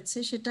যেটা রয়েছে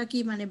সেটা কি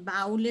মানে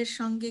বাউলের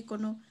সঙ্গে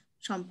কোনো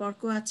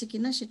সম্পর্ক আছে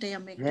কিনা সেটাই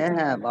আমরা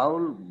হ্যাঁ,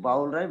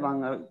 বাউলরাই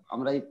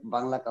আমরা এই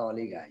বাংলা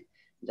কাওয়ালি গাই।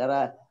 যারা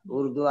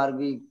উর্দু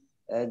আরবি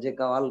যে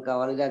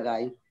কাওয়ালিরা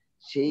গাই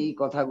সেই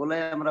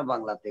কথাগুলাই আমরা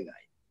বাংলাতে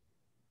গাই।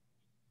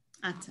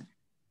 আচ্ছা,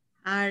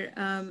 আর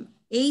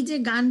এই যে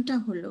গানটা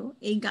হলো,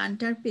 এই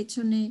গানটার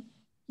পেছনে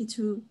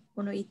কিছু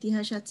কোনো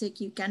ইতিহাস আছে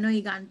কি? কেন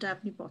এই গানটা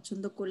আপনি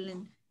পছন্দ করলেন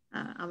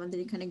আমাদের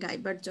এখানে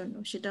গাইবার জন্য,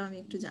 সেটাও আমি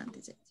একটু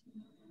জানতে চাইছি।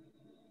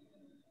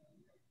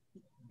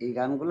 এই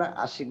গানগুলা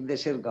আশিক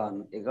দেশের গান।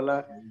 এগুলা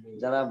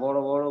যারা বড়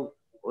বড়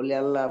ওলি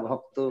আল্লাহ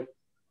ভক্ত,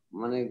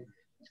 মানে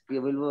কি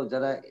বলবো,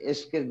 যারা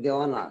এশকের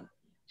দেওয়ানা,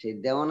 সেই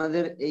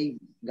দেওয়ানাদের এই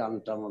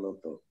গানটা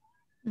মূলত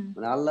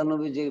মানে আল্লাহ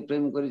নবী যে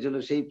প্রেম করেছিল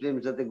সেই প্রেম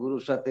যাতে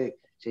গুরুর সাথে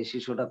সেই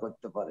শিশুটা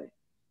করতে পারে,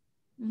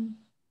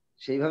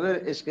 সেইভাবে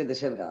এশকে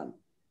দেশের গান।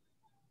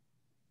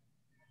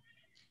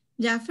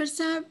 Jafar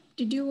Sahab,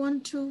 did you want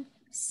to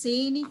say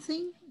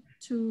anything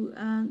to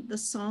the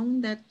song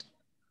that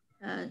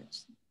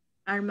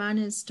Arman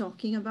is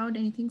talking about?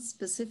 Anything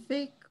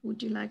specific? Would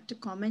you like to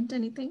comment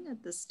anything at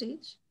this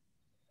stage?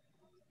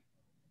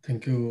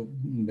 Thank you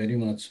very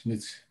much,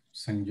 Ms.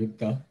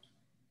 Sangyukta.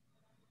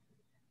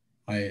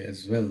 I as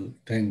well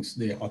thanks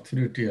the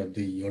authority of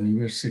the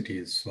University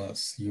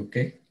SOAS UK.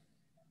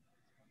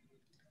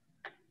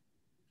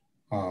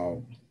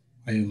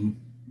 I am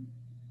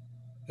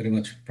very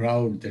much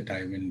proud that I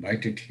am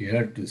invited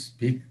here to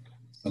speak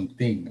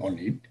something on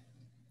it,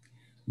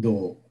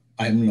 though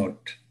I'm not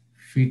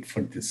fit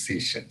for this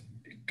session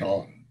at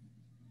all.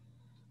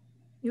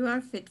 You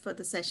are fit for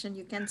the session.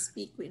 You can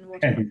speak in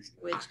whatever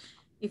language.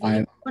 If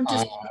you want to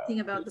say anything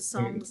about the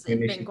songs in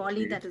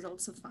Bengali, that is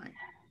also fine.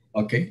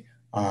 Okay.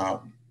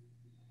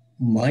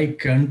 My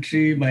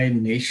country, my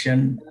nation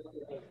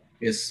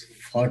is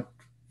fought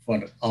for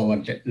our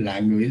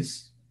language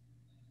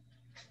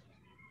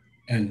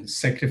and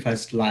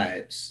sacrificed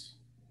lives.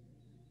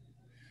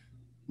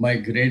 My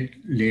great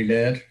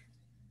leader,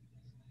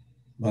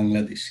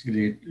 Bangladesh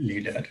great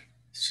leader,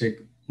 Sheikh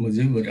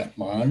Mujibur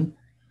Rahman,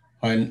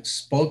 when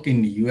spoke in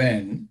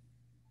UN,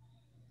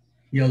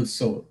 he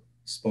also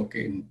spoke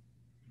in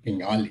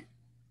Bengali.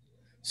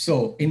 So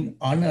in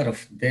honor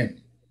of them,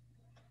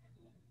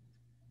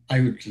 I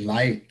would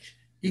like,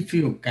 if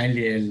you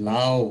kindly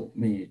allow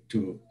me to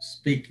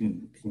speak in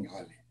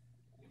Bengali.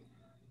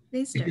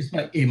 Please do. It is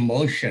my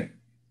emotion.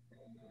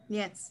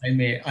 Yes. I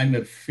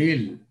may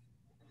feel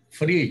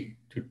free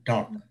to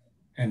talk,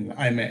 and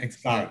I may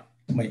exert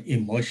my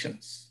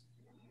emotions.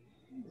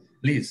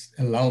 Please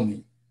allow me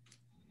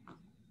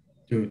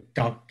to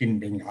talk in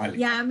Bengali.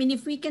 Yeah, I mean,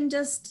 if we can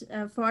just,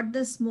 for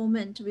this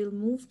moment, we'll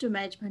move to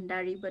Maj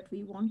Bhandari, but we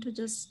want to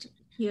just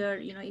hear,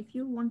 if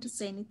you want to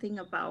say anything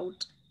about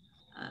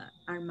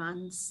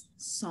Arman's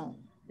song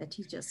that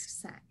he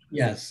just sang.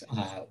 Yes.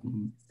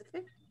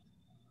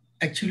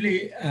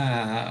 Actually,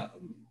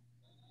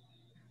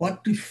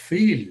 what we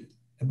feel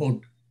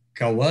about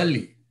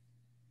qawwali,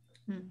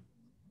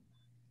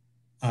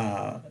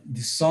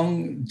 the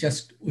song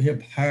just we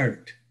have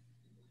heard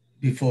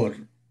before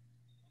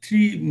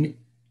 3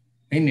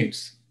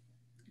 minutes.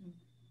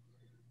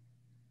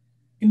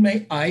 In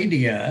my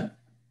idea,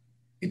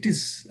 it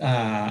is,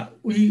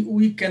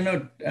 we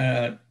cannot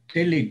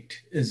tell it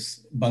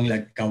is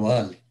Bangla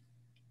Qawwal,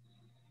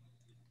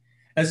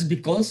 as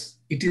because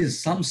it is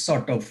some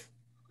sort of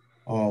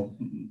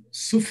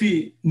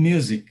Sufi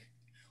music.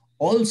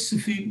 All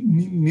Sufi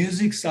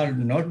musics are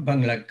not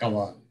Bangla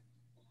Qawwal.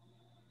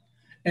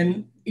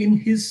 And in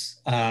his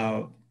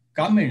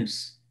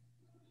comments,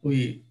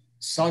 we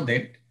saw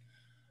that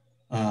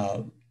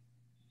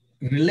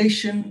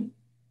relation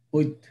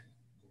with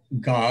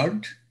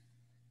God,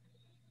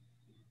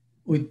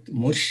 with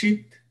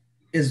Murshid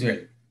as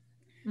well.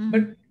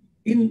 But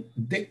in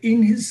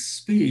his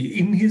speech,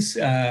 in his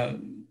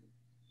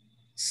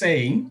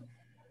saying,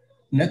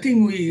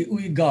 nothing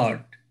we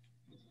got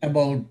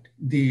about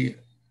the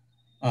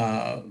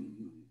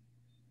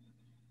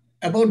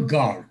about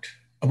God,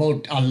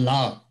 about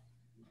Allah,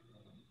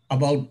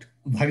 about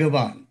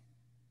Bhagavan.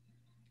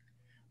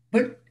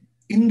 But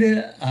in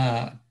the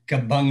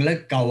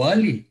Bangla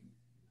Qawwali,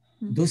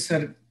 those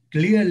are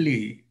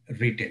clearly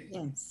written,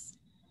 yes,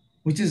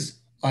 which is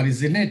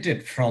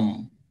originated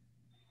from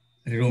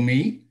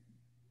Rumi,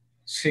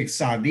 Sheikh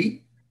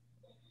Sadi,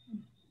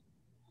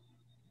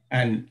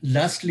 and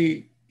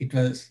lastly it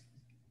was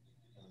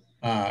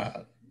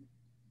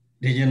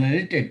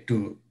degenerated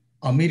to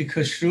Amir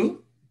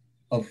Khusru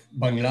of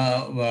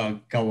Bangla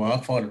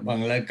Qawwal, for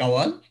Bangla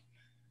Qawwal,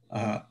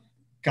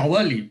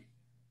 Qawwali,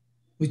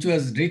 which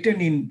was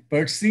written in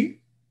Persian,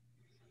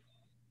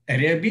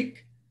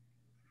 Arabic,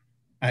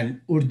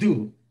 and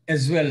Urdu,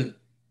 as well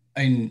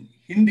in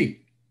Hindi.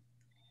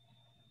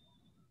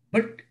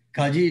 But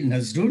Qazi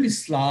Nazrul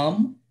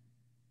Islam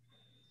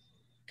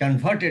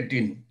converted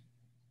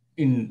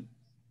in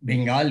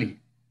Bengali.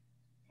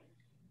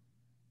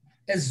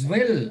 As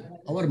well,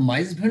 our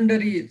Maj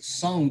Bhandari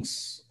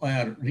songs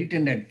were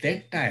written at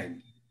that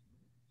time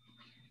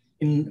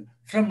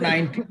from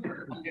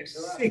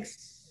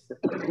 1906,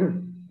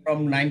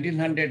 from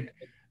 1900,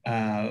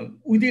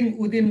 within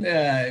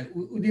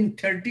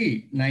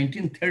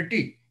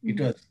 1930, it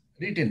was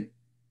written.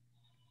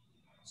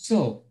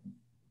 So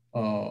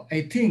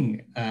I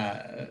think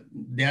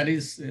there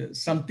is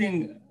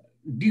something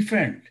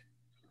different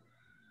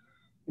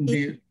in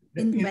the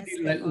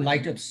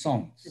light of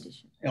songs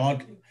tradition, or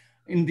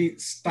in the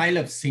style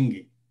of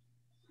singing.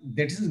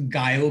 That is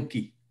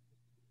gayoki.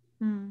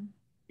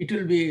 It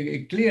will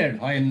be clear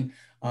when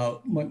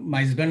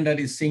Maj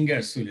Bhandari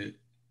singers will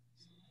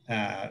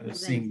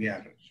sing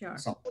their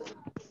song.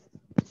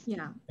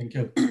 Yeah. Thank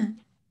you.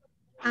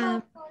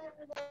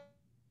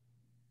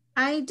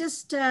 I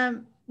just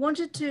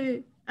wanted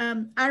to,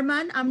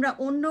 Arman, আমরা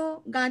অন্য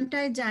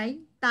গানটায় যাই,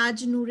 তাজ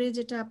নূরে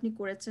যেটা আপনি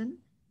করেছেন,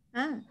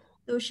 হ্যাঁ,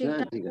 তো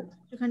সেটা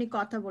একটুখানি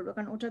কথা বলবো,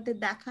 কারণ ওটাতে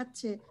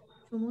দেখাচ্ছে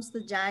সমস্ত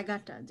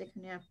জায়গাটা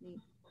যেখানে আপনি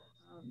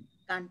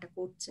গানটা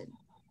করছেন.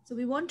 So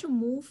we want to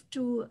move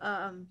to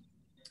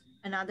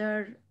another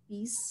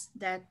piece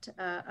that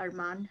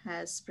Arman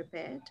has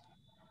prepared,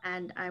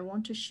 and I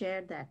want to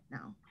share that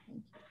now.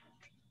 Thank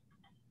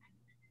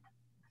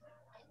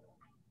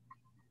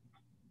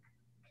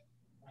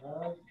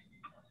you.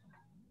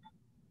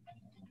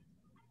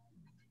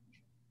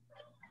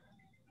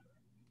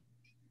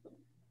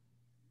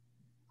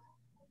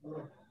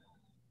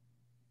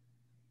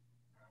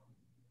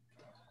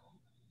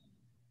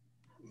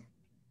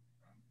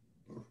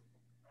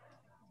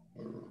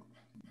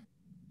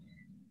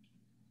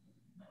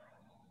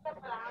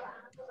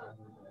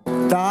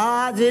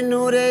 ताज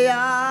नूरे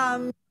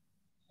आंबिया,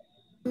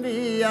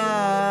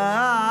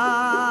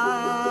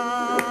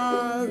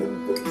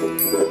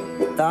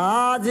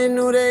 ताज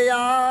नूरे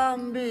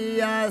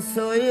आंबिया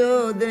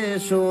सैयदे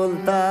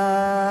सुल्तान,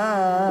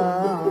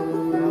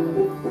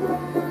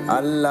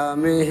 अल्लाह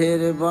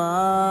मेहरबान,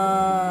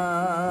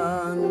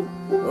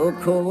 ओ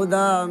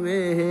खुदा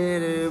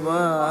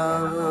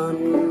मेहरबान.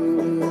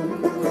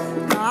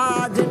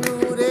 ताज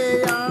नूरे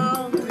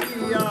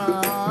आंबिया,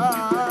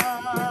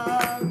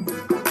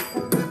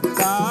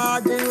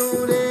 ताज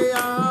नूरे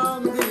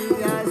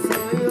आंबिया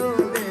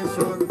सैयदे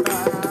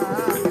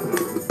सुल्तान,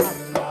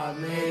 अल्लाह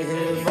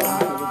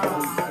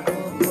मेहरबान,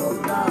 ओ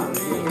खुदा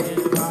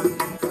मेहरबान,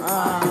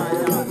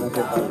 आया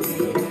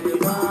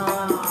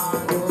मेहरबान,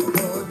 ओ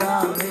खुदा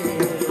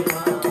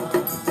मेहरबान.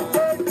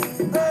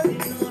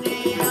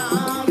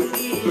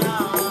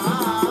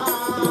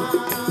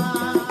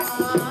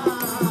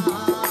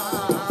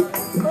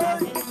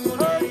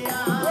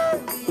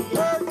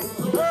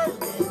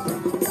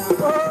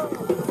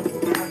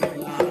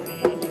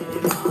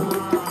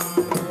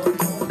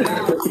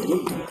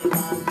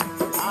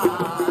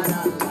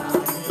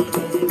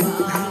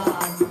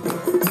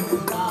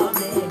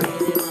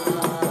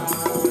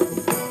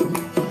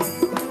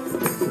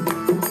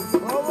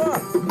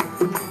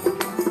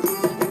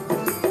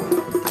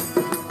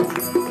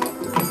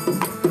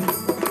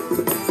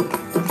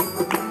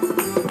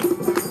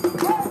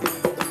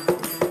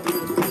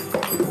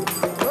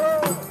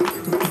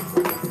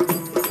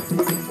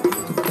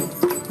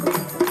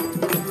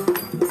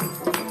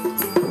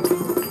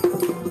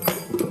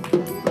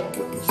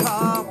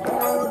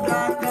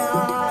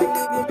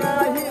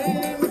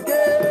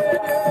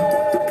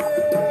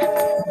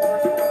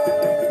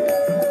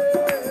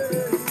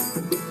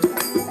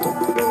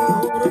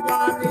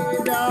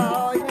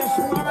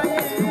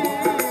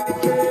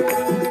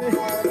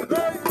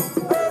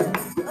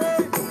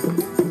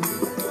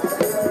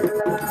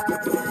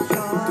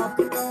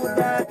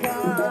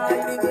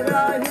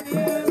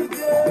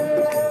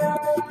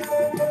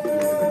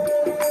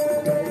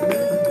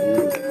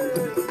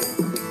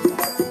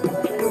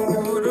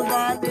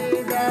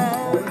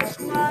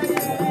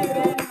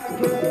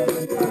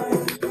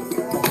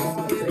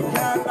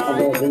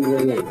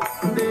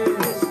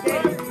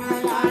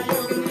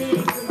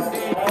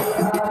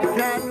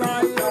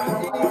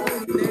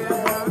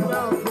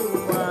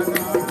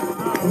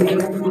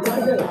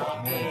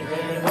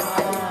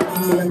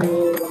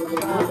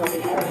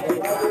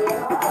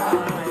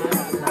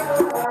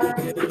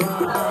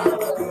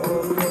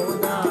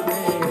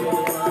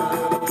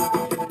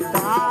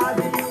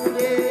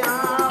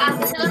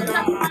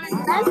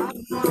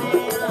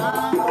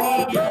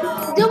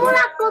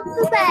 যমুনা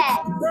করতেছে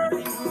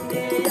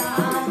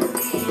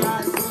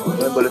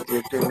বলে তুই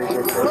একটু ইংলিশে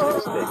একটু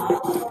স্পেস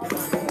দে।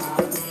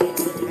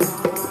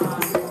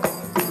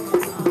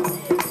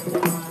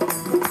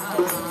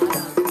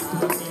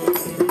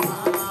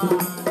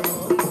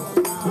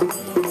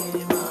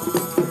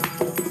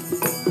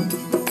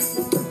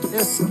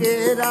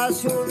 Esquera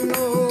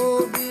suno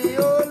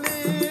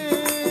violi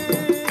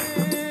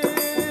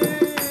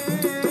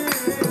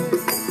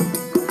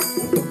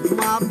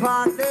ma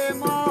fate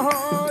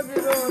mohod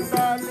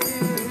rotali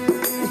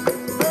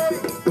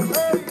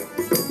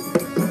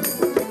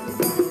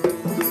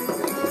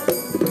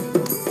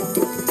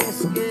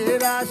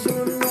Esquera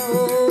suno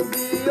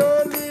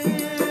violi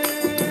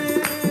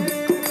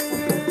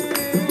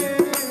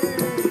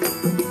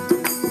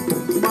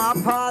ma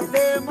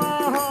fate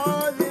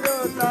mohod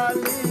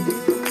rotali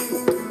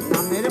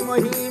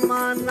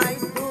মহিমা নাই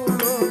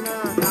তুলনা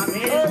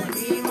নামের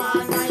মহিমা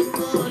নাই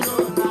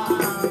তুলনা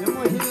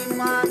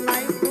মহিমা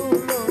নাই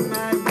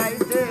তুলনা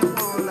গাইতে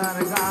মোলার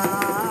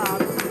গান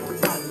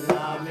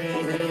আল্লাহ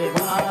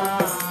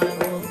মেহেরবান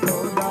ও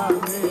খোদা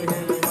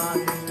মেহেরবান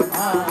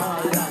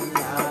আয়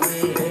আল্লাহ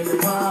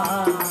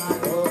মেহেরবান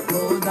ও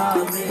খোদা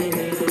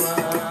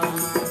মেহেরবান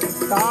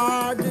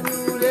তাজ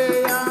নূরে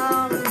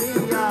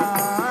আম্বিয়া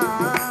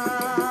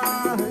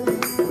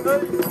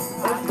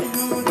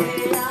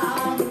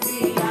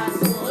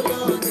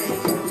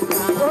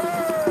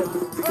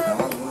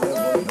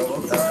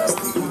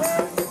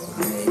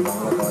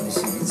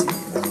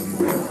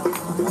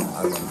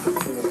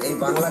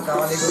বাংলা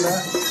কাওয়ালিগুলা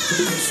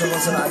 100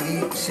 বছর আগে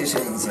শেষ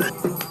হয়ে গেছে।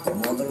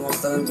 মদন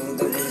মস্তানের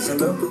গুরুদেব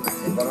বলেছিল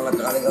এই বাংলা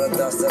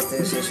কাওয়ালিগুলাতে আস্তে আস্তে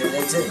শেষ হয়ে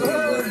যাচ্ছে, এই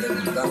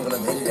গানগুলো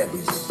ধরে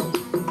রাখিস।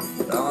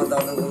 আমার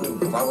দাদা গুরু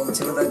পাগল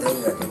ছিল, তাই ধরে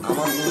রাখে।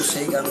 আমার গুরু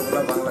সেই গানগুলো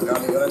বাংলা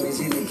কাওয়ালিগুলা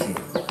নিজেই লিখে,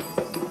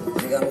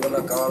 যে গানগুলো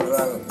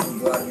কাওয়ালরা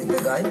উর্দু আরবিতে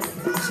গায়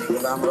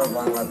সেগুলো আমরা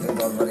বাংলাতে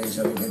দরবারি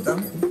হিসাবে পেতাম।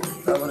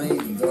 তারপরে এই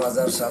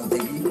 2000 সাল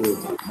থেকেই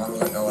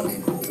বাংলা কাওয়ালি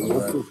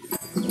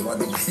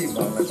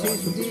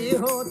সৃষ্টি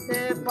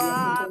হতে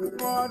পাক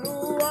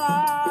পড়ুয়া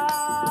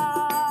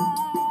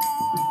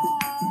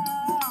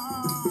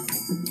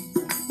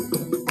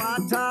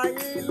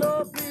পাঠাইল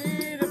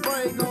পীর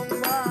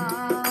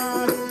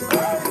পয়গম্বর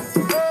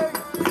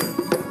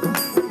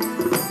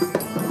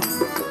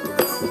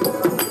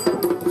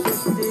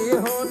সৃষ্টি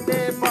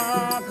হতে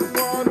পাক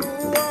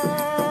পড়ুয়া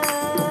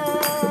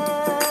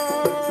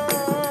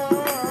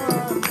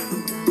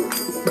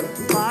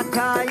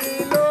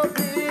পাঠাইল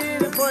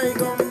পীর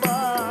পয়গম্বর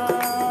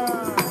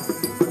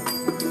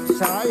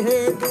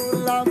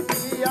শাহেদুল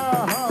আম্বিয়া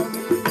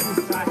হাবি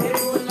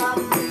শাহেদুল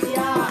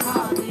আম্বিয়া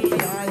হাবি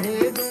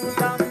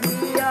শাহেদুল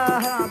আম্বিয়া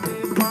হাবি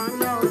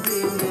মানব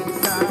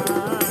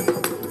দিলদার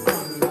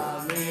আল্লাহ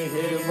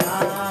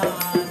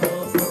মেহেরবান ও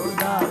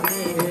খোদা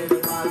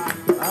মেহেরবান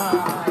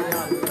আয়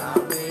আল্লাহ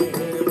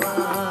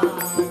মেহেরবান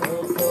ও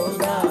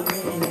খোদা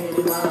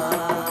মেহেরবান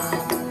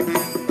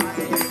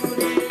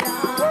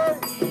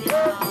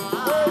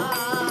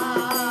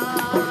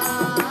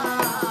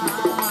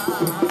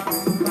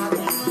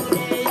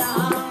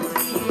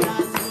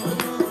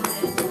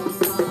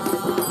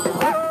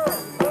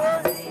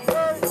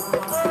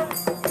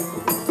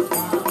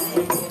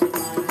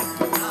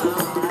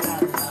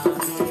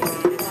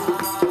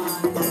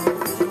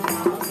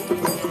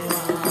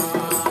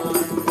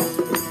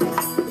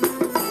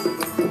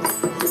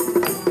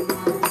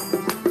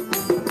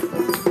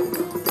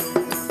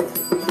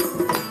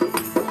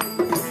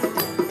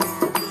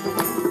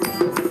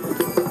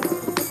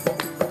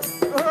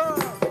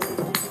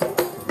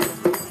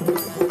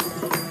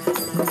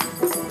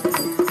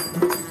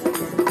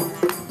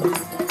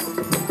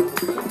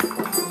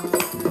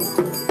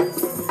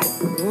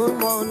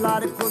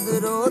মৌলার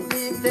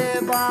কুদরতিতে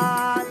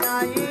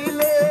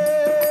বানাইলে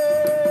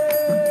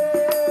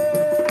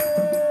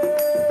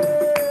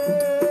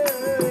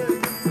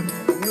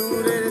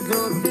নূরের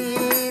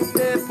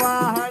জ্যোতিতে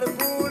পাহাড়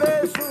পুড়ে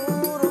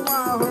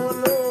সুরমা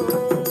হলো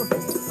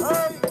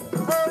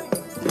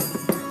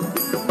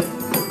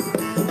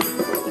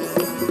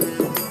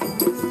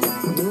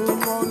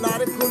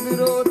মৌলার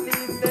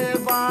কুদরতিতে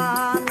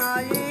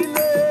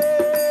বানাইলে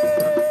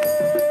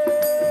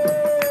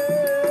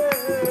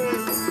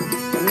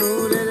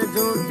নূরের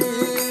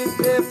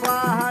জ্যোতিতে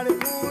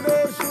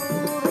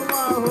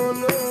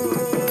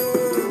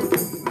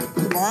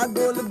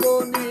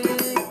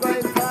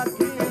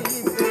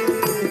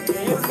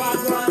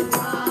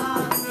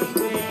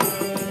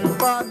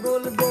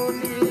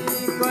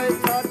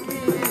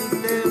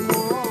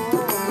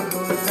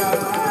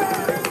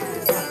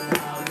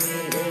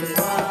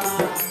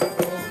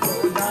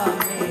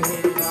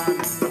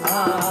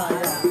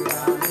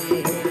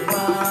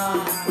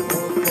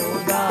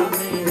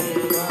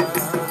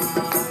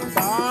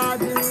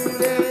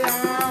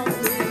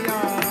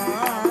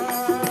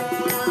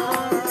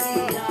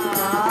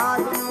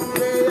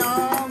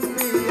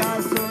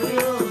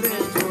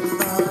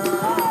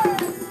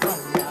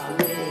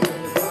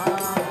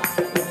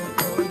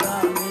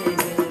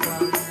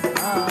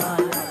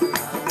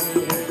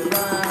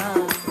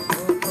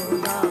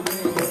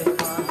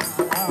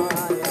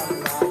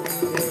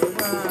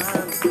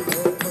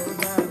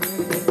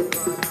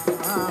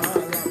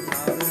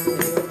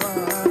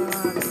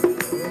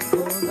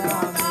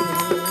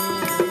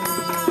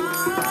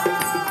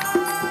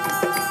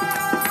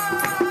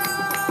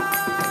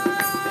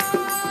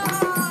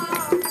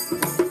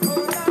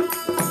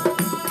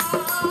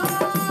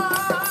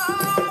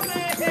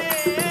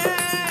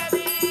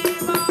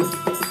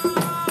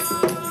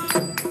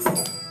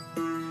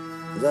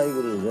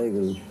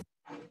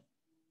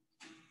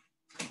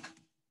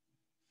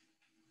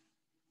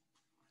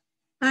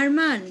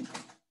আরমান,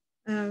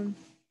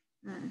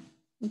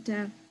 এটা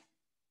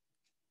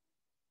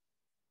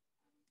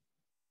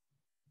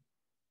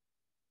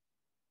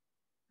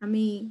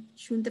আমি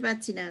শুনতে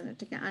পাচ্ছি না,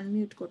 এটাকে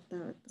আনমিউট করতে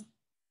হবে তো।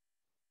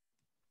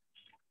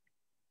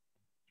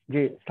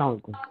 জি, আসসালামু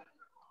আলাইকুম।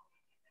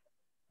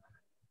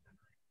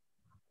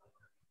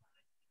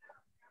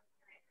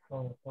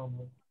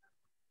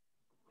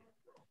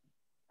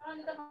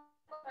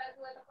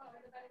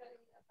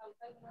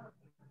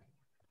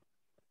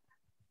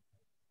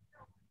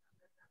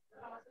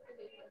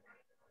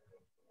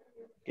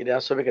 কিরে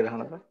আসবে কে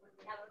দেখানো?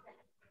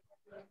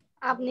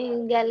 আপনি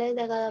গেলে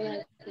দেখা যাবে।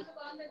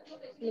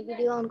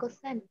 ভিডিও অন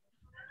করছেন?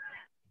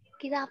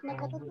 কিরে আপনার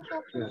কথা তো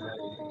সব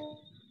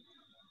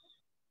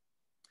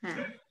হ্যাঁ,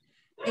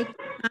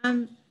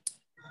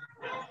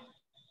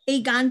 এই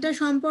গানটা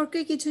সম্পর্কে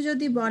কিছু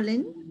যদি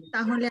বলেন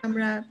তাহলে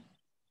আমরা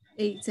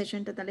এই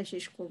সেশনটা তাহলে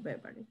শেষ করবো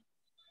এবারে।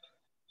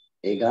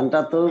 এই গানটা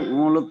তো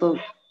মূলত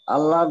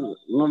আল্লাহ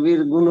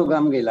নবীর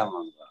গুণগান গেলাম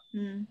আমরা।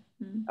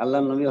 আল্লাহ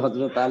নবী,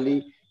 হযরত আলী,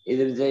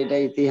 এদের যে এটা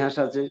ইতিহাস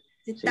আছে,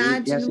 সেই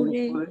ইতিহাসের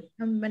উপরে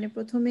মানে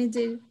প্রথমে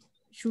যে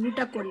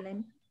শুরুটা করলেন,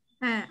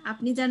 হ্যাঁ,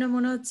 আপনি যেন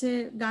মনে হচ্ছে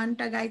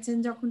গানটা গাইছেন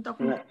যখন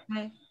তখন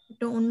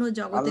একটা অন্য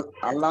জগতে।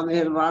 আল্লাহ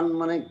মেহেরবান,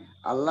 মানে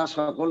আল্লাহ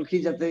সকলকে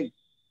যাতে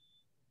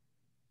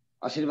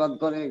আশীর্বাদ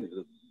করে,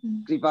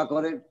 কৃপা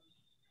করে,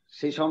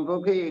 সেই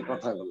সম্পর্কে এই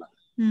কথাগুলা।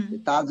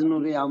 তাজ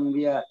নূরে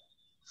আম্বিয়া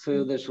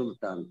সৈয়দে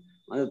সুলতান,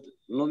 মানে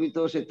নবী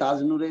তো সেই তাজ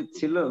নূরে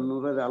ছিল,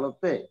 নূরের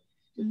আলোতে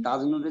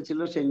তাজ নূরে ছিল,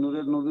 সেই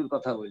নূরের নবীর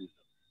কথা বলি।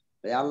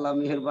 তাই আল্লাহ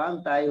মেহেরবান,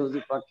 তাই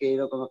হুজুর পাককে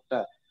এইরকম একটা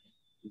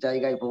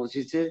জায়গায়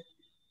পৌঁছেছে।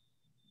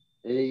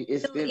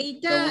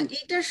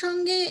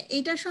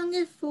 এটার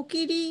সঙ্গে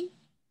ফকিরি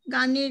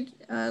গানের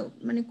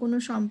মানে কোনো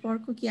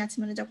সম্পর্ক কি আছে,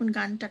 মানে যখন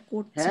গানটা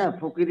করছে? হ্যাঁ,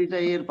 ফকিরিটা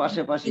এর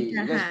পাশাপাশি,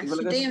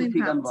 এগুলোকে সুফি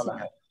গান বলা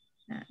হয়।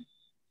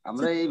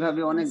 আমরা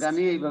এইভাবে অনেক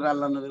গানই এইভাবে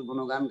আল্লাহ নবীর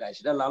গুণগান গাই,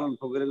 সেটা লালন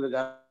ফকিরের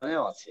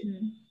গানেও আছে।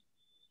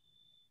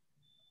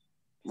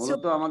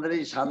 মূলত আমাদের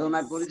এই সাধনা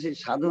করি, সেই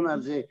সাধনার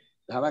যে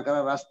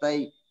ধারাকারা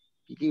রাস্তায়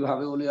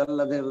কিভাবে ওলি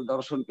আল্লাহদের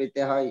দর্শন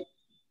পেতে হয়,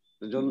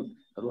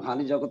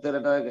 রুহানি জগতের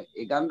এটা,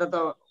 এই গানটা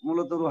তো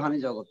মূলত রুহানি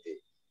জগতে।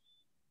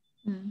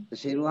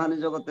 সেই রুহানি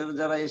জগতের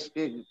যারা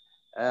এসকে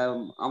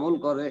আমল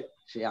করে,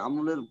 সেই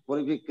আমলের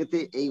পরিপ্রেক্ষিতে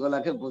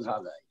এইগুলাকে বোঝা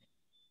যায়।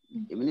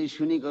 এমনি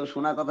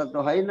শোনা কথা তো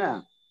হয় না।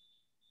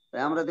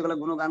 তাই আমরা যেগুলো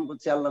গুণগান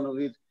করছি আল্লাহ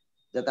নবীর,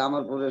 যাতে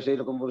আমার পরে সেই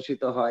রকম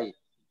বর্ষিত হয়,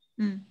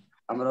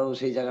 আমরাও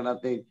সেই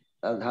জায়গাটাতে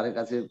তার ধারে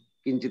কাছে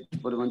কিঞ্চিত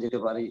পরিমাণ যেতে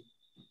পারি।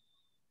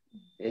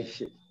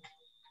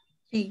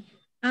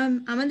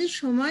 আমাদের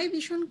সময়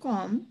ভীষণ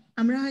কম,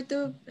 আমরা হয়তো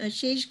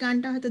শেষ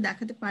গানটা হয়তো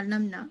দেখাতে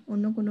পারলাম না,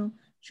 অন্য কোনো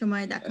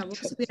সময় দেখাবো।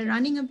 So we are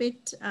running a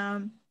bit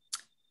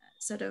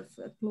sort of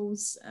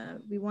close.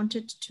 We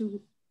wanted to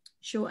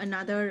show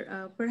another,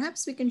 perhaps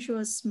we can show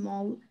a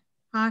small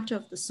part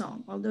of the song,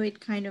 although it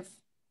kind of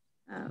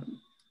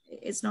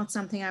is not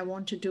something I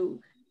want to do,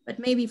 but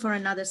maybe for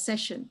another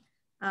session.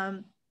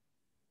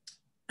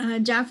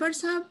 Jafar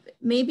Saab,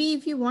 maybe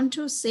if you want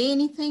to say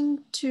anything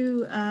to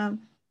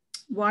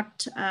what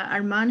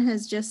Arman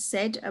has just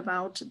said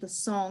about the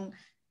song.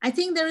 I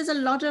think there is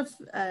a lot of,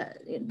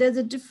 there's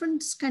a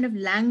different kind of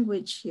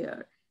language here.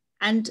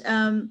 And,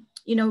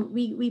 you know,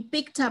 we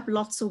picked up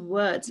lots of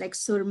words like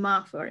surma,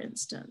 for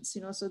instance,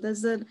 you know, so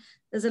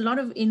there's a lot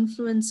of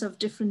influence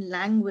of different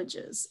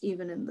languages,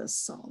 even in this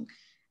song.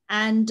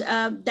 And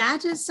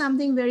that is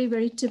something very,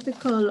 very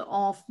typical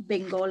of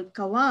Bengali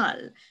Qawal,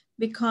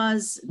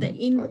 because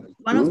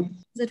one of the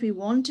things that we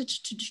wanted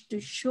to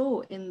show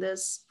in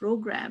this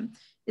program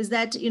is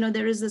that, you know,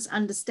 there is this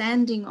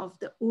understanding of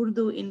the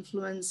Urdu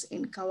influence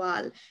in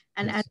Qawal,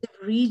 and as if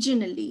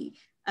regionally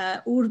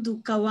Urdu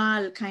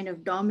Qawal kind of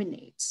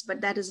dominates, but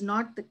that is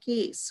not the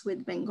case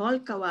with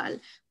Bengali Qawal.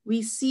 We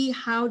see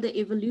how the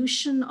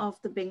evolution of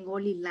the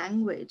Bengali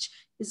language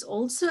is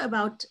also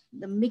about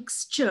the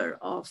mixture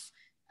of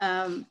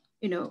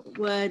you know,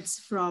 words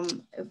from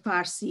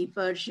Farsi,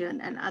 Persian,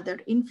 and other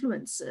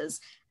influences.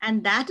 And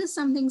that is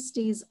something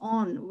stays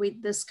on with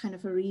this kind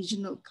of a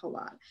regional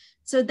Qawal.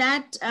 So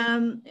that,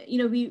 you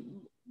know,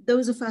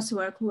 those of us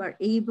who are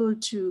able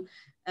to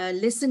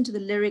listen to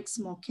the lyrics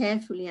more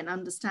carefully and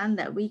understand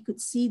that, we could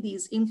see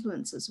these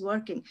influences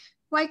working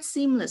quite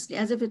seamlessly,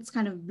 as if it's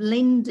kind of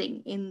blending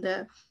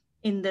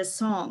in the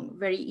song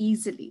very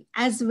easily,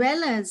 as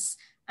well as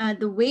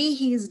the way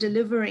he is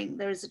delivering.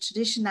 There is a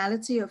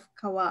traditionality of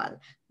Qawal,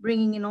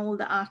 bringing in all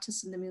the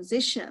artists and the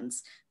musicians,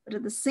 but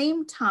at the same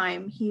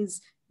time, he's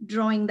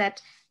drawing that,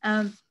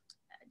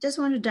 just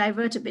want to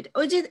divert a bit.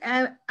 ওই যে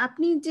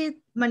আপনি যে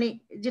মানে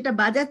যেটা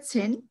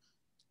বাজাচ্ছেন,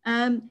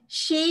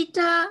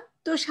 সেইটা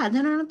তো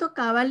সাধারণত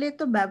কাওয়ালে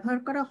তো ব্যবহার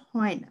করা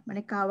হয় না,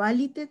 মানে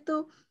কাওয়ালিতে তো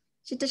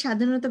সেটা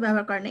সাধারণত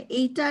ব্যবহার করে না।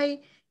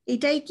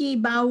 এটাই কি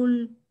বাউল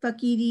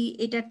ফকিরি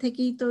এটার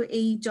থেকেই তো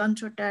এই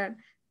যন্ত্রটার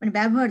মানে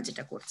ব্যবহার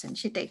যেটা করছেন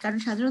সেটাই, কারণ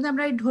সাধারণত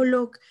আমরা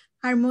ঢোলক,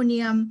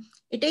 হারমোনিয়াম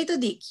এটাই তো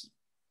দেখি,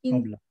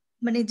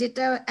 মানে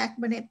যেটা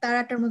মানে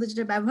তারাটার মধ্যে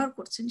যেটা ব্যবহার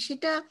করছেন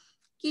সেটা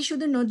কি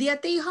শুধু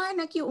নদিয়াতেই হয়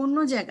নাকি অন্য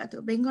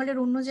জায়গাতেও, বেঙ্গলের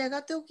অন্য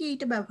জায়গাতেও কি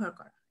এটা ব্যবহার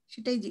করা?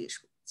 সেটাই জিজ্ঞেস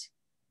করছি।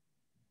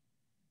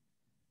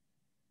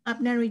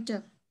 আপনার ওইটা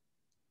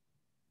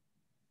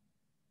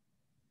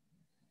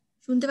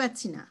শুনতে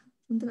পাচ্ছি না,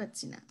 শুনতে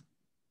পাচ্ছি না।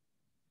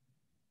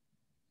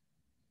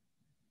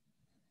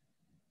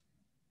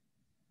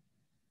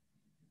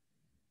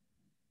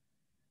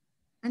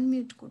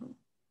 আনমিউট করুন।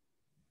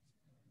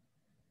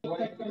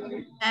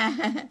 হ্যাঁ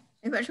হ্যাঁ হ্যাঁ,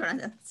 এবার শোনা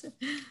যাচ্ছে।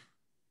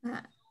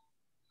 হ্যাঁ,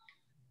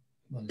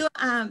 তো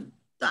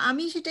তো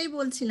আমি সেটাই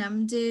বলছিলাম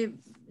যে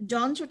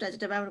যন্ত্রটা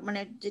যেটা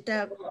মানে যেটা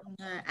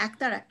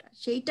একতারাটা,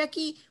 সেইটা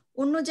কি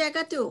অন্য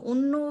জায়গাতেও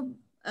অন্য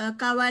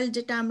কাওয়াল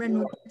যেটা আমরা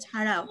নদী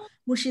ছাড়াও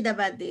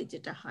মুর্শিদাবাদে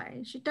যেটা হয়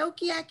সেটাও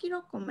কি একই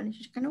রকম, মানে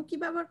সেখানেও কি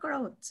ব্যবহার করা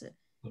হচ্ছে?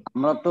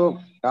 আমরা তো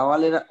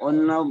কাওয়ালের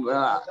অন্য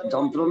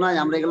যন্ত্র নাই,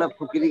 আমরা এগুলা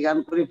ফকিরি গান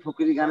করি,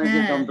 ফকিরি গানের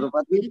যে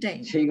যন্ত্রপাতি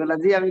সেইগুলা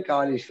দিয়ে আমি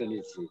কাওয়ালি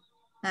শুনেছি।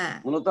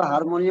 মূলত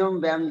হারমোনিয়াম,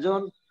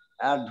 ব্যঞ্জন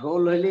আর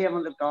ঢোল হইলেই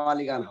আমাদের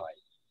কাওয়ালি গান হয়,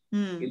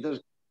 কিন্তু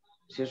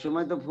সে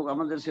সময় তো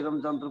আমাদের সেরকম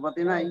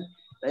যন্ত্রপাতি নাই,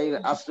 তাই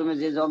আশ্রমে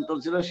যে যন্ত্র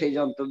ছিল সেই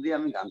যন্ত্র দিয়ে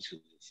আমি গান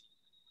শুনেছি।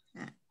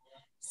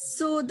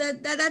 So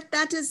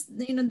that is,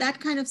 you know, that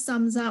kind of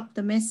sums up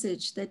the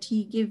message that he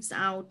gives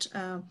out,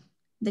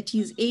 that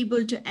he's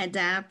able to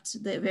adapt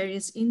the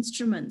various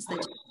instruments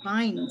that he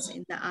finds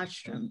in the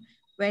ashram,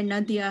 where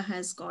Nadia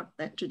has got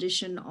that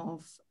tradition of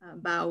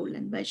Baul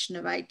and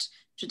Vaishnavite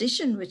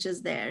tradition, which is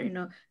there. You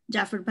know,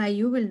 Jafar Bhai,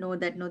 you will know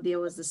that Nadia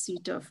was the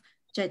seat of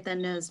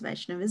Chaitanya's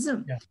Vaishnavism.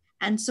 Yeah.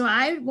 And so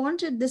I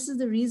wanted, this is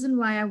the reason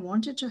why I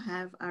wanted to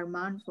have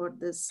Arman for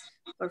this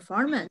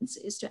performance,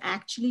 is to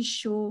actually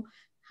show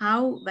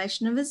how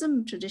Vaishnavism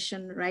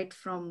tradition, right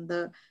from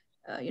the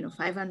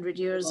 500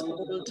 years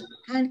old,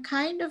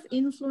 kind of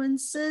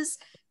influences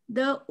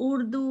the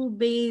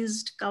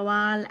Urdu-based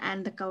Qawal and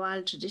the Qawal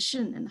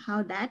tradition, and how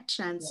that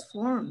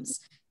transforms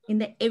in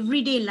the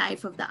everyday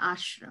life of the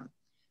ashram.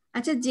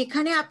 আচ্ছা,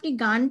 যেখানে আপনি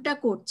গানটা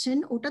করছেন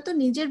ওটা তো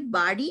নিজের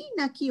বাড়ি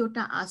নাকি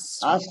ওটা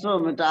আশ্রম?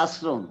 আশ্রম, এটা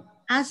আশ্রম।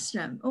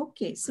 Ashram,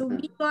 okay. So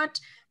we got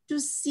to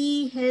see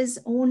his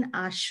own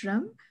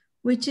ashram,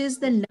 which is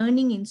the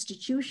learning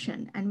institution.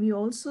 And we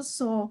also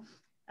saw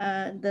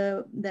the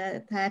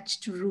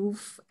thatched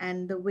roof and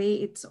the way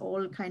it's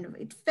all kind of,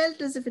 it felt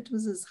as if it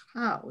was his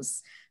house,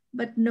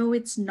 but no,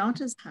 it's not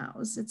his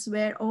house. It's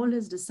where all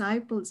his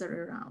disciples are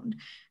around.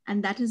 And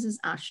that is his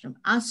ashram.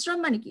 Ashram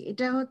মানে কি?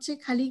 এটা হচ্ছে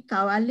খালি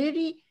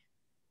কাওয়ালেরই,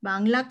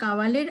 বাংলা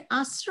কাওয়ালের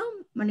আশ্রম,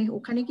 মানে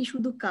ওখানে কি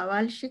শুধু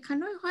কাওয়াল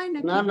শেখানো হয়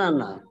নাকি? না না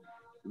না,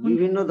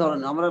 বিভিন্ন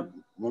ধরনের। আমরা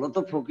মূলত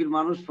ফকির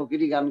মানুষ,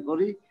 ফকিরি গান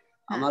করি।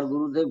 আমার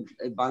গুরুদেব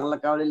বাংলা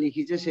কাওয়ালি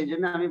লিখেছে, সেই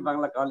জন্য আমি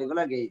বাংলা কাওয়ালি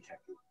গুলা গেয়েই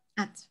থাকি।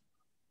 আচ্ছা,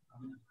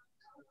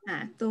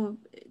 so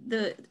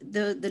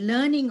the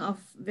learning of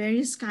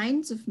various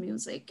kinds of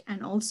music and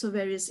also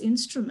various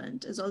instrument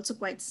is also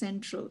quite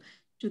central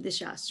to the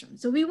Shastram.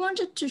 So we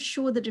wanted to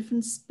show the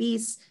different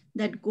space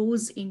that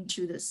goes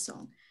into this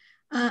song.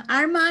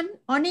 Arman,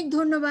 অনেক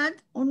ধন্যবাদ,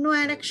 অন্য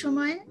আরেক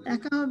সময়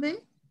দেখা হবে।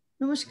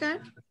 নমস্কার।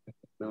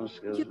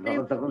 নমস্কার,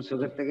 ভালো থাকুন,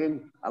 সুখে থাকুন,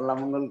 আল্লাহ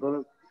মঙ্গল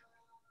করুন।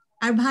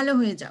 আর ভালো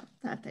হয়ে যাও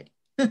তাড়াতাড়ি।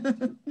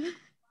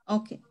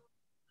 Okay.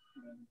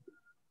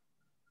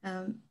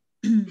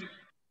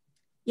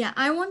 Yeah,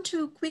 I want to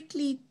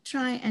quickly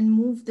try and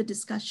move the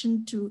discussion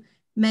to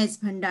Mez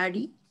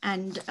Bhandari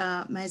and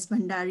Mez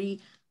Bhandari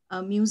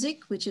music,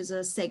 which is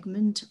a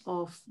segment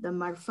of the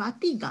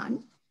Marfati Gan.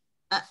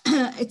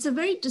 It's a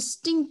very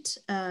distinct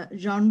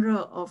genre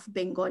of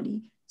Bengali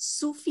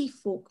Sufi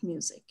folk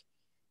music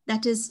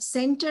that is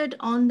centered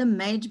on the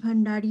Mez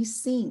Bhandari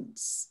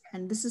saints.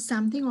 And this is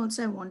something also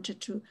I wanted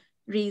to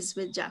raise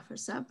with Jafar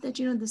Saab, that,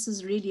 you know, this is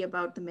really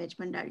about the Mez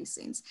Bhandari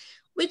saints,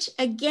 which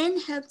again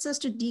helps us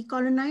to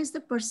decolonize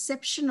the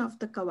perception of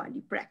the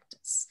Qawwali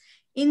practice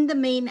in the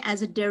main as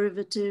a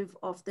derivative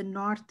of the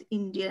North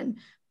Indian,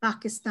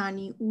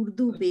 Pakistani,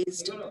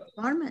 Urdu-based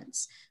performance.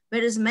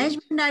 Whereas Mez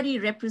Bhandari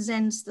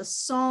represents the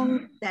songs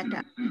that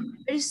are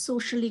very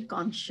socially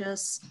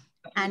conscious,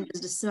 and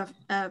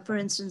for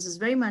instance, is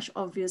very much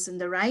obvious in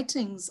the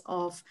writings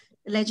of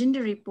the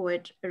legendary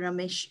poet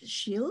Ramesh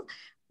Shil,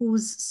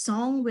 whose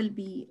song will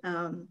be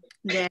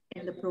there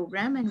in the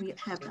program, and we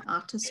have the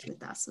artist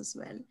with us as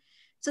well.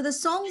 So the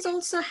songs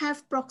also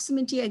have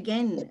proximity,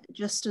 again,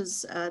 just as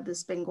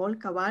this Bengal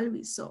Qawal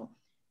we saw,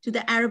 to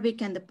the Arabic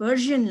and the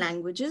Persian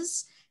languages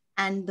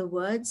and the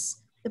words.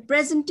 The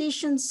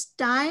presentation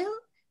style,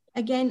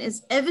 again, is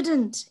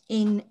evident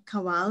in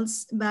Qawals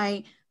by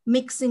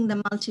mixing the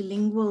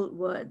multilingual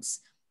words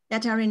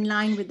that are in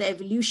line with the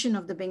evolution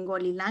of the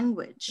Bengali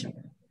language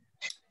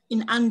in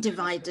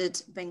undivided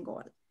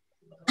Bengal.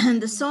 And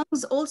the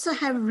songs also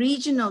have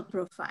regional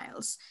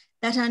profiles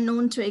that are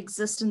known to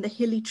exist in the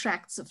hilly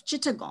tracts of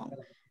Chittagong.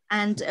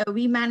 And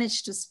we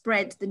managed to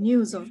spread the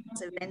news of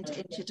this event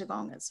in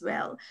Chittagong as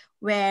well,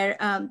 where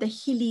the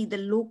hilly,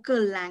 the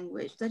local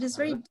language that is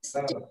very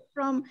distinct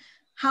from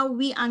how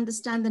we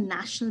understand the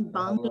national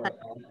Bangla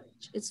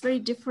language. It's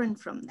very different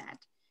from that.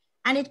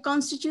 And it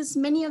constitutes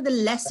many of the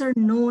lesser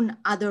known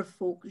other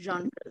folk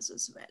genres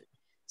as well.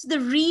 So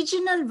the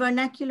regional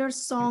vernacular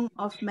song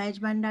of Mez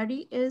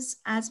Bhandari is,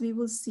 as we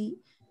will see,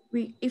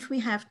 if we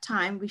have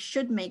time, we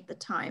should make the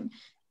time,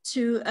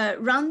 to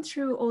run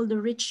through all the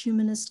rich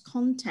humanist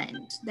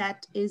content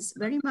that is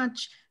very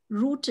much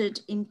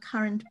rooted in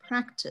current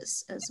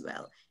practice as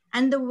well.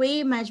 And the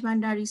way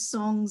Majbandari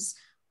songs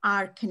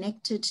are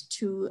connected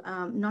to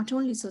not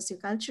only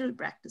sociocultural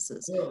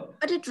practices,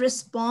 but it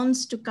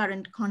responds to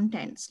current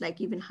contents,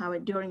 like even how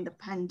during the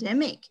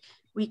pandemic,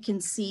 we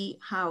can see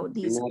how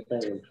these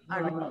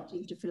are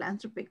relating to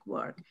philanthropic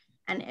work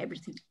and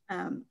everything,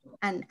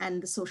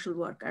 and the social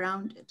work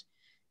around it.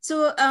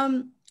 So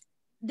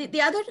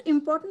the other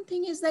important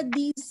thing is that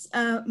these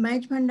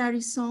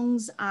Majbandari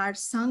songs are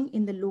sung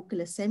in the local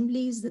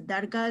assemblies, the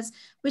dargahs,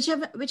 which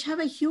have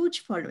a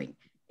huge following,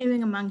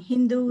 even among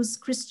Hindus,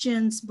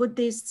 Christians,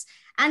 Buddhists,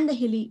 and the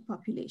hilly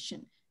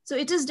population. So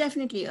it is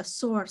definitely a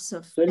source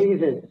of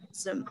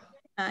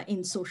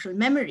in social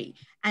memory.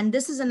 And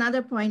this is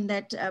another point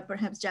that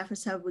perhaps Jafar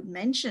Sahib would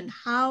mention,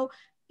 how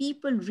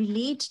people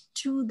relate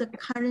to the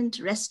current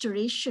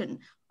restoration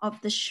of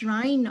the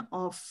shrine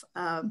of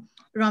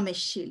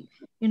Rameshil.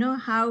 You know,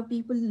 how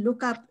people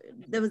look up,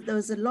 there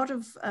was a lot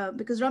of,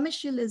 because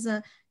Rameshil is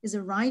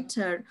a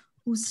writer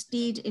who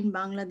stayed in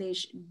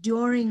Bangladesh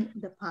during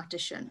the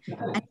partition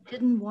and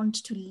didn't want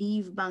to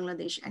leave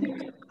Bangladesh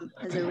and come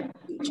as a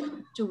refuge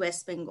to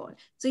West Bengal.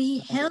 So he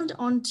held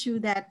on to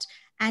that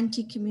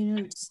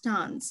anti-communal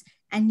stance,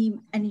 and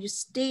he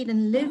stayed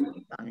and lived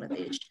in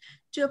Bangladesh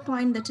to a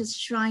point that his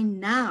shrine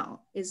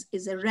now is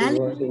a rally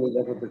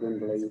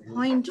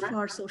point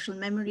for social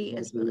memory,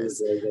 as well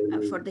as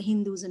for the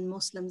Hindus and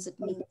Muslims. It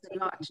means a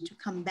lot to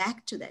come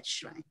back to that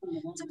shrine.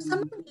 So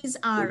some of these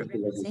are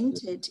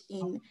represented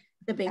in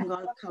the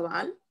Bengali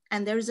Qawal,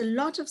 and there is a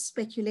lot of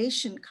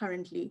speculation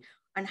currently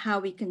on how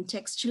we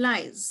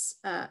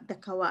contextualize the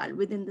Qawal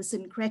within the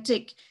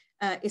syncretic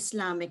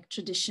Islamic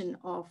tradition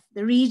of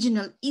the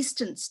regional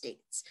eastern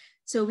states.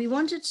 So we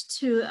wanted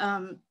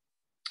to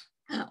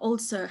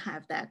also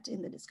have that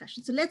in the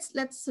discussion. So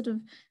let's sort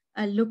of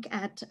look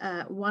at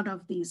one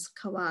of these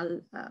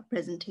Qawal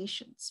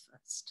presentations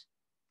first.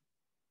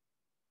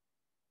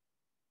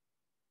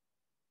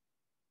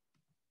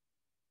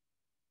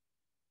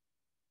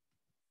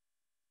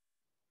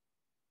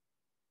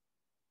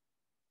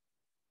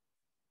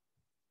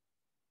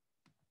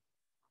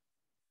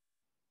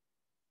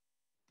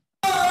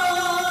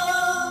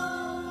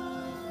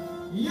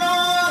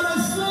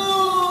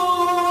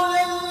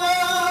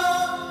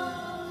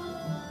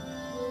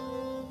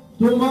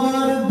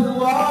 तुम्हार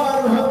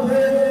द्वार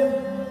होते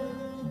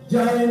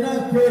जाए न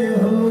के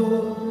हो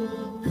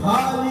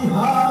खाली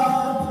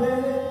हाथ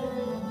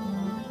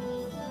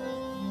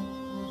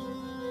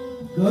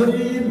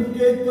गरीब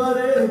के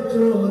करे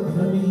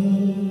चौधरी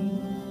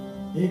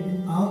एक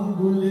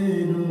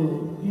आंगुलेरो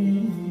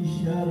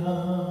इशारा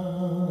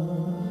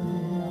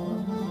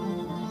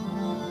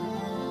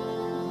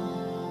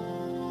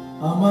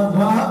আমার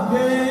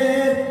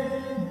ভাগ্যের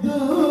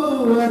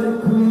দুয়ার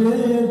খুলে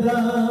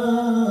দাও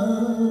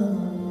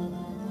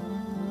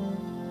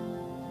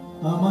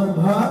আমার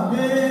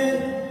ভাগ্যের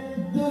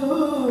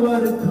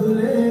দুয়ার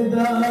খুলে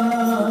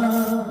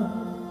দাও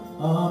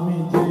আমি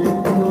যে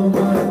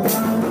তোমার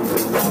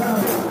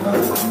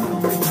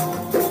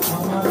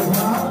আমার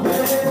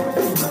ভাগ্যের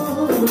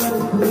দুয়ার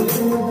খুলে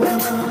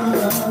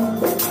দাও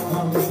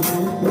আমি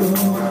যে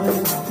তোমার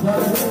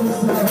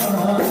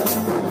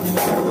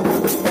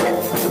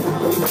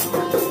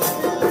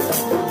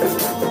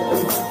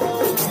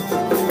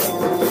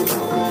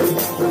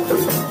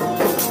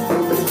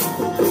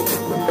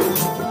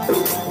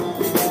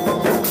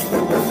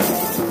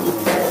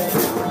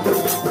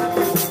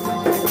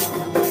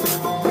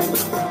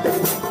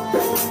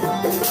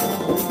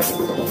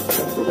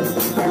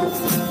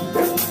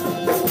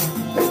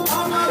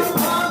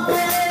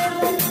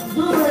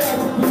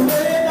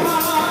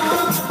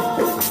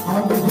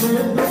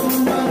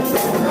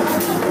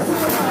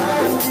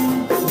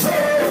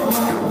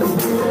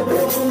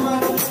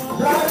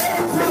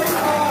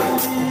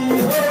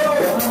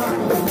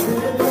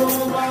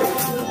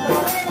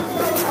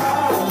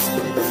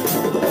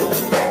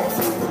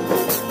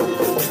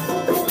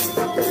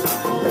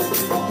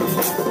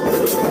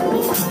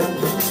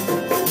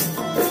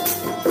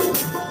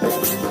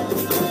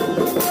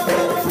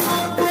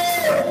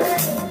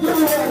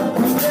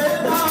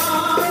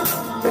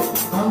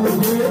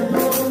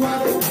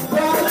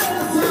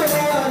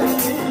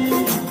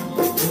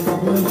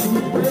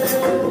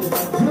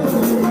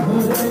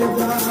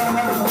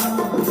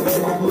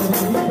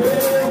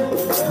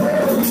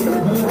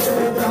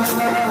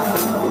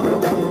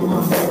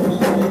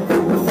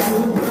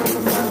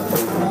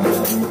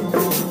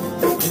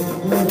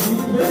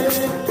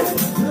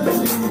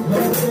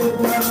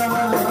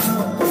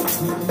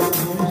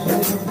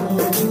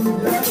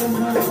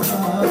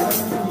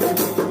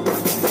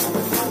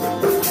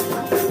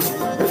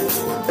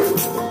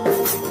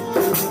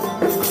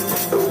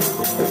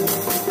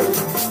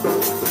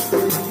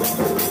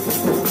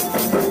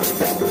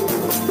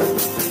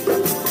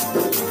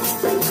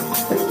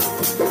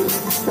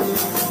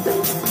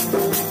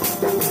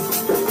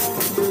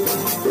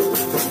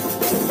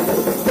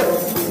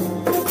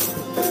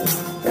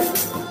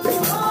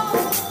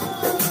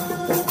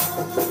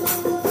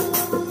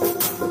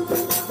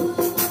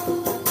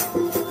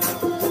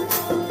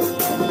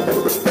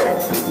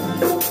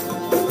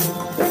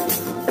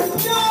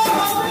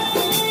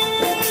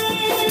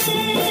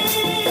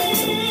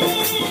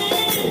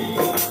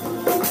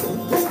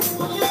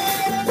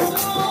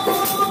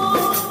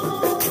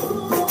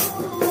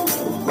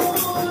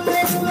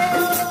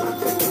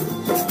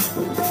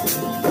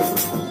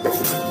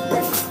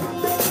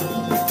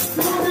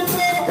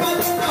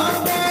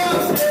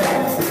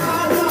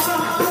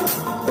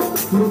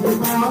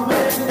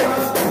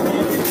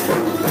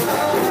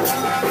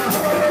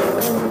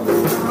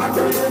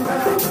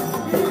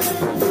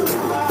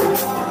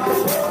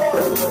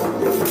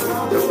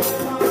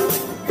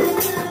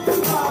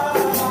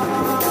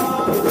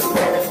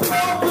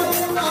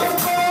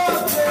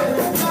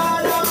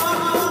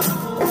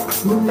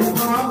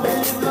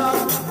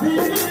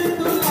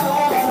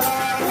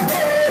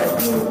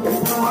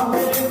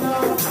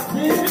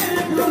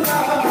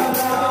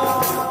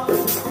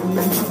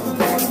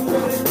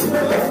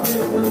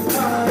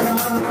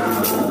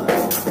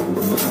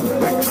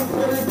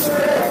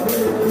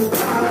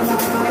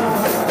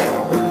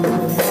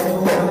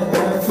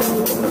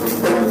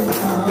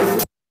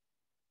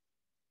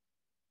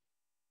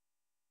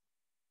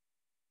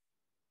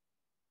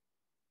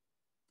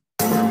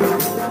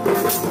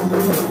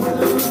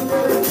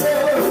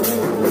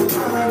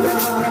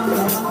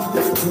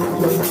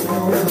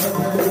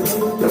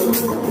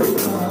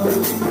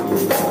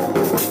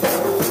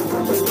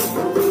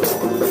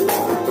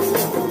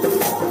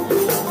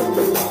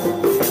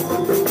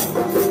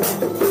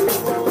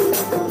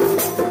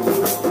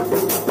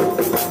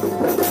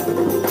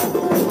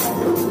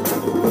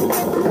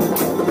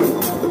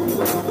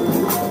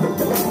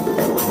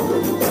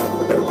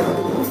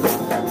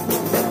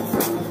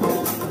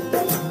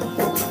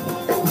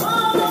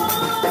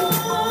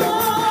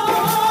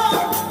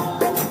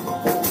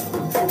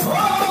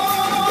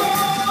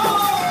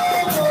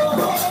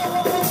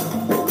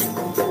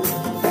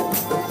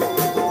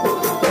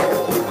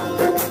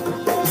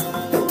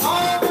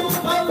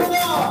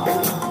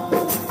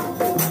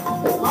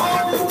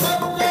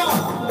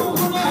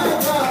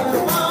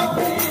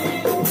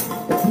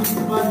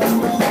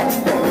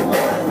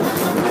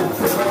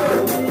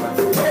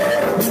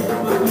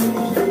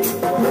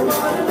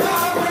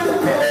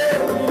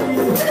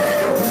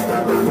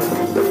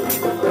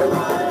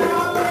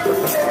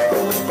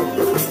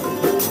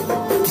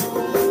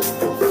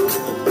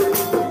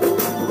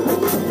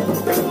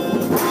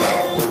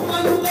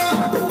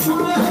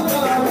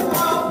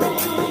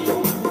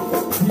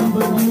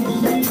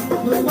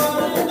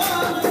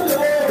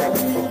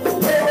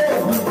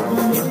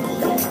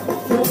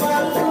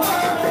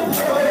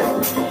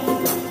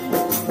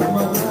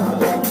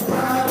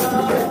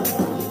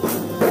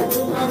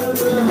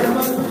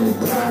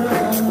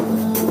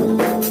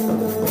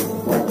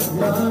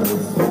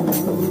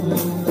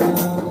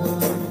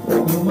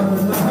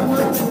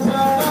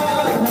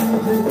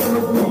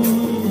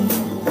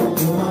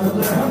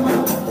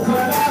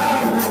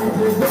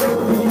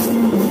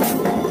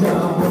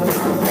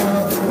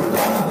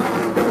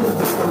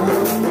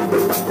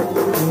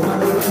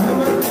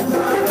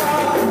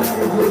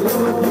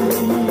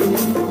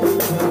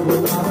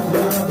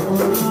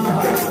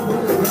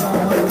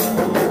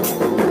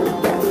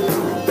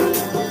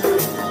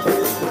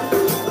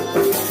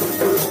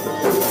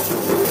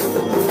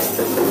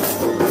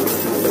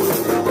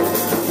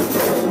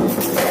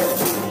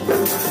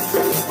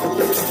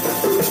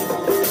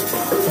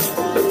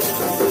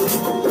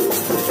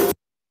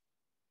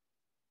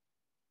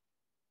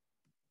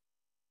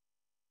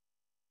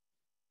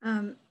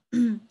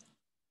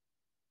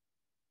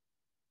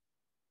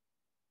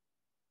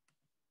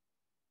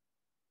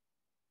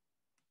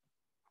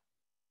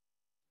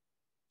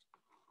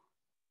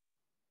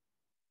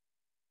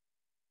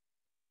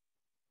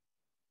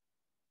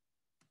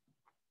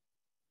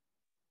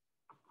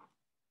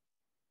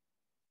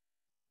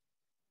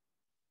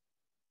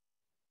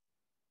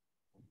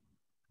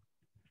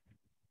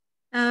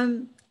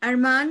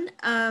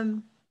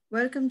Arman,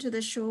 welcome to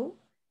the show.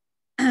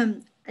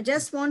 I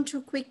just want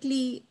to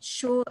quickly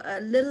show a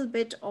little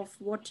bit of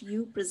what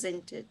you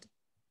presented,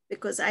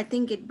 because I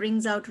think it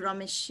brings out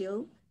Ramesh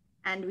Shil,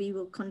 and we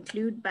will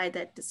conclude by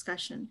that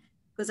discussion.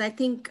 Because I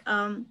think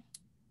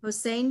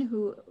Hussein,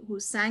 who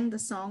sang the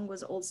song,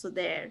 was also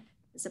there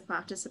as a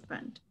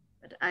participant,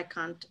 but I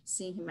can't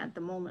see him at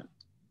the moment.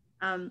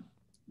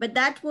 But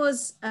that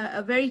was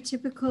a very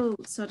typical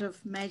sort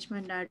of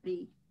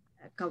Majmandari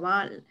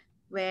Qawal,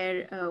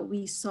 where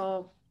we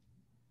saw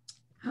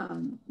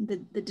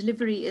the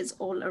delivery is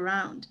all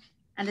around.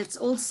 And it's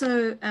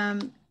also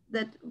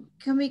that,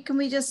 can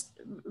we just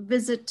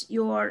visit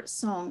your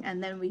song,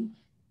 and then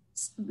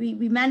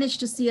we managed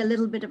to see a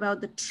little bit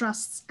about the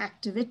trust's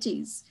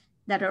activities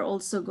that are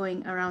also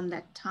going around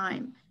that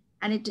time.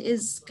 And it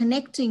is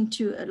connecting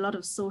to a lot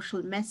of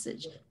social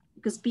message,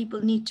 because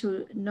people need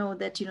to know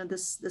that, you know,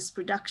 this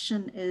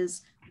production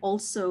is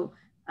also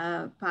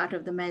part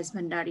of the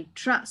Majmandari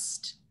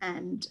Trust,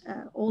 and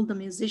all the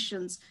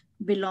musicians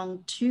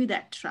belong to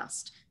that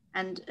trust.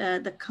 And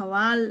the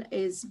Qawal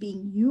is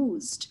being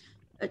used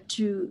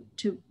to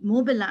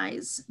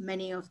mobilize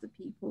many of the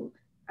people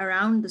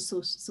around the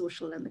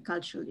social and the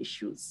cultural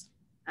issues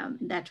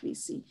that we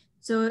see.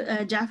 So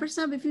Jafar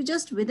Saab, if you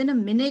just within a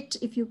minute,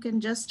 if you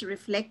can just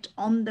reflect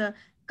on the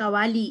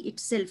Qawwali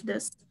itself,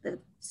 the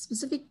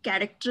specific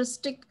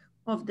characteristic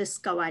of this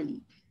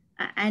Qawwali.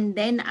 And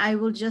then I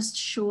will just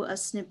show a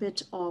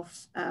snippet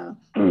of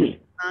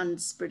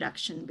An's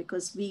production,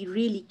 because we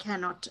really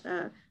cannot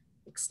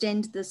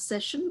extend this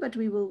session, but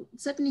we will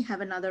certainly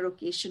have another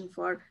occasion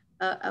for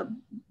a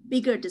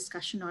bigger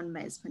discussion on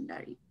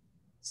Majmandari.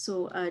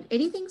 So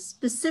anything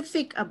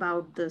specific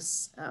about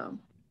this,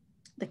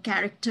 the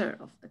character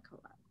of the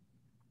Qawwal?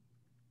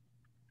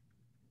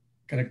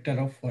 Character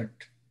of what?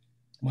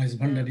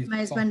 Majmandari.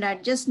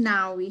 Majmandari. Just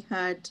now we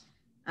heard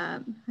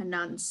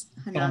Hanan's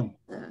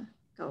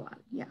Qawal,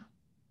 yeah.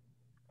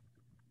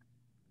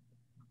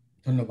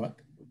 ধন্যবাদ।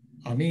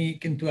 আমি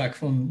কিন্তু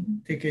এখন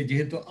থেকে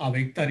যেহেতু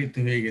আবেগতাড়িত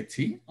হয়ে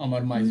গেছি,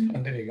 আমার মাইজ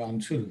ভান্ডারে গান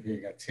শুরু হয়ে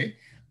গেছে,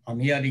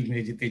 আমি আর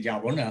ইংরেজিতে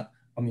যাব না,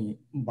 আমি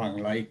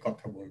বাংলায়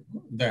কথা বলবো।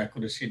 দয়া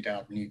করে সেটা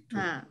আপনি একটু।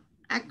 হ্যাঁ,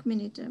 1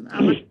 মিনিটে,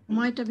 আমার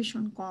সময়টা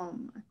ভীষণ কম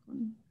এখন।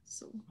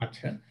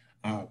 আচ্ছা,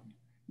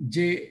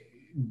 যে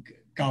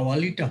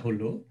কাওয়ালিটা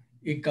হলো,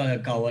 এই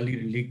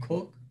কাওয়ালির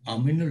লেখক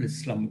আমিনুল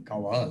ইসলাম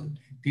কাওয়াল।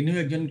 তিনিও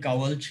একজন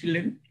কাওয়াল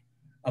ছিলেন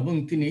এবং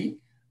তিনি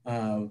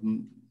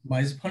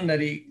মাইজ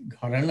ভান্ডারি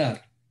ঘরানার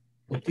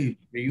অতি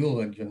প্রিয়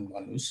একজন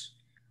মানুষ।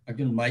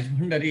 একজন মাইজ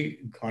ভান্ডারি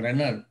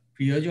ঘরানার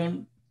প্রিয়জন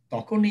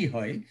তখনই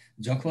হয়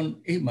যখন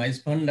এই মাইজ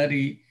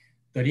ভান্ডারি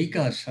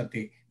তরিকার সাথে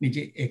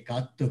নিজে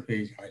একাত্ম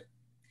হয়ে যায়।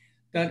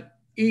 তার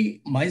এই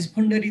মাইজ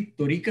ভান্ডারি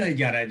তরিকায়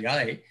যারা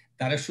যায়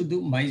তারা শুধু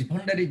মাইজ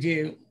ভান্ডারি যে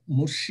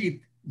মুর্শিদ,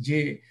 যে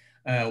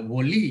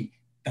ওলি,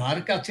 তার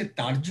কাছে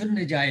তার জন্য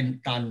যায়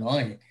তা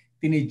নয়,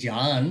 তিনি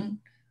যান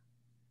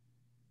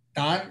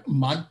তার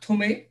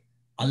মাধ্যমে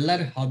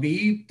আল্লাহর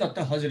হাবিব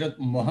তথা হযরত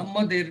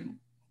মুহাম্মদের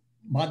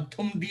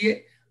মাধ্যম দিয়ে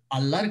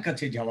আল্লাহর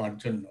কাছে যাওয়ার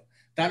জন্য।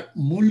 তার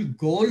মূল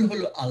গোল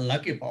হলো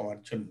আল্লাহকে পাওয়ার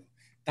জন্য।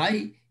 তাই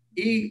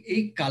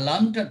এই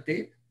কালামটাতে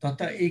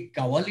তথা এই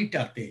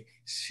কাওয়ালিটাতে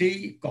সেই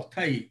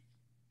কথাই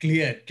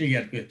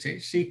ক্লিয়ার হয়েছে,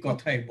 সেই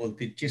কথাই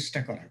বলতে চেষ্টা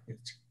করা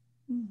হয়েছে।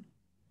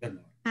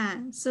 ধন্যবাদ।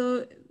 So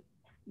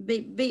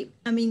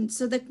I mean,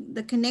 so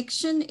the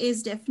connection is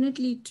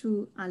definitely to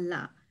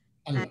Allah.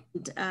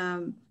 And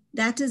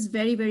that is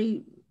very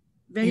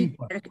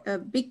a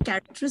big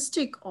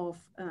characteristic of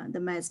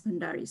the Maaz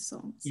Bhandari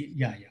songs.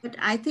 Yeah. But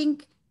I think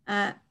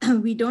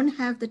we don't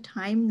have the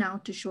time now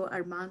to show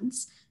Arman's,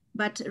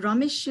 but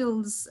Ramesh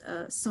Shil's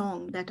song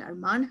that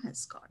Arman has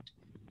got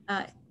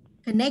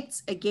connects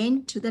again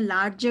to the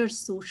larger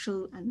social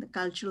and the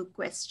cultural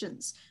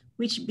questions,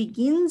 which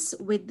begins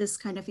with this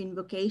kind of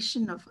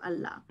invocation of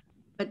Allah,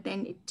 but then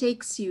it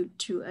takes you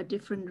to a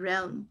different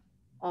realm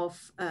of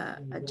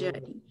a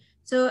journey.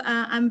 So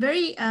I'm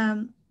very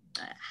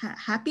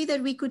happy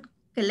that we could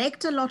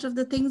collect a lot of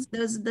the things.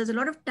 There's a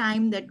lot of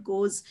time that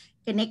goes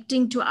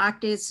connecting to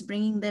artists,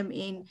 bringing them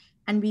in,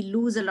 and we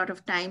lose a lot of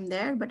time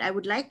there. But I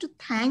would like to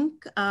thank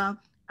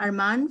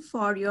Arman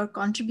for your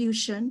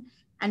contribution,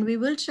 and we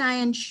will try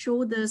and show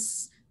this,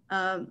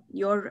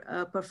 your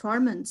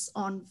performance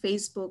on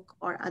Facebook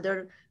or other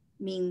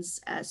means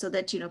so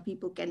that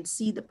people can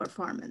see the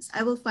performance.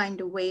 I will find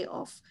a way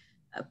of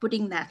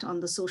putting that on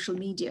the social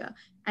media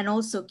and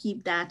also keep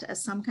that as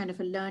some kind of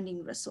a learning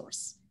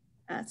resource.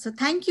 So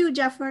thank you,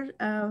 Jafar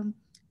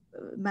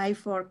Mai,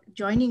 for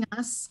joining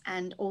us,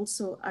 and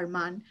also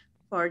Arman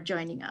for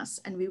joining us.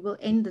 And we will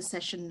end the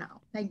session now.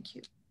 Thank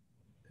you.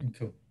 Thank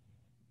you.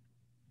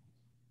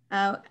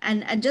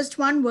 And just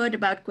one word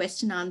about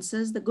question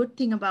answers. The good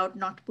thing about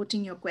not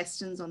putting your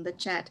questions on the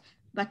chat,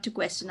 but to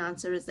question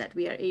answer, is that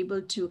we are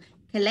able to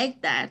collect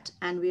that,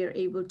 and we are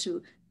able to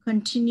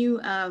continue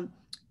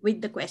with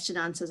the question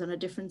answers on a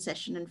different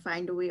session and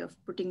find a way of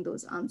putting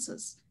those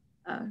answers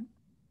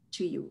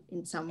to you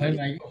in some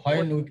way.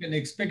 When we can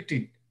expect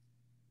it?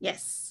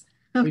 Yes.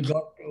 Okay.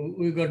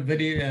 We got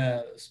very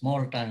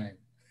small time.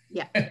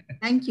 Yeah,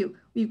 thank you.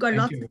 We've got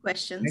lots of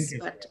questions,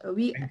 but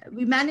we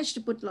managed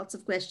to put lots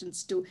of questions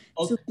to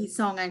Sufi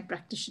song and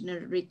practitioner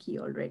Ricky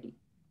already.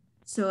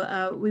 So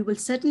we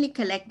will certainly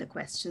collect the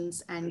questions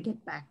and get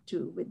back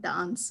with the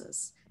answers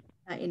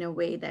in a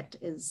way that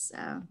is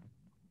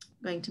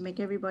going to make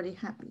everybody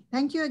happy.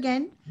 Thank you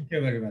again. Thank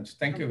you very much.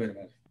 Thank you very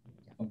much.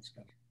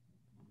 Namaskar.